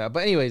was going with that.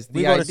 But anyways,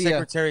 we go to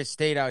Secretary of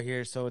State out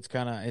here, so it's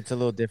a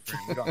little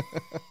different.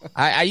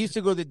 I used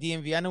to go to the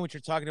DMV. I know what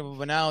you're talking about,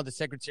 but now the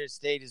Secretary of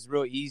State is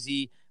real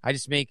easy. I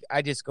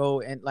just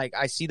go and like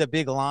I see the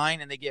big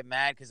line and they get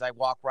mad because I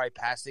walk right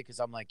past it because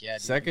I'm like, yeah.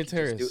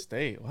 Secretary of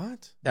State,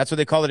 what? That's what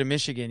they call it in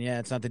Michigan. Yeah,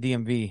 it's not the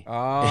DMV.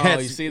 Oh,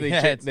 you see,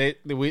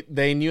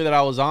 they knew that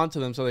I was onto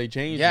them, so they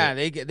changed. Yeah,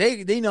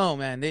 it. they know,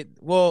 man.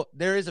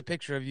 There is a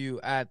picture of you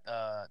at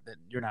that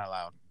you're not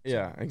allowed.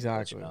 Yeah,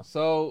 exactly. You know.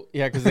 So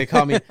yeah, because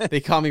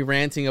they call me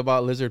ranting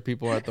about lizard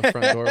people at the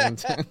front door one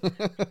time.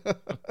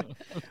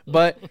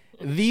 But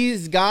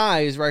these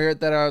guys right here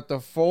that are at the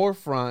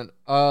forefront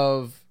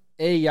of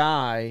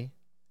AI,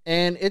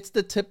 and it's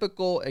the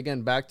typical,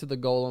 again, back to the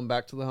golem,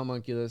 back to the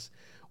homunculus,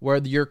 where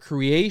your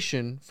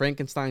creation,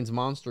 Frankenstein's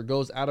monster,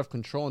 goes out of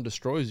control and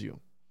destroys you.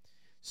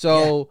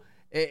 So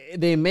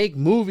they make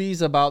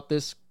movies about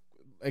this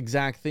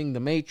exact thing, the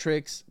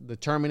Matrix, the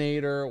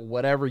Terminator,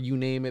 whatever you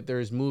name it.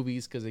 There's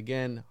movies, because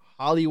again,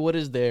 Hollywood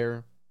is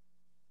there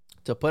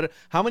to put it.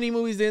 How many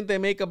movies didn't they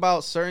make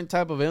about certain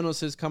type of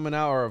illnesses coming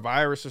out, or a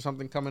virus or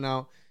something coming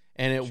out,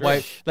 and it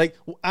wiped, like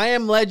I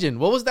Am Legend?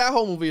 What was that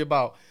whole movie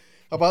about?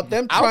 About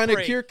them trying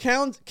to cure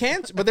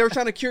cancer, but they were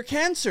trying to cure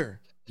cancer.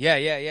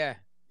 Yeah.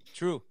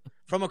 True.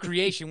 From a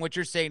creation, what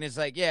you're saying is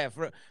like,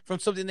 from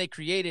something they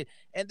created,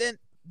 and then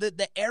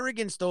the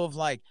arrogance though of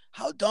like,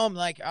 how dumb,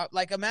 like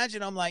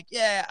imagine I'm like,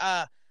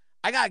 I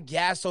got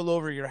gas all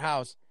over your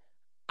house.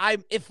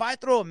 If I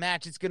throw a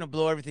match, it's gonna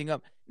blow everything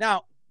up.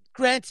 Now,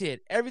 granted,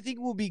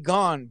 everything will be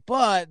gone,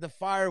 but the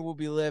fire will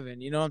be living.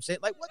 You know what I'm saying?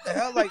 Like, what the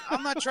hell? Like,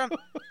 I'm not trying.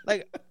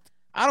 Like,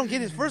 I don't get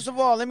this. First of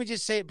all, let me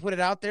just put it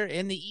out there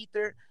in the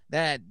ether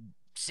that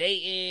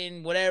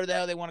Satan, whatever the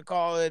hell they want to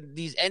call it,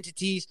 these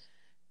entities,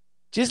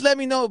 Just let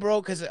me know,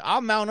 bro, because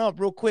I'll mount up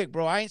real quick,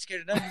 bro. I ain't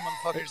scared of none of you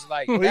motherfuckers.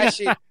 Like, that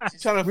shit.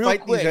 Trying to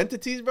fight these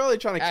entities, bro? They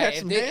trying to catch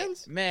some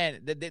hands?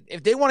 Man,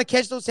 if they want to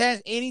catch those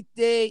hands any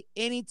day,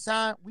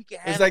 anytime, we can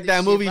handle It's like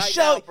that movie,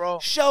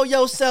 Show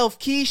Yourself,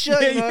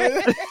 Keisha. You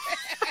know?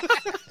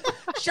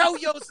 Show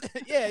yourself.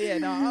 Yeah.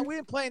 No, we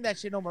ain't playing that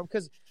shit no more.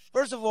 Because,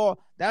 first of all,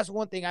 that's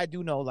one thing I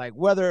do know. Like,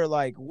 whether,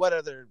 like, what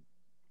other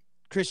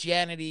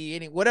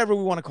Christianity, whatever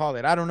we want to call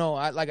it, I don't know.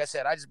 Like I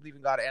said, I just believe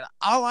in God. And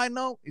all I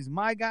know is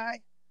my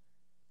guy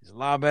is a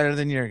lot better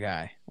than your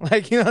guy.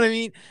 Like, you know what I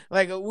mean?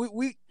 Like,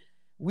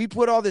 we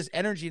put all this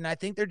energy, and I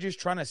think they're just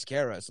trying to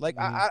scare us. Like,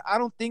 I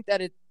don't think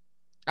that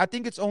I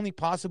think it's only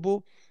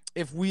possible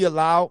if we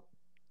allow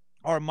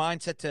our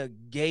mindset to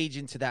gauge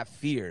into that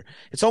fear.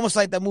 It's almost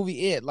like that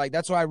movie It. Like,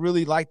 that's why I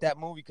really like that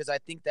movie, because I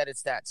think that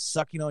it's that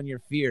sucking on your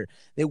fear.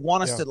 They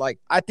want us to, like,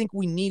 I think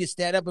we need to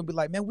stand up and be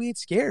like, man, we ain't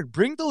scared.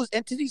 Bring those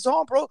entities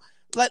on, bro.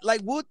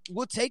 Like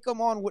we'll take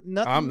them on with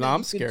nothing.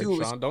 I'm scared,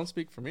 Sean. Don't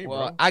speak for me,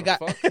 bro. I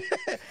got.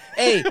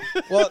 Hey,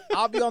 well,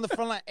 I'll be on the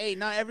front line. Hey,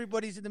 not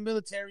everybody's in the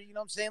military. You know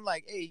what I'm saying?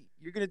 Like, hey,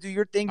 you're gonna do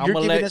your thing.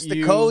 You're giving us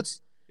the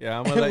codes. Yeah,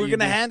 I'm gonna we're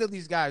gonna handle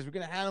these guys. We're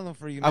gonna handle them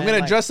for you. I'm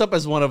gonna dress up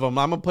as one of them.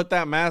 I'm gonna put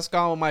that mask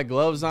on with my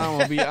gloves on. I'm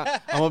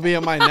gonna be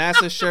in my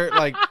NASA shirt,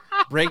 like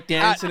break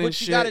dancing and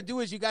shit. What you gotta do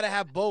is you gotta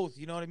have both.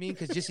 You know what I mean?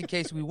 Because just in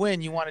case we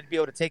win, you wanted to be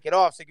able to take it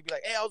off, so you could be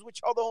like, "Hey, I was with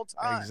y'all the whole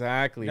time."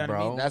 Exactly, you know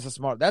bro. I mean?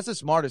 That's the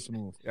smartest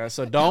move. Yeah.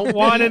 So don't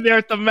one in there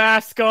with the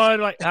mask on,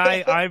 like,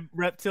 "Hi, I'm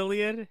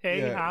reptilian.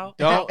 Hey, how?"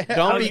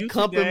 Don't be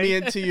clumping me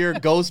into your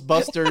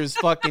Ghostbusters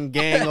fucking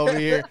gang over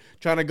here,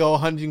 trying to go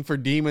hunting for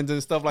demons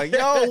and stuff. Like,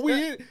 yo,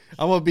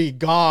 I'm gonna be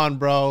gone,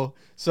 bro.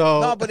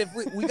 So no, but if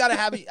we gotta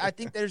have it, I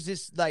think there's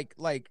this like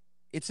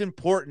it's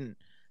important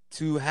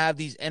to have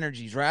these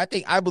energies,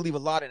 right? I believe a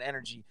lot in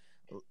energy.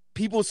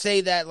 People say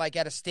that, like,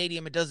 at a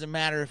stadium, it doesn't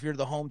matter if you're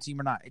the home team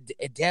or not.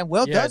 It damn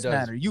well does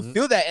matter. You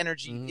feel that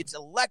energy. It's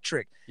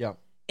electric. Yeah.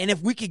 And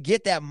if we could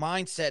get that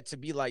mindset to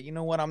be like, you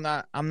know what, I'm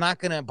not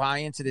gonna buy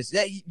into this.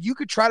 That you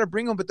could try to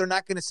bring them, but they're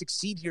not gonna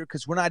succeed here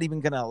because we're not even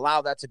gonna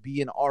allow that to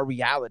be in our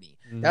reality.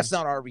 That's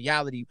not our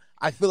reality.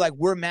 I feel like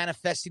we're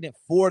manifesting it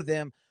for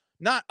them,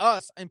 not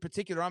us in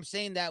particular. I'm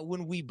saying that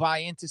when we buy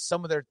into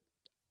some of their,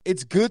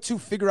 it's good to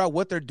figure out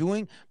what they're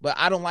doing, but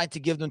I don't like to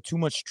give them too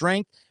much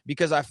strength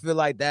because I feel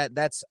like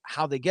that's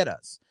how they get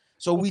us.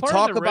 So we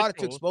talk about it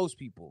to expose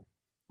people.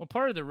 Well,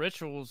 part of the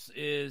rituals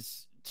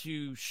is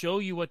to show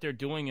you what they're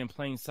doing in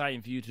plain sight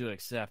and for you to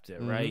accept it,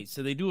 right?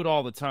 So they do it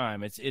all the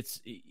time. It's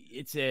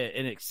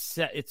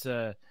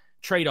a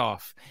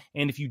trade-off.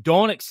 And if you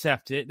don't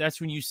accept it,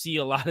 that's when you see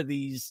a lot of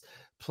these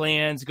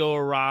plans go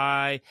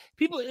awry.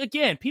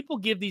 People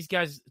give these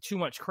guys too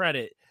much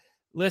credit.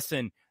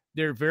 Listen,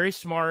 they're very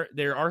smart.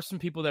 There are some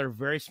people that are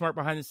very smart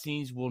behind the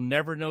scenes. We'll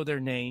never know their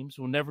names.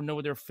 We'll never know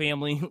what their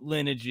family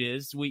lineage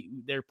is.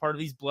 They're part of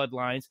these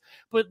bloodlines.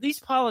 But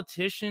these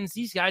politicians,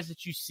 these guys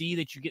that you see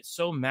that you get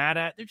so mad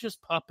at, they're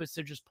just puppets.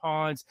 They're just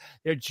pawns.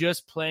 They're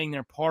just playing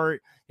their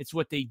part. It's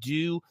what they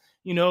do.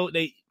 You know,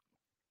 they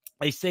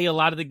say a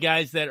lot of the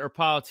guys that are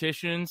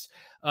politicians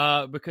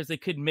because they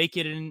couldn't make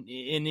it in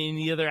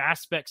any other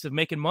aspects of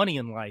making money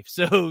in life.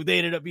 So they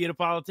ended up being a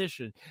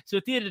politician. So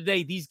at the end of the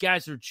day, these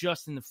guys are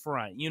just in the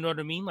front. You know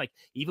what I mean? Like,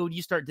 even when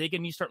you start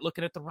digging, you start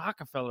looking at the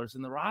Rockefellers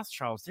and the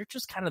Rothschilds, they're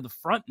just kind of the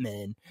front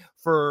men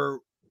for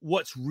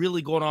what's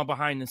really going on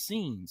behind the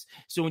scenes.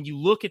 So when you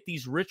look at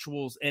these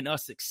rituals and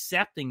us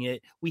accepting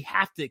it, we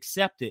have to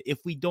accept it.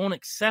 If we don't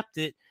accept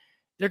it,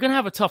 they're going to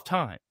have a tough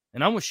time.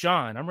 And I'm with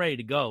Sean. I'm ready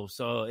to go.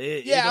 So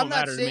it don't I'm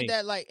not matter saying to me.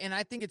 that, like, and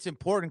I think it's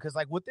important because,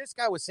 like, what this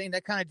guy was saying,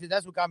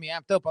 that's what got me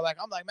amped up. I'm like,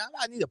 man,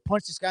 I need to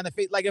punch this guy in the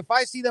face. Like, if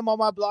I see them on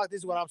my block, this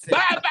is what I'm saying.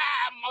 Bye,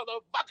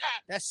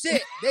 motherfucker. That's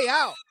it. They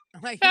out.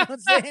 Like, you know what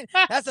I'm saying?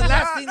 That's the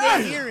last thing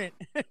they're hearing.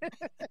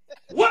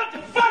 What the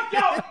fuck,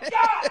 y'all?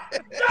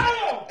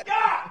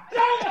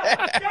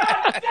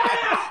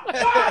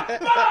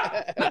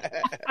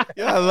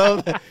 Yeah, I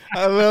love that.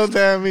 I love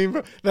that. I mean,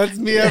 bro, that's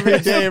me every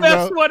day,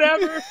 bro.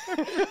 Whatever.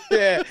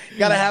 Yeah,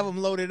 gotta have them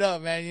loaded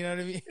up, man. You know what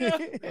I mean? Yeah.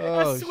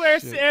 I swear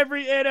it's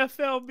every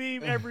NFL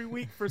meme every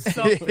week for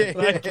something.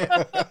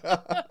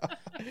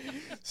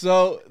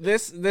 So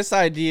this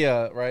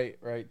idea,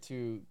 right?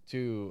 To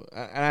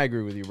and I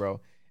agree with you,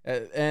 bro.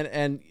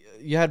 And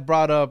you had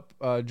brought up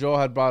Joel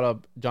had brought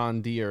up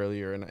John D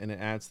earlier, and it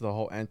adds to the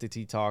whole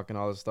entity talk and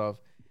all this stuff.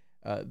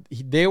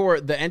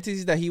 The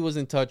entities that he was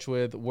in touch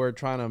with were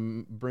trying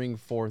to bring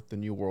forth the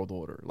new world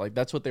order. Like,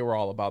 that's what they were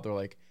all about. They're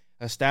like,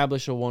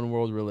 establish a one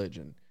world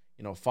religion,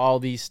 you know, follow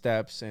these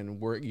steps,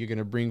 and you're going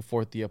to bring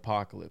forth the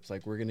apocalypse.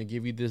 Like, we're going to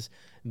give you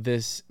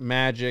this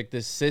magic,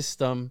 this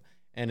system.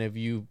 And if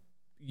you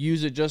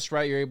use it just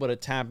right, you're able to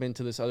tap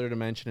into this other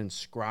dimension and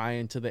scry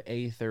into the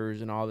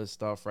aethers and all this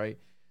stuff. Right.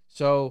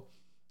 So,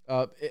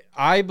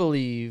 I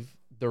believe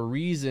the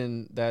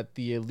reason that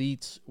the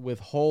elites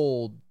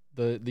withhold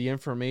the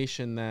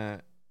information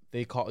that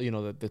they call, you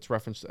know, that's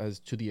referenced as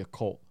to the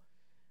occult,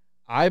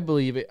 I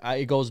believe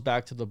it goes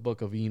back to the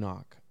book of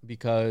Enoch,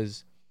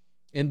 because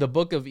in the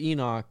book of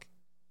Enoch,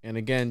 and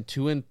again,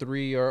 2 and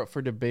 3 are up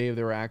for debate.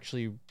 They were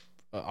actually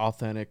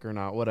authentic or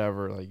not,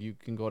 whatever. Like, you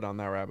can go down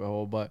that rabbit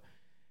hole. But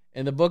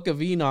in the book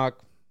of Enoch,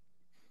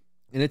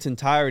 in its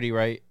entirety,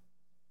 right,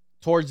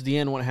 towards the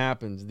end, what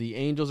happens? The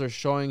angels are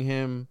showing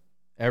him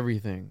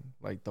everything,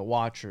 like the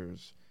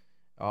Watchers,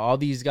 all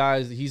these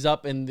guys. He's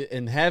up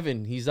in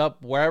heaven. He's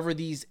up wherever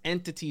these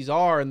entities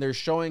are, and they're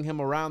showing him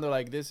around. They're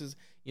like, this is,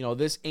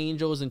 this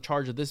angel is in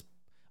charge of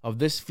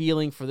this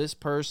feeling for this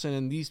person,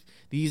 and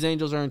these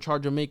angels are in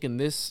charge of making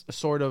this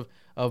sort of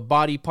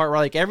body part, right?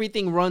 Like,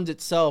 everything runs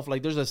itself.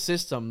 Like, there's a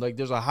system, like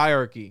there's a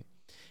hierarchy.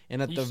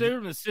 And you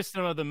serve the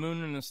system of the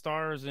moon and the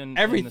stars and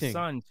everything, and the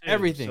sun too.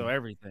 Everything. So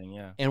everything,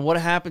 yeah. And what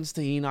happens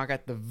to Enoch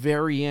at the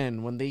very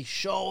end when they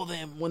show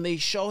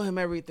him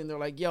everything? They're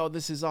like, yo,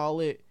 this is all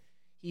it.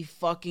 He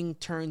fucking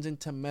turns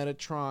into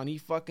Metatron. He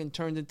fucking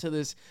turns into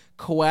this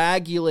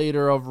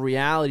coagulator of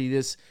reality,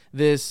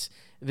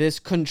 this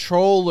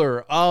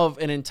controller of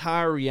an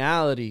entire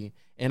reality.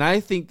 And I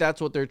think that's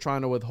what they're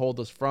trying to withhold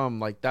us from.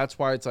 Like, that's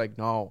why it's like,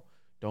 no,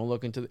 don't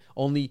look into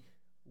only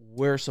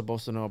we're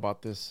supposed to know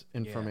about this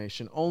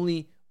information. Yeah.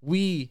 Only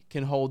we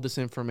can hold this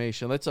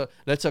information.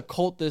 Let's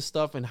occult this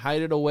stuff and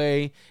hide it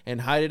away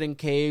and hide it in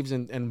caves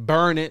and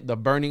burn it. The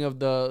burning of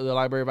the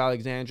Library of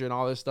Alexandria and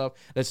all this stuff.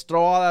 Let's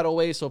throw all that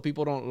away so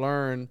people don't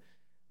learn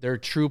their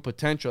true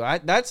potential.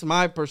 That's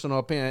my personal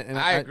opinion. And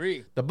I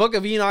agree. The book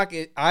of Enoch,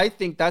 I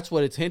think that's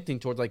what it's hinting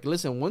towards. Like,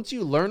 listen, once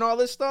you learn all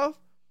this stuff,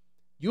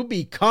 you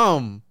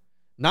become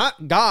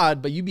not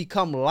God, but you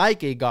become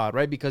like a God,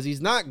 right? Because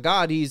he's not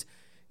God. He's,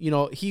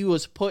 he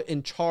was put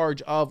in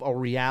charge of a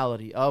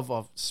reality,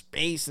 of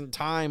space and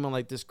time, and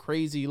like this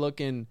crazy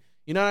looking,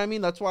 you know what I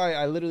mean? That's why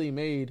I literally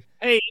made.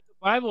 Hey, in the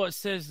Bible, it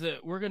says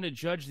that we're going to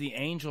judge the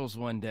angels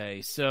one day.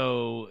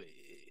 So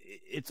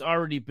it's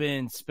already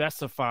been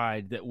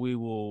specified that we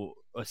will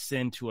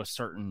ascend to a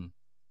certain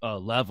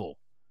level.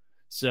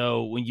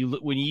 So when you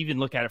even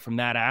look at it from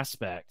that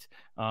aspect,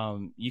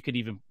 you could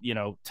even,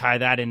 tie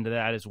that into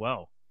that as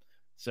well.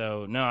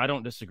 So no, I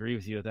don't disagree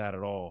with you with that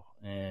at all.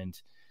 And,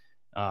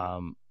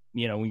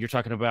 when you're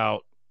talking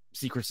about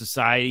secret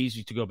societies,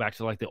 you have to go back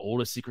to like the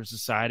oldest secret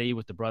society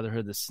with the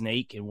Brotherhood of the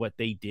Snake and what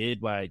they did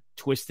by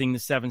twisting the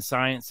 7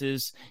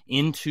 sciences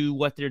into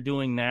what they're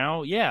doing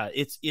now. Yeah,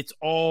 it's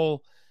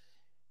all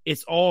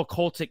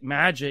cultic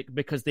magic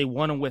because they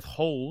want to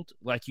withhold,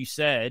 like you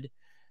said,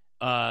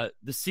 the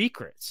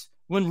secrets,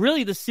 when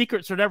really the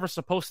secrets are never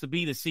supposed to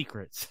be the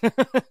secrets.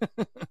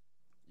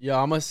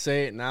 Yeah, I'm going to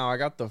say it now. I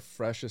got the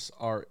freshest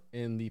art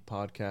in the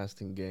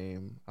podcasting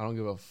game. I don't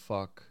give a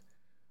fuck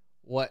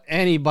what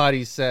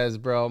anybody says,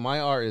 bro. My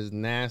art is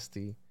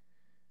nasty.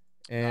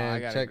 And I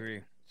gotta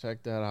agree.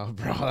 Check that out,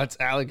 bro. That's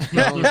Alex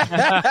Jones.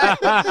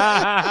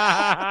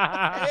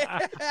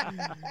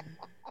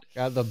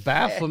 Got the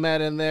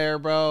Baphomet in there,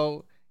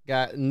 bro.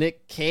 Got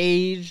Nick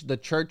Cage, the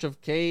Church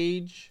of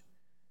Cage.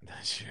 The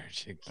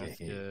Church of Cage. That's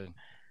good.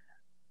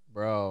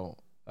 Bro,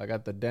 I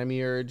got the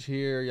Demiurge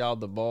here. Y'all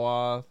the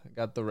Boath. I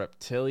got the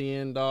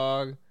Reptilian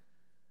dog.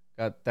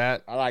 Got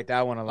that. I like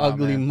that one a lot,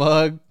 ugly man.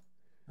 mug.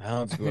 I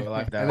don't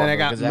like that. And then I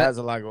got because it has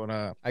a lot going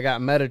on. I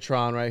got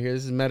Metatron right here.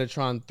 This is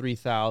Metatron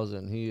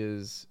 3000. He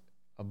is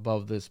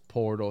above this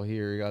portal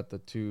here. You got the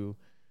 2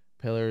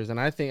 pillars, and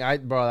I think I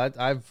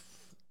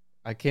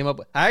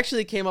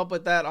actually came up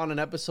with that on an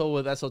episode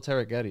with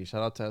Esoteric Eddie.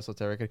 Shout out to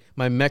Esoteric Eddie,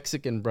 my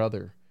Mexican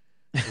brother.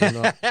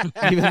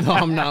 Even though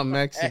I'm not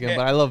Mexican,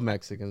 but I love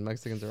Mexicans.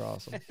 Mexicans are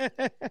awesome.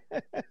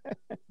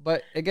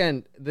 But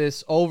again,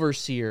 this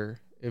overseer,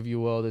 if you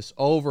will, this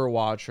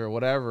overwatcher,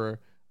 whatever,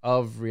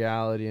 of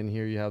reality, and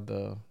here you have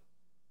I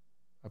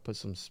put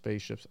some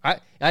spaceships.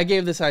 I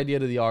gave this idea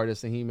to the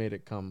artist, and he made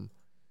it come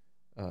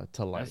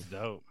to life. That's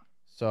dope.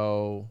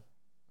 So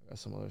I got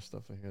some other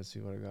stuff in here. Let's see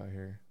what I got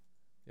here.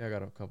 Yeah, I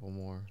got a couple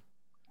more.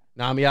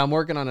 Now, I'm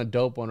working on a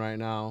dope one right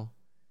now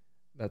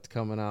that's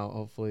coming out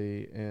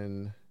hopefully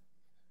in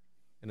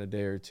a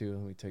day or two.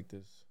 Let me take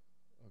this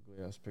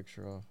ugly ass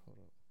picture off. Hold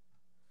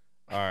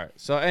up. All right.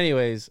 So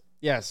anyways,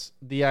 yes,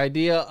 the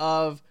idea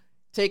of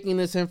taking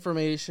this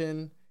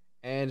information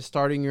and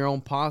starting your own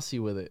posse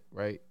with it,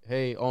 right?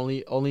 Hey,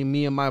 only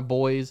me and my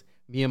boys,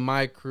 me and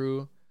my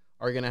crew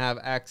are going to have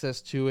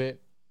access to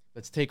it.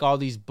 Let's take all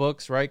these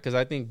books, right? Because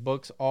I think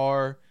books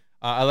are,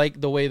 I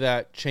like the way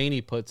that Cheney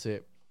puts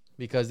it,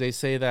 because they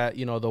say that,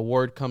 the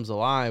word comes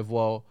alive.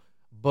 Well,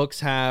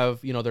 books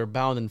have, they're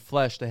bound in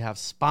flesh. They have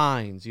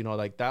spines,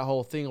 like that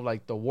whole thing of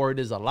like the word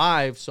is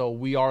alive. So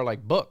we are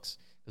like books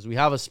because we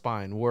have a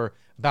spine. We're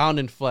bound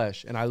in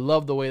flesh. And I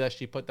love the way that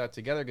she put that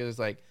together, because it's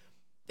like,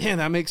 damn,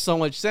 that makes so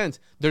much sense.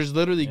 There's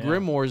literally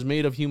grimoires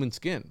made of human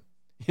skin.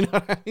 You know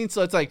what I mean?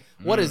 So it's like,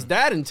 what does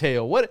that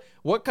entail?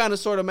 What kind of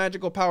sort of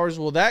magical powers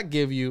will that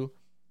give you?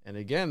 And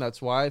again,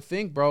 that's why I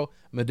think, bro,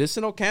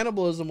 medicinal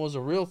cannibalism was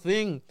a real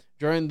thing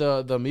during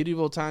the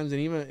medieval times,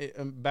 and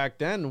even back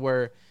then,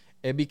 where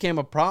it became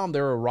a problem.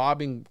 They were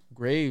robbing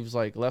graves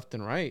like left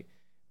and right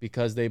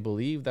because they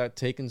believed that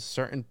taking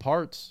certain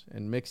parts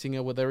and mixing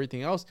it with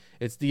everything else,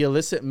 it's the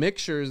illicit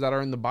mixtures that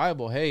are in the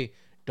Bible. Hey,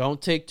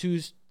 don't take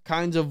 2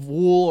 kinds of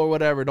wool or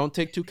whatever. Don't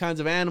take 2 kinds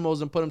of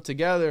animals and put them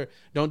together.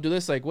 Don't do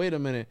this. Like, wait a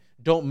minute.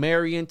 Don't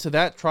marry into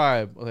that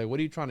tribe. Like, what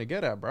are you trying to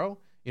get at, bro?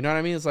 You know what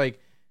I mean? It's like,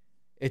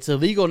 it's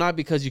illegal not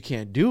because you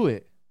can't do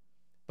it,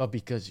 but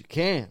because you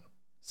can.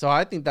 So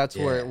I think that's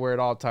where it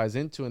all ties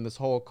into in this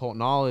whole occult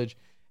knowledge.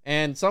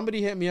 And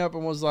somebody hit me up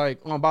and was like,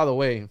 oh, by the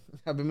way,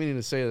 I've been meaning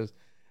to say this.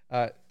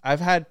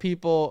 I've had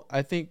people,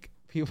 I think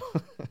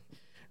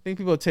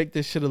people take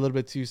this shit a little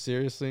bit too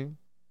seriously.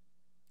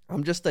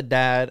 I'm just a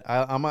dad.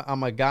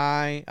 I'm a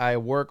guy. I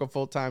work a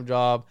full-time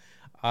job.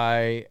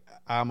 I'm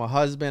a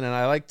husband, and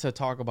I like to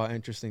talk about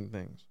interesting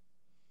things.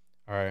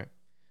 All right.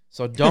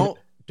 So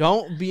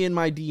don't be in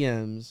my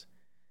DMs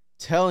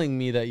telling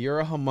me that you're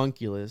a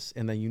homunculus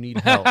and that you need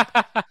help.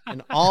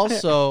 And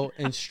also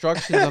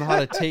instructions on how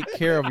to take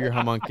care of your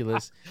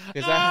homunculus.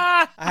 Because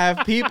I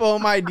have people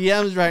in my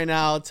DMs right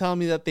now telling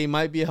me that they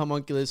might be a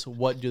homunculus.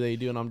 What do they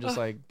do? And I'm just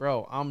like,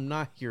 bro, I'm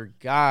not your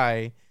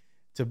guy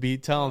to be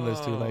telling this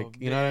to. Like,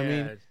 you know what I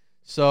mean?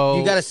 So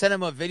you got to send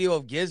him a video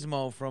of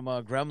Gizmo from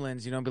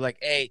Gremlins, you know, and be like,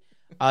 hey,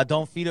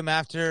 don't feed him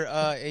after,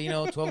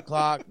 12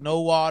 o'clock,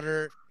 no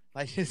water.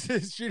 Like,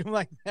 just treat him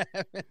like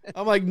that.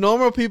 I'm like,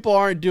 normal people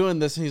aren't doing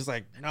this. And he's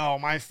like, no,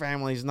 my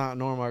family's not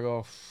normal. I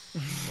go,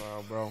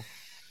 wow, bro.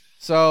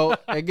 So,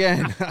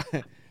 again,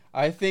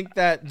 I think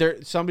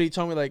that somebody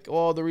told me, like,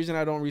 oh, the reason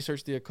I don't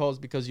research the occult is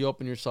because you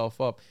open yourself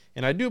up.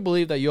 And I do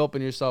believe that you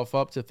open yourself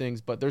up to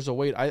things, but there's a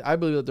way. I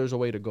believe that there's a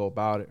way to go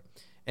about it.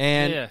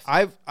 And yes.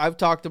 I've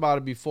talked about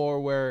it before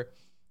where,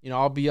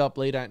 I'll be up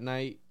late at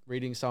night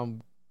reading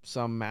some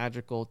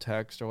magical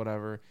text or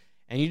whatever,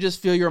 and you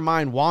just feel your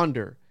mind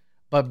wander.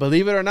 But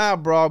believe it or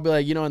not, bro, I'll be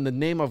like, in the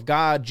name of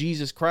God,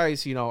 Jesus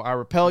Christ, I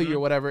repel you or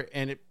whatever,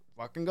 and it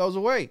fucking goes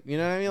away. You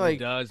know what I mean? Like, it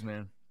does,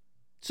 man.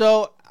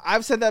 So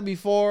I've said that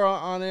before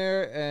on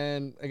air,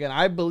 and again,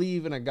 I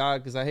believe in a God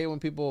because I hate when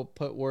people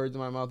put words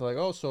in my mouth. They're like,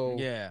 oh, so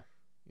yeah,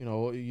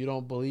 you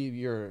don't believe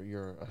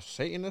you're a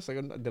Satanist?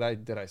 Like,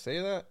 did I say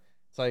that?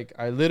 It's like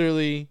I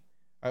literally,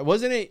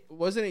 wasn't it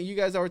you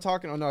guys that were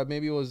talking? Oh no,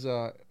 maybe it was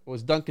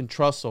Duncan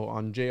Trussell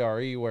on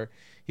JRE where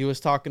he was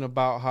talking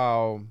about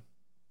how.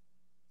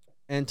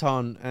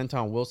 Anton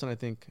Wilson, I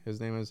think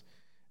his name is.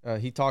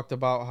 He talked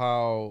about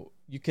how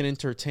you can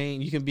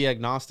be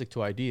agnostic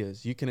to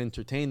ideas. You can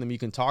entertain them. You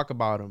can talk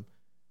about them.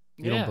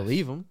 You don't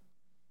believe them.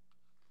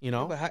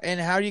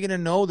 And how are you going to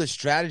know the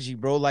strategy,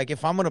 bro? Like,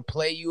 if I'm going to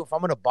play you, if I'm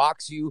going to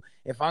box you,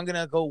 if I'm going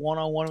to go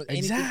one-on-one with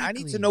anything, I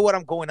need to know what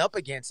I'm going up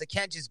against. I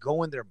can't just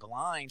go in there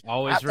blind.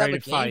 Always ready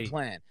to fight. Game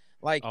plan.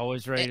 Like,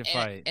 always ready to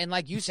fight. And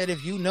like you said,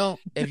 if you know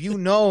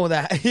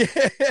that,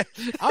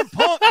 I'm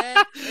pumped,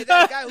 man. Hey,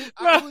 that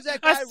guy who's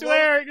that guy? I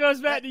swear it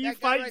goes back to you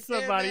fighting right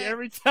somebody there,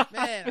 every time.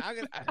 Man,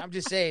 I'm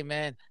just saying,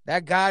 man,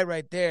 that guy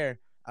right there,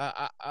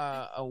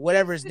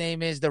 whatever his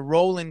name is, the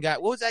Roland guy.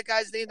 What was that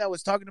guy's name that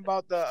was talking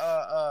about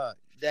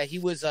that he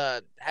was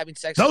having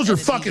sex? Those are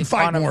fucking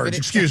fighting words.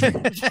 Excuse me.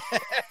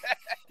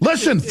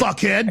 Listen,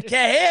 fuckhead.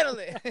 Can't handle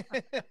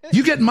it.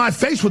 You get in my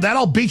face with that,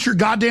 I'll beat your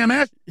goddamn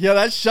ass. Yeah,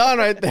 that's Sean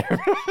right there.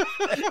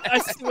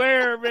 I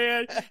swear,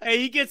 man. Hey,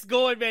 he gets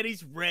going, man.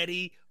 He's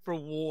ready for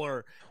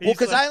war. Well,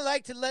 because I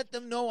like to let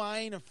them know I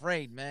ain't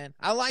afraid, man.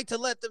 I like to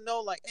let them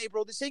know, like, hey,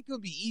 bro, this ain't going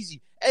to be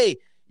easy. Hey,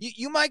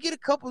 you might get a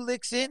couple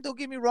licks in. Don't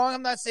get me wrong.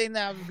 I'm not saying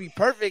that I'm going to be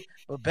perfect,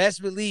 but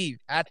best believe,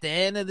 at the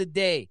end of the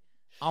day,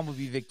 I'm going to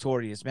be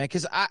victorious, man,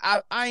 because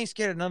I ain't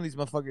scared of none of these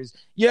motherfuckers.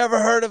 You ever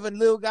heard of a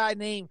little guy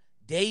named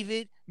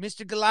David,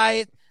 Mr.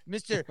 Goliath,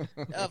 Mr.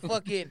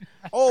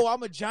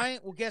 I'm a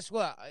giant? Well, guess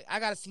what? I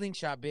got a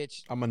slingshot,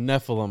 bitch. I'm a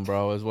Nephilim,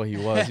 bro, is what he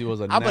was. He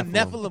was a I'm Nephilim. a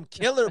Nephilim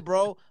killer,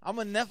 bro. I'm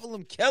a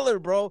Nephilim killer,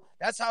 bro.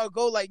 That's how it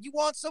go. Like, you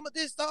want some of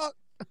this, dog?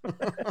 I'm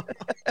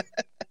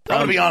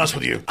going to be honest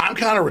with you. I'm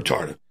kind of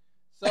retarded.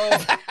 So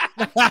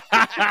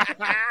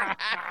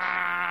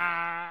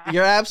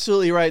you're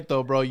absolutely right,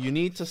 though, bro. You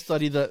need to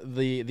study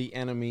the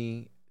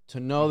enemy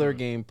to know their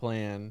game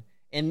plan.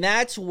 And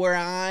that's where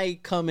I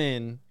come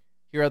in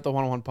here at the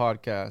 101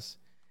 Podcast.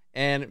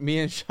 And me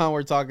and Sean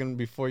were talking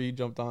before you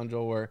jumped on,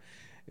 Joe, where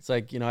it's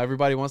like,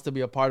 everybody wants to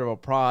be a part of a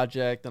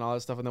project and all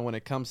that stuff. And then when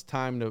it comes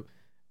time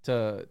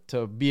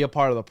to be a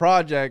part of the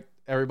project,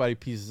 everybody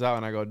pieces out.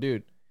 And I go,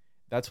 dude,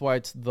 that's why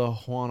it's the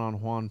Juan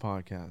on Juan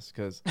Podcast.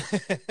 Because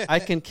I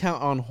can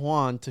count on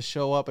Juan to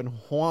show up, and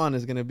Juan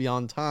is going to be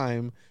on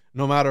time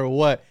no matter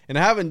what. And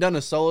I haven't done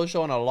a solo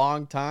show in a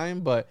long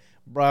time, but,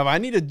 bro, if I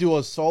need to do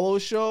a solo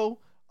show,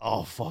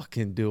 I'll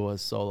fucking do a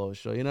solo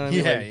show. You know what I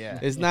mean? Yeah.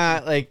 It's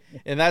not like,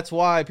 and that's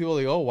why people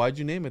are like, oh, why'd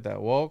you name it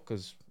that? Well,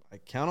 because I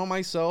count on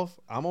myself.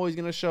 I'm always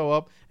gonna show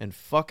up, and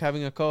fuck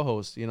having a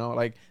co-host.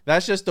 Like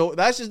that's just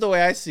the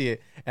way I see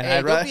it. And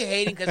hey, don't be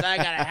hating because I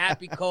got a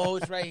happy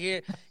co-host right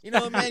here.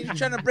 Man, you're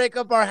trying to break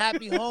up our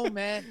happy home,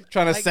 man.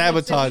 Trying to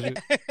sabotage it.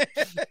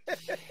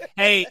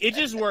 Hey, it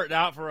just worked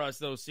out for us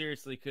though,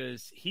 seriously,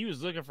 because he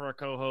was looking for a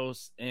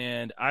co-host,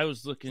 and I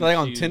was looking like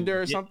on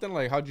Tinder or something.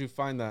 Like, how'd you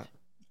find that?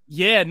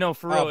 Yeah, no,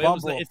 for real.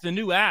 It's the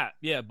new app.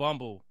 Yeah,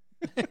 Bumble.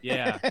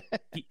 Yeah.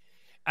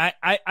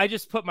 I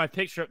just put my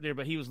picture up there,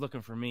 but he was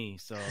looking for me.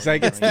 So it's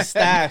like it's the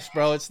stash,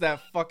 bro. It's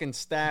that fucking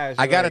stash.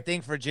 I got a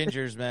thing for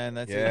gingers, man.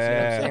 That's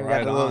yeah, it.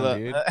 Right on,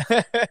 dude.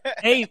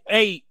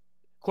 Hey.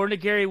 According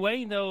to Gary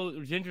Wayne,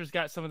 though, Ginger's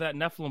got some of that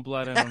Nephilim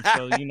blood in him,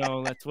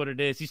 so that's what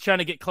it is. He's trying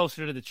to get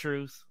closer to the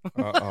truth.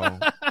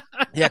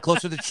 Yeah,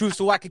 closer to the truth,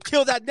 so I can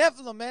kill that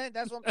Nephilim, man.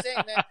 That's what I'm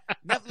saying, man.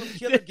 Nephilim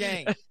killer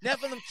gang,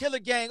 Nephilim killer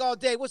gang all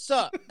day. What's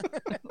up?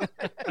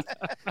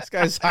 This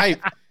guy's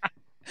hype.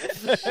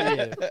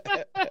 Shit.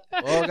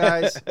 Well,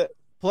 guys,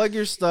 plug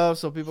your stuff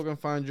so people can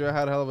find you. I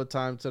had a hell of a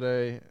time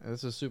today.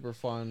 This is super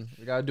fun.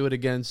 We gotta do it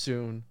again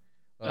soon.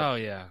 Oh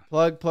yeah.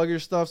 Plug your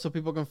stuff so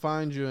people can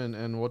find you,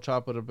 and we'll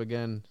chop it up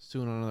again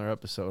soon on another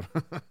episode.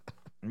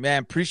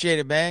 Man, appreciate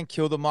it, man.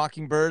 Kill the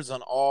Mockingbirds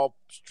on all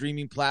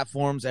streaming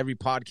platforms, every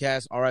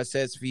podcast,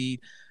 RSS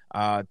feed,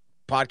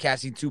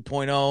 Podcasting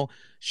 2.0,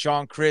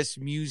 Sean Chris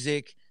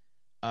Music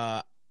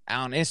on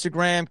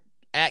Instagram,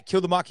 at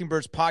Kill the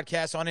Mockingbirds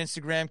Podcast on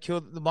Instagram,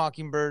 Kill the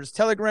Mockingbirds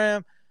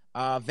Telegram,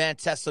 Van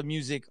Tesla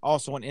Music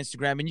also on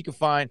Instagram. And you can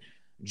find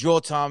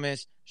Joel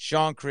Thomas,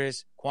 Sean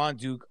Chris, Quan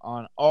Duke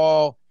on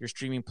all your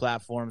streaming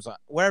platforms,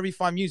 wherever you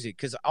find music,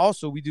 because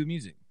also we do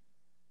music.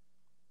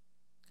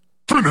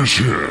 Finish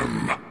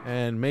him.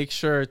 And make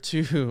sure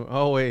to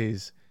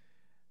always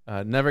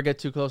never get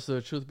too close to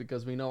the truth,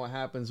 because we know what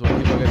happens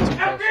when people get too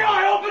close.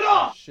 FBI, open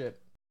up! Shit.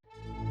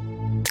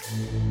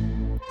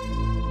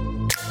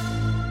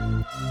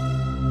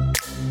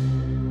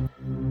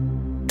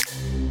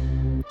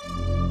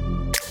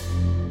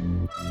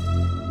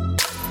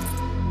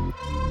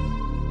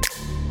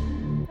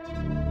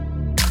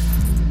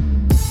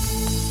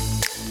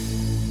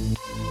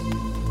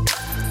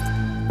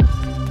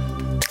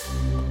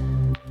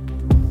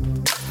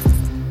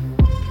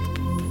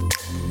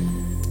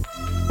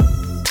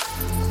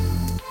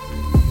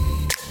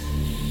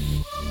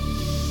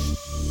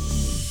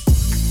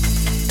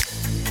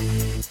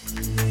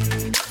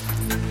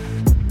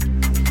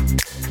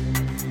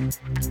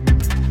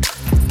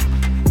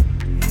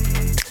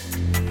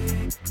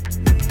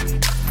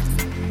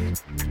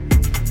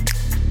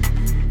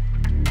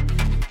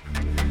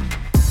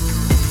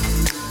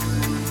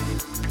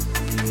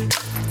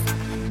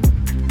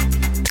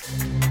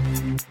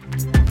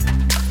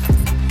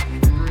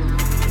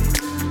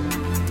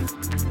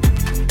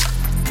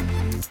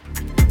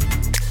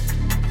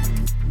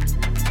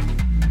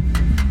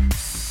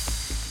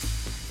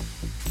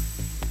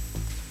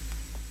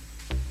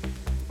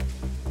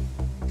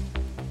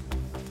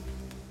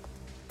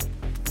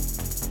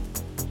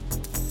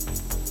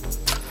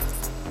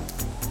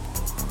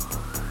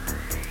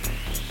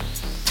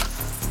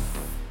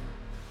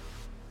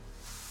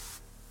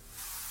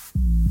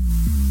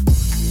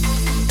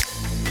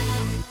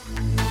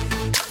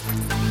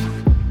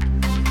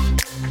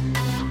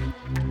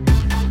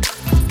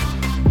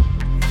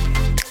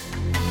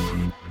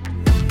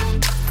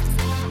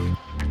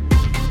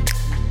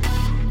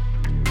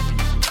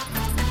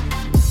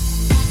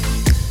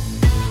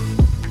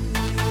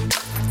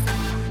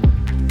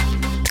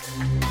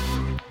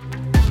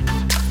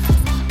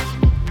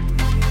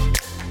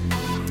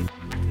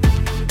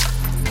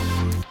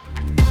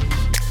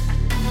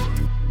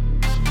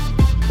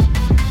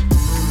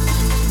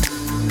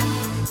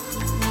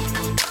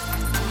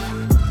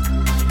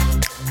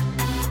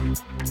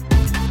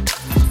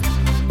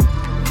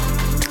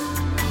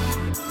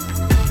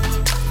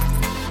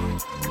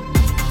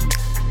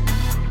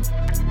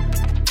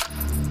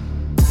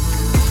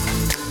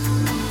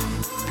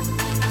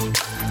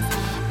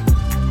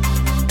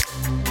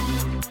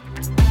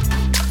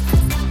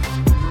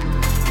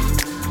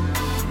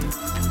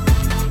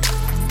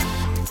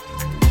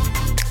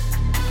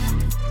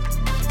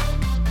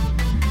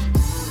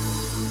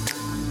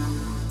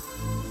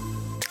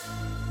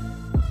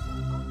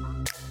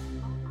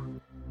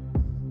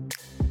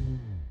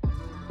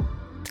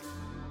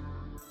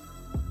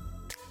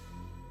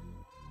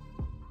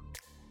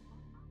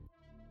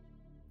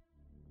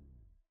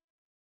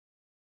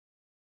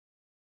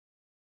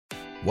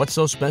 What's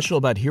so special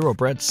about Hero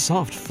Bread's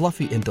soft,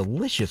 fluffy, and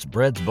delicious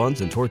breads,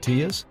 buns, and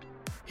tortillas?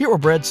 Hero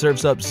Bread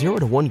serves up 0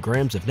 to 1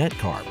 grams of net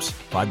carbs,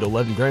 5 to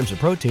 11 grams of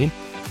protein,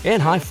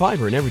 and high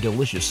fiber in every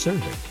delicious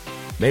serving.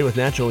 Made with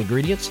natural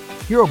ingredients,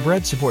 Hero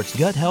Bread supports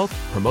gut health,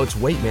 promotes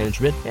weight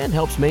management, and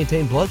helps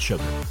maintain blood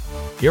sugar.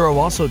 Hero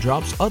also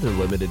drops other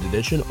limited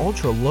edition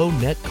ultra-low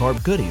net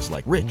carb goodies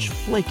like rich,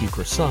 flaky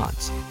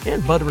croissants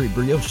and buttery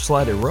brioche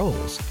slider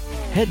rolls.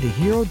 Head to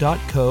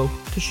hero.co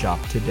to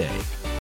shop today.